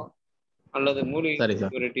ஆயிலோ அல்லது மூலிகை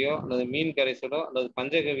பியூரிட்டியோ அல்லது மீன் கரைசலோ அல்லது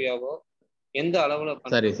பஞ்சகவியாவோ எந்த அளவுல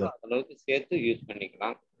பண்ணுறதோ அளவுக்கு சேர்த்து யூஸ்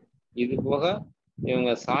பண்ணிக்கலாம். இது போக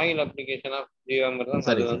இவங்க சாயில் அப்ளிகேஷன் ஆஃப் ஜீவாமிர்தம்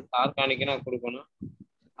அது வந்து ஆர்கானிக்கா கொடுக்கணும்.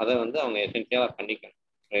 அதை வந்து அவங்க எசென்சியலா பண்ணிக்கணும்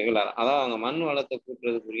ரெகுலரா. அதாவது அவங்க மண் வளத்தை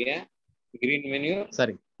கூட்டுறதுக்குரிய கிரீன் மெனியூர்,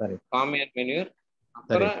 காமியன் மெனியூர்,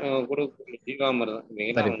 அப்புறம் கொடுக்கக்கூடிய ஜீவாமிர்தம்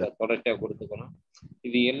இல்லைங்களா, அவங்க தொடர்ச்சியா கொடுத்துக்கணும்.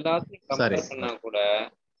 இது எல்லாத்தையும் கம்பேர் பண்ணா கூட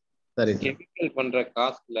கெமிக்கல் பண்ற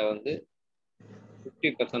காஸ்ட்ல வந்து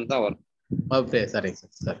 50% தான் வரும்.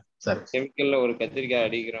 கெமிக்கல்ல ஒரு கத்திரிக்காய்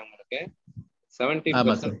அடிக்கிறவங்களுக்கு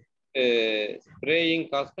 70% spraying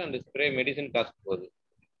cost and spray medicine cost போகுது.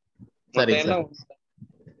 எல்லாம்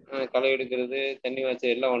களை எடுக்கிறது, தண்ணி வச்சு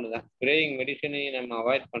எல்லாம் ஒண்ணுதான். ஸ்ப்ரேயிங் மெடிசனையும் நம்ம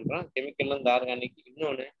அவாய்ட் பண்றோம். கெமிக்கல்ல இருந்து ஆர்கானிக்.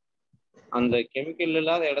 இன்னொன்னு, அந்த கெமிக்கல்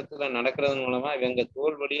இல்லாத இடத்துல நடக்கிறது மூலமா இவங்க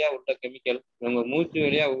தோல் வழியா விட்ட கெமிக்கல் இவங்க மூச்சு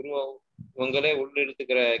வழியா இவங்களே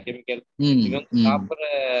உள்ளெடுத்துக்கிற கெமிக்கல், இவங்க சாப்பிட்ற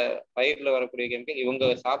பயிர்ல வரக்கூடிய கெமிக்கல்,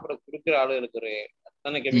 இவங்க சாப்பிட கொடுக்குற ஆளுகளுக்கு ஒரு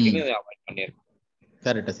அத்தனை கெமிக்கலும் இதை அவாய்ட் பண்ணிருக்கு.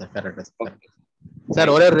 Correct sir, correct sir.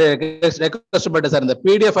 Sir ஒரே ஒரு ரெக்வெஸ்ட் பண்ணேன் சார், இந்த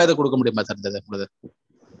பிடிஎஃப் இது கொடுக்க முடியுமா சார் இந்த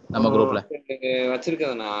நம்ம குரூப்ல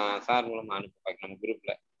வச்சிருக்கேன், நான் சார் மூலமா அனுப்பி பார்க்க நம்ம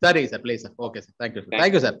குரூப்ல. சரிங்க sir, please sir. Okay sir,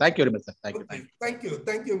 thank you sir, thank you very much sir.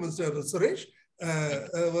 Thank you mister Suresh.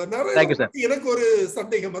 எனக்கு ஒரு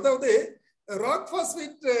சந்தேகம், அதாவது ராக்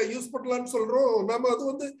பாஸ்பேட் யூஸ் பண்ணலாம்னு சொல்றோம் நாம, அது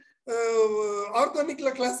வந்து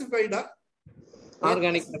ஆர்கானிக்ல கிளாசிஃபைடா?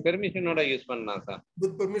 ஆர்கானிக் பெர்மிஷனோட யூஸ் பண்ணலாம் சார்.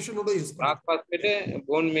 வித் பெர்மிஷனோட யூஸ் பண்ணலாம். ராக் பாஸ்பேட்,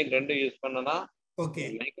 போன் மீல் ரெண்டு யூஸ் பண்ணலாம். ஓகே.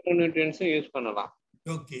 மைக்ரோ நியூட்ரியன்ட்ஸும் யூஸ் பண்ணலாம்.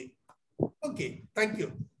 Okay okay, thank you.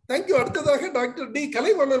 அடுத்ததாக டாக்டர் டி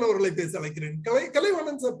கலைவண்ணன் அவர்களை பேச அழைக்கிறேன்.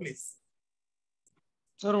 Kalaivannan sir, please.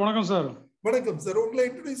 சார் வணக்கம் சார். வணக்கம் சார், உங்களை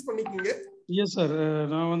இன்ட்ரோடியூஸ் பண்ணிக்கங்க. எஸ் சார்,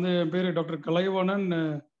 நான் வந்து என் பேர் doctor Kalaivannan,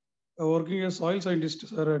 working as soil scientist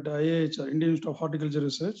sir at IIHR, Indian Institute of Horticulture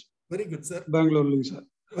Research. Very good sir. பெங்களூர்லங்க sir.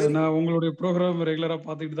 நான் உங்களுடைய ப்ரோக்ராம் ரெகுலரா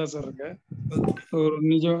பார்த்துக்கிட்டு தான் சார் இருக்கேன்.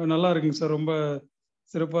 நிஜம் நல்லா இருக்குங்க சார், ரொம்ப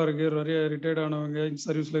சிறப்பா இருக்கு. நிறைய ரிட்டையர்ட் ஆனவங்க,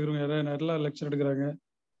 சர்வீஸ்ல இருக்கிறவங்க நல்லா லெக்சர் எடுக்கிறாங்க,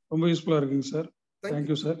 ரொம்ப யூஸ்ஃபுல்லா இருக்குங்க சார்.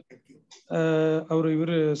 Thank you sir.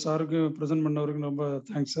 இவர் சாருக்கு ப்ரெசென்ட் பண்ணவருக்கு ரொம்ப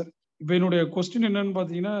தேங்க்ஸ் சார். இப்போ என்னுடைய கொஸ்டின் என்னன்னு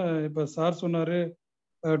பார்த்தீங்கன்னா, இப்போ சார் சொன்னாரு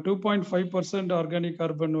 2.5% ஆர்கானிக்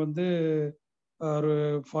கார்பன் வந்து ஒரு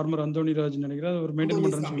ஃபார்மர் அந்தோணிராஜ் நினைக்கிறேன் ஒரு மெயின்டைன்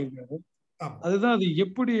பண்றேன்னு சொல்லியிருக்காரு. அதுதான், அது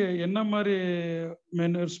எப்படி என்ன மாதிரி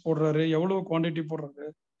மெனர்ஸ் போடுறாரு, எவ்வளவு குவான்டிட்டி போடுறாரு?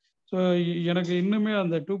 ஸோ எனக்கு இன்னுமே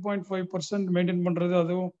அந்த 2.5% மெயின்டைன் பண்றது,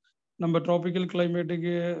 அதுவும் நம்ம ட்ராபிக்கல்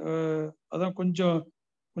கிளைமேட்டுக்கு அதான் கொஞ்சம்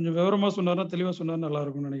விவரமா சொன்னார்னா, தெளிவா சொன்னார் நல்லா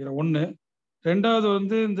இருக்கும்னு நினைக்கிறேன். ஒன்று. ரெண்டாவது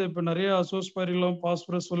வந்து இந்த இப்போ நிறைய azospirillum,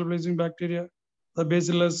 phosphorus சொலுபிளைசிங் bacteria,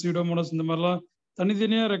 bacillus, Pseudomonas, இந்த மாதிரிலாம்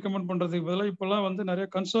தனித்தனியா ரெக்கமெண்ட் பண்றதுக்கு பதிலாக இப்பெல்லாம் வந்து நிறைய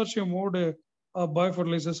கன்சோர்ஷியம் மோடு பயோ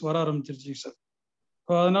ஃபர்டிலைசர்ஸ் வர ஆரம்பிச்சிருச்சு சார்.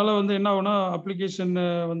 ஸோ அதனால வந்து என்ன ஆகுனா, அப்ளிகேஷன்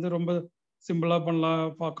வந்து ரொம்ப சிம்பிளா பண்ணலாம்,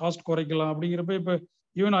 காஸ்ட் குறைக்கலாம். அப்படிங்கிறப்ப இப்போ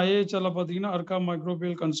ஈவன் IIHRல பார்த்தீங்கன்னா அர்கா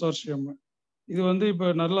மைக்ரோபியல் கன்சோர்ஷியம், இது வந்து இப்போ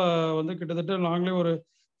நல்லா வந்து கிட்டத்தட்ட நாங்களே ஒரு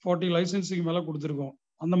 40 லைசன்ஸுக்கு மேலே கொடுத்துருக்கோம்.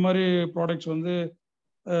 அந்த மாதிரி ப்ராடக்ட்ஸ் வந்து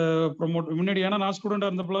ப்ரொமோட் முன்னாடி, ஏன்னா நான் ஸ்டூடெண்டாக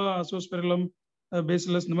இருந்தப்போ அசோஸ்பெரிலம்,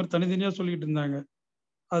 பேசிலஸ் இந்த மாதிரி தனித்தனியாக சொல்லிட்டு இருந்தாங்க.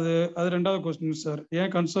 அது ரெண்டாவது கொஸ்டின் சார்,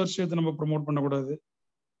 ஏன் கன்சோர்ஷியத்தை நம்ம ப்ரொமோட் பண்ணக்கூடாது?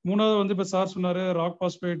 மூணாவது வந்து இப்போ சார் சொன்னார் rock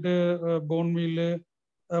phosphate, phone meal,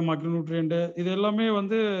 micronutrient, இது எல்லாமே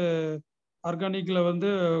வந்து ஆர்கானிக்ல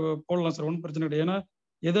வந்து போடலாம் சார், ஒன்றும் பிரச்சனை கிடையாது. ஏன்னா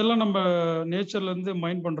எதெல்லாம் நம்ம நேச்சர்ல இருந்து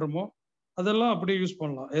மைண்ட் பண்றோமோ அதெல்லாம் அப்படியே யூஸ்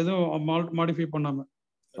பண்ணலாம், எதுவும் மாடிஃபை பண்ணாம.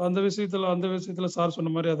 அந்த விஷயத்துல சார்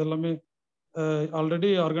சொன்ன மாதிரி அதெல்லாமே ஆல்ரெடி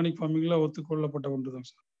ஆர்கானிக் ஃபார்மிங்ல ஒத்துக்கொள்ளப்பட்ட ஒன்று தான்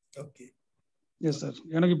சார். ஓகே. எஸ் சார்,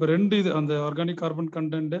 எனக்கு இப்போ ரெண்டு இது, அந்த ஆர்கானிக் கார்பன்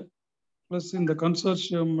கண்டென்ட் பிளஸ் இந்த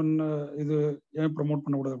கன்சோர்ஷியம் இது ஏன் ப்ரமோட்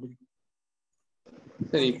பண்ணக்கூடாது அப்படின்னு.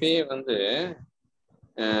 சரி, இப்பயே வந்து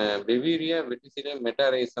பெவீரியா, வெட்டிசிலியா,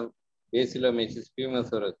 மெட்டாரைசம், பேசிலோமைசிஸ்,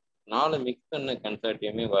 பியூமசோரஸ் 4 மிக்ஸ் பண்ண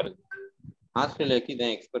கன்சார்டியமே வருது. ஆஸ்திரேலியாவுக்கு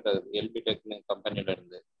இதான் எக்ஸ்பெக்ட் ஆகுது, எல்பிடெக்னு கம்பெனில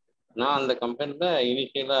இருந்து. நான் அந்த கம்பெனில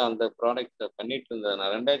இனிஷியலா அந்த ப்ராடக்ட்ஸை பண்ணிட்டு இருந்தேன்.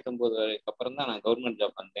 நான் 2009 வரைக்கும் அப்புறம் தான் நான் கவர்மெண்ட்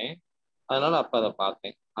ஜாப் வந்தேன். அதனால அப்போ அதை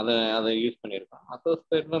பார்த்தேன், அதை யூஸ் பண்ணியிருக்கேன்.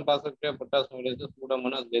 அசோஸ்பேரிலம், பாஸ்பேட், பொட்டாசியம்,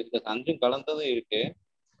 சூடோமோனாஸ், பேசிலஸ் 5ம் கலந்ததும் இருக்கு.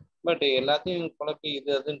 பட் எல்லாத்தையும் குழப்பி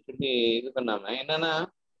அதுன்னு சொல்லி இது பண்ணாம, என்னன்னா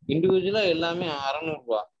இண்டிவிஜுவலா எல்லாமே 600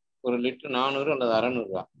 ரூபா, ஒரு லிட்டர் 400 அல்லது 600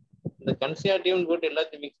 ரூபா. இந்த கன்சியாட்டிவ்னு போட்டு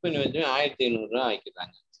எல்லாத்தையும் மிக்ஸ் பண்ணி வச்சு 1500 ரூபா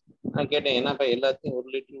ஆக்கிட்டாங்க. நான் கேட்டேன், என்னப்பா எல்லாத்தையும் 1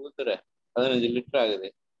 லிட்டர் ஊத்துற, 15 லிட்டர் ஆகுது,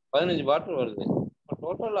 15 பாட்டில் வருது,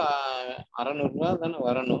 டோட்டல் 600 ரூபா தானே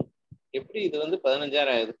வரணும், எப்படி இது வந்து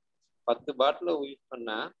 15000 ஆகுது? 10 பாட்டில் யூஸ்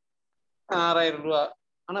பண்ணா 6000 ரூபா,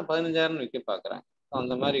 ஆனா 15000 விற்க பாக்குறேன்.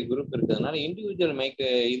 அந்த மாதிரி குரூப் இருக்கிறதுனால இண்டிவிஜுவல்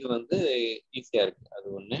இது வந்து ஈஸியா இருக்கு, அது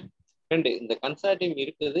ஒண்ணு. 2, இந்த கன்சார்டியம்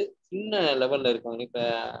இருக்குது சின்ன லெவல்ல இருக்காங்க. இப்ப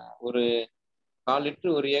ஒரு 4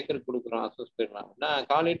 லிட்டர் 1 ஏக்கர் கொடுக்குறோம் அசோஸ்பேரிலம் அப்படின்னா,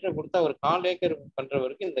 4 லிட்டர் கொடுத்தா ஒரு 4 ஏக்கர்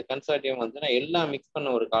பண்றவருக்கு இந்த கன்சார்டியம் வந்து எல்லாம் மிக்ஸ்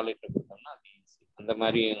பண்ண ஒரு 4 லிட்டர் கொடுத்தோம்னா அது ஈஸி. அந்த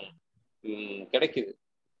மாதிரி கிடைக்குது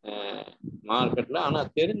மார்க்கெட்ல. ஆனா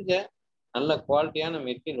தெரிஞ்ச நல்ல குவாலிட்டியான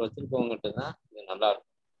மெட்டீரியல் வச்சிருக்கவங்ககிட்ட தான் இது நல்லா இருக்கும்.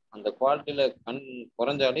 அந்த குவாலிட்டியில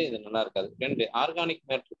குறைஞ்சாலே இது நல்லா இருக்காது. 2, ஆர்கானிக்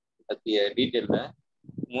மேட்டர் பற்றிய டீட்டெயில்ல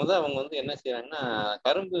அவங்க வந்து என்ன செய்யறாங்கன்னா,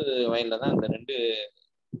 கரும்பு வயல்ல தான் இந்த 2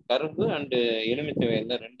 கரும்பு அண்டு எலுமிச்சை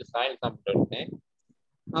வயல்ல 2 சாயில் சாம்பிள் எடுத்தேன்.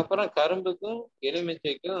 அப்புறம் கரும்புக்கும்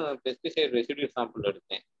எலுமிச்சைக்கும் பெஸ்டிசைட் ரெசிடியூ சாம்பிள்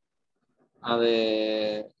எடுத்தேன். அது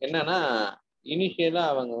என்னன்னா, இனிஷியலா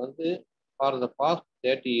அவங்க வந்து ஃபார் த பாஸ்ட்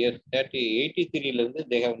 30 years 83ல இருந்து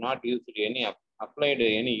they have not used any applied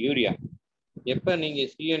any urea. எப்ப நீங்க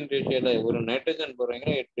CN ரேஷியோல ஒரு நைட்ரஜன்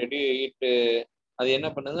போடுறீங்களோ அது என்ன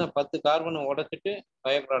பண்ணுங்க, 10 கார்பனை உடைச்சிட்டு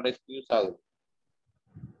பயோ ப்ராடக்ட்ஸ் யூஸ் ஆகுது.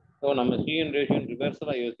 ஸோ நம்ம CN ரேஷியோ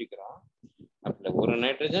ரிவர்ஸலா யோசிக்கிறோம். அப்படி ஒரு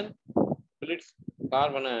நைட்ரஜன் சாலிட்ஸ்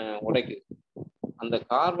கார்பனை உடைக்குது. அந்த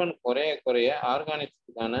கார்பன் குறைய குறைய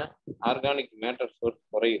ஆர்கானிக் மேட்டர் சோர்ஸ்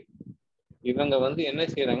குறையுது. இவங்க வந்து என்ன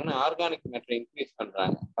செய்யறாங்கன்னா ஆர்கானிக் மேட்டரை இன்க்ரீஸ்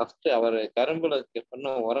பண்றாங்க. ஃபர்ஸ்ட் அவர் கரும்புல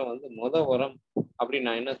பண்ண உரம் வந்து உரம் அப்படின்னு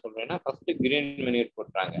நான் என்ன சொல்றேன்னா, ஃபர்ஸ்ட் கிரீன் மெனியூர்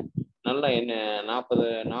போட்டுறாங்க. நல்லா என்ன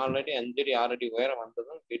 4 அடி 5 அடி 6 அடி உயரம்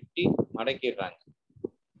வந்ததும் வெட்டி மடக்கிடுறாங்க,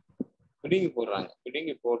 பிடுங்கி போடுறாங்க.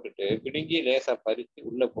 பிடுங்கி லேசா பறிச்சு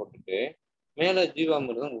உள்ள போட்டுட்டு மேல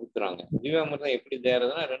ஜீவாமிர்தம் ஊத்துறாங்க. ஜீவாமிர்தம் எப்படி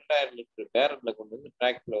தேறதுன்னா 2000 லிட்டர் பேரட்ல கொண்டு வந்து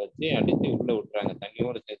டிராக்டர்ல வச்சு அடிச்சு உள்ள விட்டுறாங்க,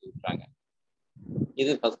 தண்ணியோட சேர்த்து விட்டுறாங்க.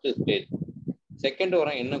 இது ஃபர்ஸ்ட் ஸ்டேஜ். செகண்ட்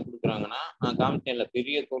உரம் என்ன கொடுக்குறாங்கன்னா, காமிச்சேன்ல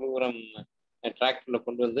பெரிய தொழு உரம் டிராக்டர்ல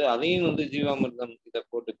கொண்டு வந்து அதையும் வந்து ஜீவாமிர்தம் இதை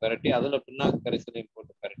போட்டு பரட்டி அதுல பின்னாக்கு கரைசலையும்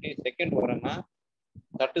போட்டு பரட்டி செகண்ட் உரமா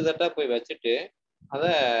தட்டா போய் வச்சுட்டு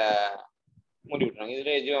அதை மூடி விட்டுறாங்க.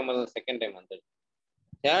 இதுல ஜீவாமிர்தம் செகண்ட் டைம் வந்துடுது.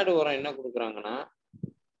 தேர்ட் உரம் என்ன கொடுக்குறாங்கன்னா,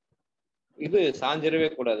 இது சாஞ்சிடவே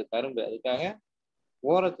கூடாது கரும்பு, அதுக்காக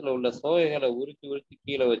ஓரத்துல உள்ள சோகைகளை உரிச்சு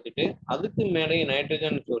கீழே வச்சுட்டு அதுக்கு மேலேயும்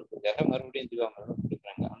நைட்ரஜன் சோர்ஸுக்காக மறுபடியும் ஜீவாமிர்தம்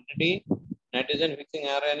கொடுக்குறாங்க. ஆல்ரெடி நைட்ரஜன் ஃபிக்சிங்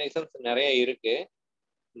ஆர்கானிசம்ஸ் நிறைய இருக்கு,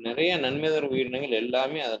 நிறைய நன்மைதர் உயிரினங்கள்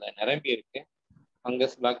எல்லாமே அதுல நிரம்பி இருக்கு.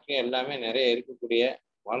 ஃபங்கஸ் பாக்டீரியா எல்லாமே நிறைய இருக்கக்கூடிய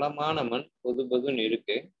வளமான மண் பொதுன்னு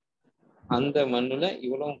இருக்கு. அந்த மண்ணுல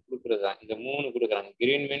இவ்வளவும் கொடுக்கறது தான். இந்த 3 கொடுக்குறாங்க,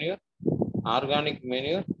 green manure, organic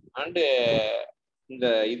manure and இந்த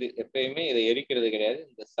இது எப்பயுமே இதை எரிக்கிறது கிடையாது,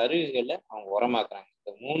 இந்த சருகுகளை அவங்க உரமாக்குறாங்க.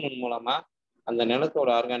 இந்த 3 மூலமா அந்த நிலத்தோட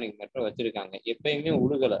ஆர்கானிக் மேட்டரை வச்சிருக்காங்க. எப்பயுமே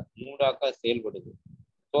உழுகலை, மூடாக்கா செயல்படுது.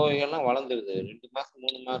 தோகைகள்லாம் வளர்ந்துருது. 2 மாசம்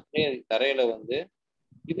 3 மாசத்துலயே தரையில வந்து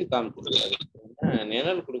இது காமிச்சிருது,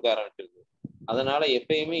 நிழல் கொடுக்க ஆரம்பிச்சிருது. அதனால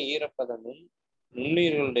எப்பயுமே ஈரப்பதமும்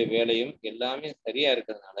நுண்ணுயிர்களுடைய வேலையும் எல்லாமே சரியா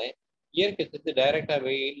இருக்கிறதுனால இயற்கை சத்து டைரக்டா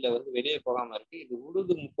வெயில்ல வந்து வெளியே போகாம இருக்கு. இது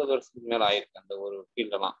உழுது 30 வருஷத்துக்கு மேல ஆயிருக்கு அந்த ஒரு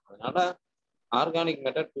ஃபீல்டெல்லாம். அதனால ஆர்கானிக்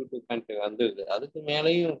மேட்டர் 2.5 வந்துருது. அதுக்கு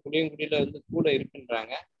மேலேயும் புளியங்குடியில வந்து கூட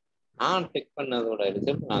இருக்குன்றாங்க. நான் செக் பண்ணதோட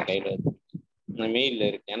ரிசல்ட் நான் கையில வச்சிருக்கேன், மெயில்ல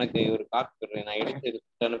இருக்கு. எனக்கு ஒரு காப்பி நான்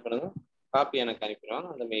எடுத்து அனுப்பினதும் காப்பி எனக்கு அனுப்பிடுவாங்க,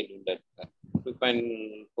 அந்த மெயில் உள்ள இருக்கு.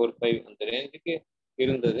 2.45 அந்த ரேஞ்சுக்கு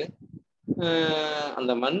இருந்தது.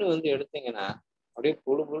 அந்த மண் வந்து எடுத்தீங்கன்னா அப்படியே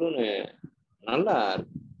புழுன்னு நல்லா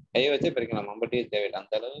இருக்கு, கையை வச்சே பறிக்கலாம், மம்பட்டியே தேவையில்லை,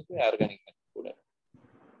 அந்த அளவுக்கு ஆர்கானிக் மேட்டர் கூட.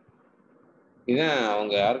 இதுதான்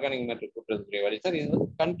அவங்க ஆர்கானிக் மேட்டர் கூட்டுறதுக்குரிய வழி சார். இது வந்து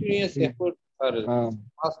கண்டினியூஸ் எஃபோர்ட் ஃபார்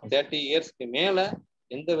பாஸ்ட் 30 இயர்ஸ்க்கு மேல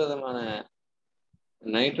எந்த விதமான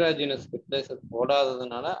nitrogenous fertiliser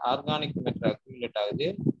போடாததுனால organic matter accumulate ஆகுது.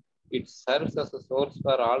 It serves as a source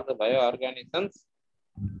for all the bio organisms,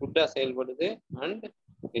 ஃபுட்டா செயல்படுது. அண்ட்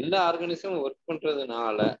எல்லா ஆர்கானிசமும் ஒர்க்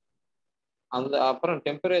பண்றதுனால அந்த அப்புறம்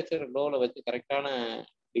டெம்பரேச்சர் லோல வச்சு கரெக்டான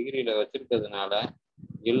டிகிரியில வச்சிருக்கிறதுனால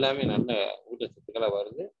எல்லாமே நல்ல ஊட்டச்சத்துக்களா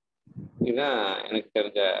வருது. இதுதான் எனக்கு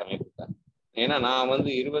தெரிஞ்ச அமைப்பு தான். ஏன்னா நான் வந்து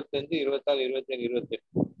 25, 26, 27, 28,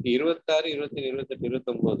 26, 27, 28,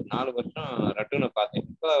 29 4 வருஷம் ரட்டுன்னு பார்த்தேன்.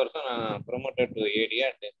 30 வருஷம் நான் promoted to ஏடியா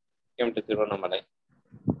came to Tiruvannamalai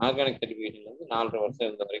organic சர்டிஃபிகேஷன்ல வந்து 4.5 வருஷம்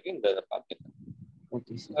இருந்த வரைக்கும் இந்த இதை பார்த்துட்டேன்.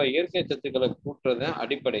 இயற்கை சத்துக்களை கூட்டுறது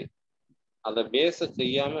அடிப்படை. அதை பேஸை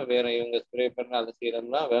செய்யாம வேற இவங்க ஸ்ப்ரே பண்ண அதை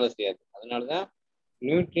செய்யறதுலாம் வேலை செய்யாது. அதனாலதான்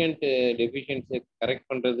நியூட்ரியன்ட் டெஃபிஷியன்சி கரெக்ட்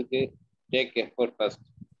பண்றதுக்கு டேக் எஃபோர்ட் ஃபர்ஸ்ட்,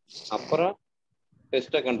 அப்புறம்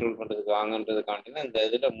பெஸ்ட்டை கண்ட்ரோல் பண்றதுக்கு வாங்கன்றதுக்காண்டி தான் இந்த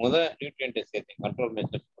இதுல நியூட்ரியன்ட்டை சேர்த்து கண்ட்ரோல்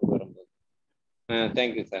மெத்தட்ஸ் கொண்டு வரும்போது.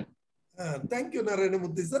 Thank you sir. Thank you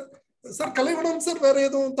Narayanamurthy sir. Sir கலைவணம் sir, வேற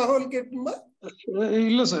எதுவும் தகவல் கேட்கணுமா?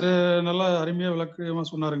 இல்ல சார், நல்லா அருமையா விளக்கமா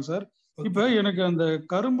சொன்னாருங்க சார். இப்ப எனக்கு அந்த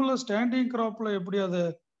கரும்புல ஸ்டாண்டிங் கிராப்ல எப்படி அதை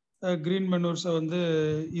கிரீன் மெனூர்ஸை வந்து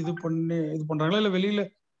இது பண்றாங்களா, இல்ல வெளியில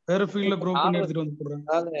வேற ஃபீல்ட்ல க்ரோ பண்ணி எடுத்துட்டு வந்து போடுறாங்க?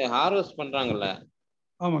 அதாவது ஹார்வெஸ்ட் பண்றாங்கல்ல,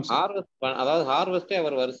 ஆமாங்க சார். அதாவது ஹார்வெஸ்டே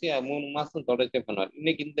அவர் வரிசையா 3 மாசம் தொடர்ச்சியா பண்ணுவார்.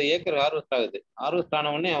 இன்னைக்கு இந்த ஏக்கர் ஹார்வெஸ்ட் ஆகுது. ஹார்வெஸ்ட்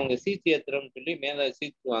ஆன உடனே அவங்க சீச்சு ஏத்துறோம்னு சொல்லி மேல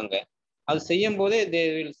சீச்சுவாங்க. அது செய்யும் போதே தே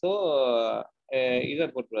வில் ஷோ இதை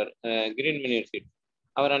போட்டுருவார், கிரீன் மெனியூர் சீட்.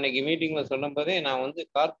 அவர் அன்னைக்கு மீட்டிங்ல சொல்லும் போதே நான் வந்து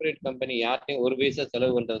கார்பரேட் கம்பெனி யார்ட்டையும் 1 பைசா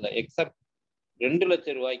செலவு பண்றதில்ல, எக்ஸப்ட் 2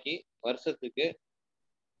 லட்சம் ரூபாய்க்கு வருஷத்துக்கு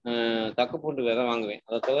தக்கப்பூண்டு விதை வாங்குவேன்.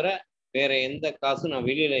 அதை தவிர வேற எந்த காசும் நான்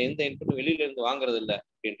வெளியில எந்த இன்புட்டும் வெளியில இருந்து வாங்குறது இல்லை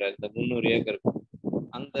அப்படின்றாரு. இந்த 300 ஏக்கருக்கு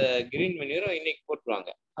அந்த கிரீன் மெனியூரை இன்னைக்கு போட்டுருவாங்க.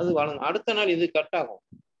 அது வளரும். அடுத்த நாள் இது கட் ஆகும்.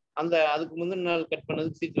 அதுக்கு முந்தின நாள் கட்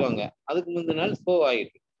பண்ணதுக்கு சீச்சுவாங்க, அதுக்கு முந்தின நாள் சோ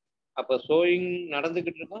ஆகிட்டு. அப்ப சோயிங்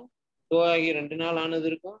நடந்துகிட்டு இருக்கும். சோ ஆகி 2 நாள் ஆனது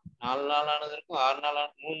இருக்கும், 4 நாள் ஆனது இருக்கும், 6 நாள்,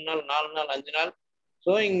 3 நாள், 4 நாள், 5 நாள்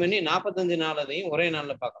சோயிங் பண்ணி 45 நாள் அதையும் ஒரே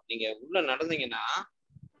நாள்ல பார்க்கலாம். நீங்க உள்ள நடந்தீங்கன்னா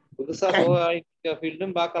புதுசா சோ ஆகிட்ட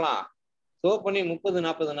ஃபீல்டும் பார்க்கலாம், சோ பண்ணி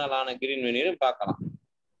 30-40 நாள் ஆன கிரீன் மெனியூரும் பார்க்கலாம்.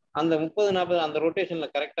 அந்த 30-40 அந்த ரொட்டேஷன்ல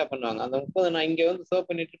கரெக்டா பண்ணுவாங்க. அந்த 30 நான் இங்க வந்து சர்வ்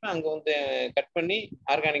பண்ணிட்டு இருப்பேன், அங்க வந்து கட் பண்ணி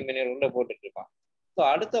ஆர்கானிக் மெனியூர் உள்ள போட்டுட்டு இருப்பான். ஸோ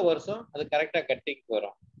அடுத்த வருஷம் அது கரெக்டா கட்டிக்கு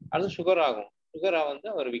வரும். அது சுகர் ஆகும். சுகரா வந்து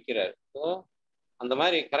அவர் விற்கிறாரு. ஸோ அந்த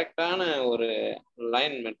மாதிரி கரெக்டான ஒரு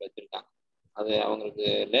லைன்மெண்ட் வச்சிருக்காங்க. அது அவங்களுக்கு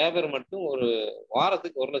லேபர் மட்டும் ஒரு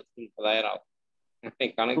வாரத்துக்கு 1,30,000 ஆகும்.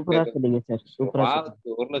 கணக்கு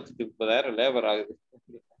வாரத்துக்கு 1,30,000 லேபர் ஆகுது.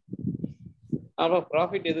 அப்புறம்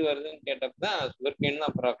ப்ராஃபிட் எது வருதுன்னு கேட்டப்பதான் சுகர்கெயின்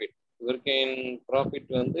தான் ப்ராஃபிட். சுகர்கெயின்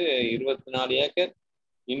ப்ராஃபிட் வந்து 24 acre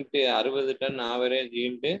into 60 ton average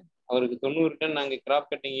yield. அவருக்கு 90 டன் நாங்கள் கிராப்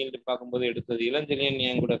கட்டிங் ஈல்டு பார்க்கும்போது எடுத்தது. இளஞ்செழியன்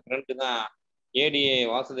என் கூட ஃப்ரெண்டு தான் ஏடிஏ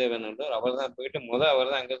வாசுதேவன். அவர் தான் போயிட்டு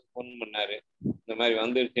அவர் தான் அங்கே ஃபோன் பண்ணாரு, இந்த மாதிரி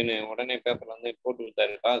வந்துருச்சுன்னு. உடனே பேப்பர்ல வந்து போட்டு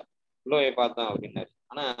விட்டாருப்பா, கிலோவை பார்த்தோம் அப்படின்னாரு.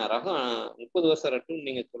 ஆனா ரகம் 30 வருஷம் ரட்டுன்னு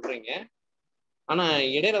நீங்க சொல்றீங்க, ஆனா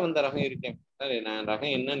இடையில வந்த ரகம் இருக்கேன் சார். நான்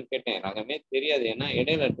ரகம் என்னன்னு கேட்டேன், ரகமே தெரியாது. ஏன்னா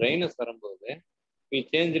இடையில ட்ரைனஸ் வரும்போது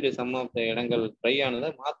சேஞ்சு சம் ஆஃப் த இடங்கள் ட்ரை ஆனதை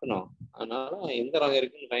மாத்தணும். அதனால எந்த ரகம்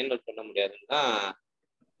இருக்குன்னு ஃபைனல் சொல்ல முடியாதுன்னு தான்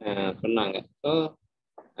சொன்னாங்க. ஸோ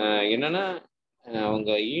என்னன்னா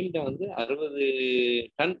அவங்க ஈல்ட வந்து 60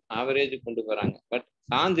 டன் ஆவரேஜ் கொண்டு போறாங்க. But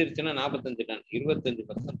சாஞ்சிருச்சுன்னா 45 ton,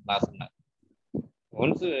 25% லாஸ்னா.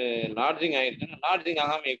 ஒன்ஸ் லார்ஜிங் ஆயிடுச்சுன்னா, லார்ஜிங்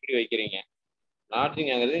ஆகாம எப்படி வைக்கிறீங்க?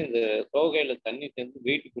 லார்ஜிங் ஆகுது இந்த தோகையில தண்ணி சேர்ந்து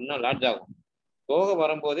வெயிட்டுக்குன்னா லார்ஜ் ஆகும். தோகை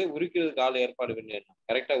வரும்போதே உரிக்கிறதுக்கு ஆள் ஏற்பாடு பண்ணிடணும்.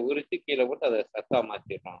 கரெக்டா உரிச்சு கீழே போட்டு அதை சத்தா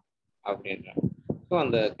மாற்றிடணும் அப்படின்றாங்க. ஸோ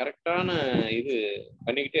அந்த கரெக்டான இது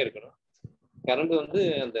பண்ணிக்கிட்டே இருக்கணும். கரும்பு வந்து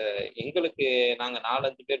அந்த எங்களுக்கு நாங்கள்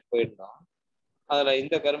 4-5 பேர் போயிருந்தோம். அதில்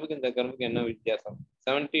இந்த கரும்புக்கு இந்த கரும்புக்கு என்ன வித்தியாசம்?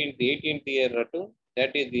 17th 18th year ரட்டும்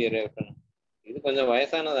 30th year ரட்டும், இது கொஞ்சம்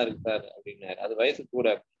வயசானதா இருக்கு சார் அப்படின்னாரு. அது வயசு கூட.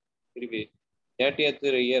 திருப்பி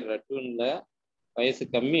 30th இயர் ரட்டுன்ல வயசு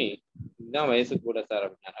கம்மி, இதுதான் வயசு கூட சார்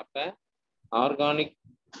அப்படின்னாரு. அப்போ ஆர்கானிக்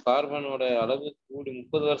கார்பனோட அளவு கூடி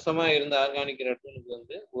 30 வருஷமா இருந்த ஆர்கானிக் ரட்டுனுக்கு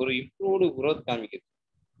வந்து ஒரு இம்ப்ரூவ்டு குரோத் காமிக்குது.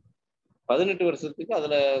 18 வருஷத்துக்கு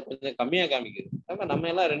அதுல கொஞ்சம் கம்மியா காமிக்குது. நம்ம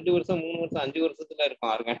எல்லாம் 2 வருஷம் 3 வருஷம் 5 வருஷத்துல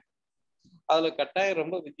இருக்கும் ஆர்கானிக். அதுல கட்டாயம்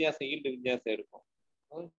ரொம்ப வித்தியாசம், ஈல்டு வித்தியாசம் இருக்கும்.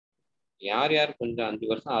 யார் யார் கொஞ்சம் 5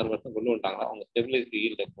 வருஷம் 6 வருஷம் கொண்டு வந்துட்டாங்களோ அவங்க ஸ்டெபிலிட்டி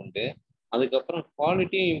ஈல்டை கொண்டு, அதுக்கப்புறம்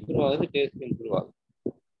குவாலிட்டியும் இம்ப்ரூவ் ஆகுது, டேஸ்டும் இம்ப்ரூவ் ஆகுது.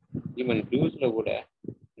 ஈவன் ஜூஸ்ல கூட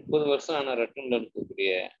 30 வருஷம் ஆன ரட்டன்ல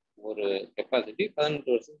இருக்கக்கூடிய ஒரு கெப்பாசிட்டி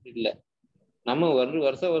 18 வருஷம் இல்லை. நம்ம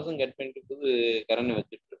வருஷம் கட் பண்ணிட்டு புது கரண்ட்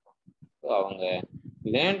வச்சுட்டு இருக்கோம். ஸோ அவங்க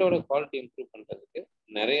லேண்டோட குவாலிட்டி இம்ப்ரூவ் பண்றதுக்கு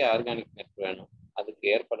நிறைய ஆர்கானிக் நெட் வேணும். அதுக்கு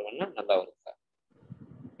ஏற்பாடு பண்ணா நல்லா வரும் sir.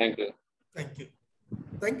 Thank you.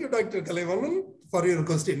 Thank you doctor Kalaivanan for your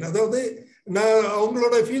question. அதாவது நான்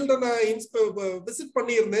அவங்களோட ஃபீல்டை நான் விசிட்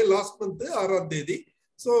பண்ணியிருந்தேன் லாஸ்ட் மந்த் 6ஆம் தேதி.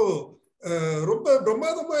 ஸோ ரொம்ப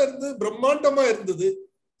பிரம்மாண்டமா இருந்தது.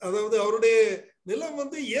 அதாவது அவருடைய நிலம்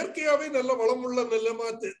வந்து இயற்கையாவே நல்ல வளமுள்ள நிலமா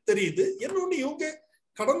தெரியுது. இன்னொன்னு இவங்க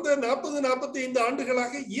கடந்த 40-45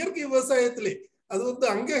 ஆண்டுகளாக இயற்கை விவசாயத்திலே, அது வந்து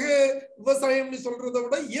அங்கக விவசாயம்னு சொல்றதை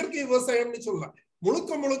விட இயற்கை விவசாயம்னு சொல்லலாம்.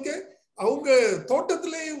 முழுக்க அவங்க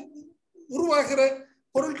தோட்டத்திலே உருவாகிற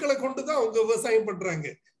பொருட்களை கொண்டுதான் அவங்க விவசாயம் பண்றாங்க.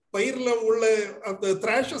 பயிர்ல உள்ள அந்த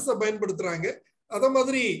திராஷஸை பயன்படுத்துறாங்க. அத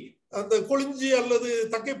மாதிரி அந்த கொளிஞ்சி அல்லது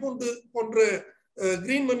தக்கைப்பூண்டு போன்ற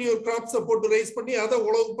கிரீன் மனியூர் கிராப்ஸை போட்டு ரைஸ் பண்ணி அதை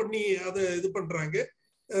உழவு பண்ணி அதை இது பண்றாங்க.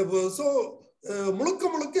 ஸோ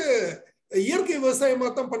முழுக்க இயற்கை விவசாயமா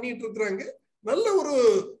தான் பண்ணிட்டு இருக்கிறாங்க. நல்ல ஒரு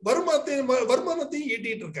வருமானத்தையும்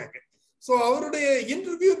ஈட்டிட்டு இருக்காங்க. ஸோ அவருடைய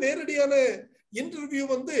இன்டர்வியூ, நேரடியான இன்டர்வியூ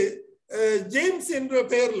வந்து ஜேம்ஸ் என்ற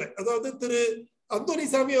பெயர்ல, அதாவது திரு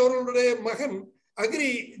அந்தோனிசாமி அவர்களுடைய மகன் அக்ரி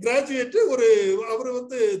கிராஜுவேட் அவர்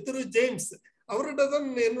வந்து திரு ஜேம்ஸ் அவர்கிட்ட தான்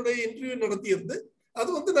என்னுடைய இன்டர்வியூ நடத்தியிருந்து. அது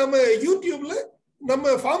வந்து நம்ம யூடியூப்ல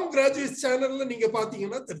நம்ம ஃபார்ம் கிராஜுவேட் சேனல்ல நீங்க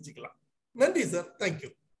பாத்தீங்கன்னா தெரிஞ்சுக்கலாம். நன்றி சார், தேங்க்யூ.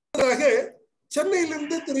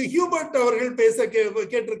 சென்னையிலிருந்து திரு ஹியூபர்ட் அவர்கள் பேச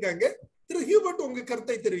கேட்டிருக்காங்க. திரு ஹியூபர்ட் உங்க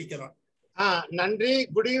கருத்தை தெரிவிக்கலாம். நன்றி.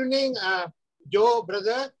 Good evening Joe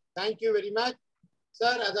brother, thank you very much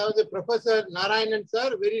sir. அதாவது professor Narayanan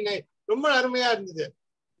sir, very nice, ரொம்ப அருமையா இருந்தது.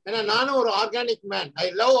 ஏன்னா நானும் ஒரு organic man, I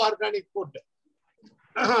love organic food.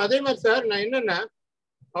 அதே மாதிரி சார், நான் என்னன்னா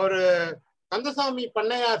ஒரு கந்தசாமி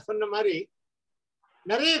பண்ணையார் சொன்ன மாதிரி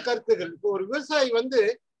நிறைய கருத்துக்கள். இப்போ ஒரு விவசாயி வந்து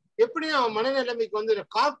எப்படியும் அவன் மனநிலைமைக்கு வந்து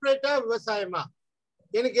கார்பரேட்டா விவசாயமா,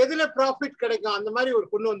 எனக்கு எதுல ப்ராஃபிட் கிடைக்கும் அந்த மாதிரி ஒரு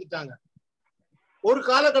கொண்டு வந்துட்டாங்க. ஒரு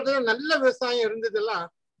காலகட்டத்தில் நல்ல விவசாயம் இருந்ததெல்லாம்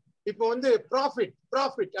இப்போ வந்து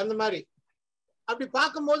ப்ராஃபிட் அந்த மாதிரி. அப்படி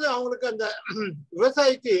பார்க்கும்போது அவங்களுக்கு அந்த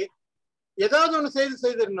விவசாயிக்கு ஏதாவது ஒண்ணு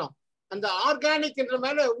செய்திடணும். அந்த ஆர்கானிக் என்ற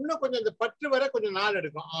மேல இன்னும் கொஞ்சம் அந்த பற்று வர கொஞ்சம் நாள்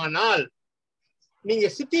எடுக்கும். ஆனால் நீங்க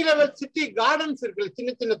சிட்டி லெவல், சிட்டி கார்டன்ஸ் இருக்கு, சின்ன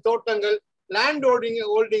சின்ன தோட்டங்கள், லேண்ட்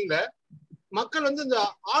ஹோல்டிங்ல மக்கள் வந்து இந்த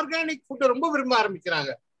ஆர்கானிக் ஃபுட்டை ரொம்ப விரும்ப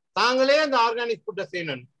ஆரம்பிக்கிறாங்க. தாங்களே அந்த ஆர்கானிக் ஃபுட்டை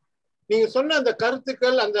செய்யணும். நீங்க சொன்ன அந்த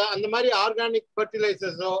கருத்துக்கள், அந்த மாதிரி ஆர்கானிக்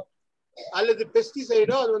ஃபர்டிலைசர்ஸோ அல்லது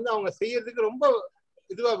பெஸ்டிசைடோ அது வந்து அவங்க செய்யறதுக்கு ரொம்ப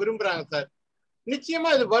இதுவா விரும்புறாங்க சார். நிச்சயமா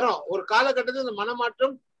இது வரும் ஒரு காலகட்டத்தில். இந்த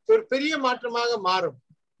மனமாற்றம் ஒரு பெரிய மாற்றமாக மாறும்.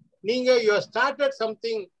 you have started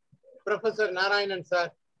something, Professor Narayanan sir,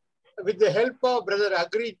 with the help of brother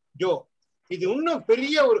Agri Joe. இது இன்னும்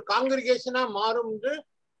பெரிய ஒரு காங்கிரிகேஷனா மாறும் என்று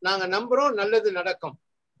நாங்க நம்புறோம். நல்லது நடக்கும்.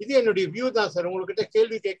 இது என்னுடைய வியூ தான் சார். உங்ககிட்ட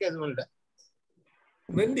கேள்வி கேட்க எதுவும் இல்லை.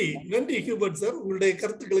 நன்றி நன்றி ஹியூபர்ட் சார், உங்களுடைய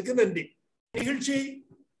கருத்துக்களுக்கு நன்றி. நிகழ்ச்சி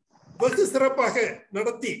வெகு சிறப்பாக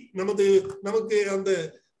நடத்தி நமக்கு அந்த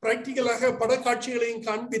பிராக்டிக்கலாக படக்காட்சிகளையும்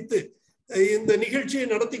காண்பித்து இந்த நிகழ்ச்சியை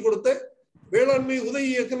நடத்தி கொடுத்த வேளாண்மை உதவி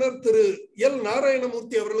இயக்குனர் திரு எல்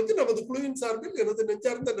நாராயணமூர்த்தி அவர்களுக்கு நமது குழுவின் சார்பில் எனது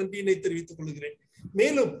நெஞ்சார்ந்த நன்றியினை தெரிவித்துக் கொள்கிறேன்.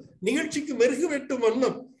 மேலும் நிகழ்ச்சிக்கு மெருகு வெட்டும்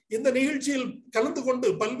வண்ணம் இந்த நிகழ்ச்சியில் கலந்து கொண்டு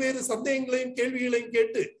பல்வேறு சந்தேகங்களையும் கேள்விகளையும்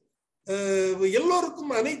கேட்டு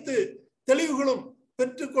எல்லோருக்கும் அனைத்து தெளிவுகளும்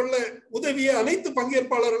பெற்றுக்கொள்ள உதவிய அனைத்து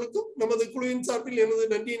பங்கேற்பாளர்களுக்கும் நமது குழுவின் சார்பில் எனது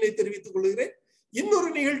நன்றியினை தெரிவித்துக் கொள்கிறேன். இன்னொரு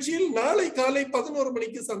நிகழ்ச்சியில் நாளை காலை 11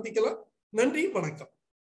 மணிக்கு சந்திக்கலாம். நன்றி, வணக்கம்.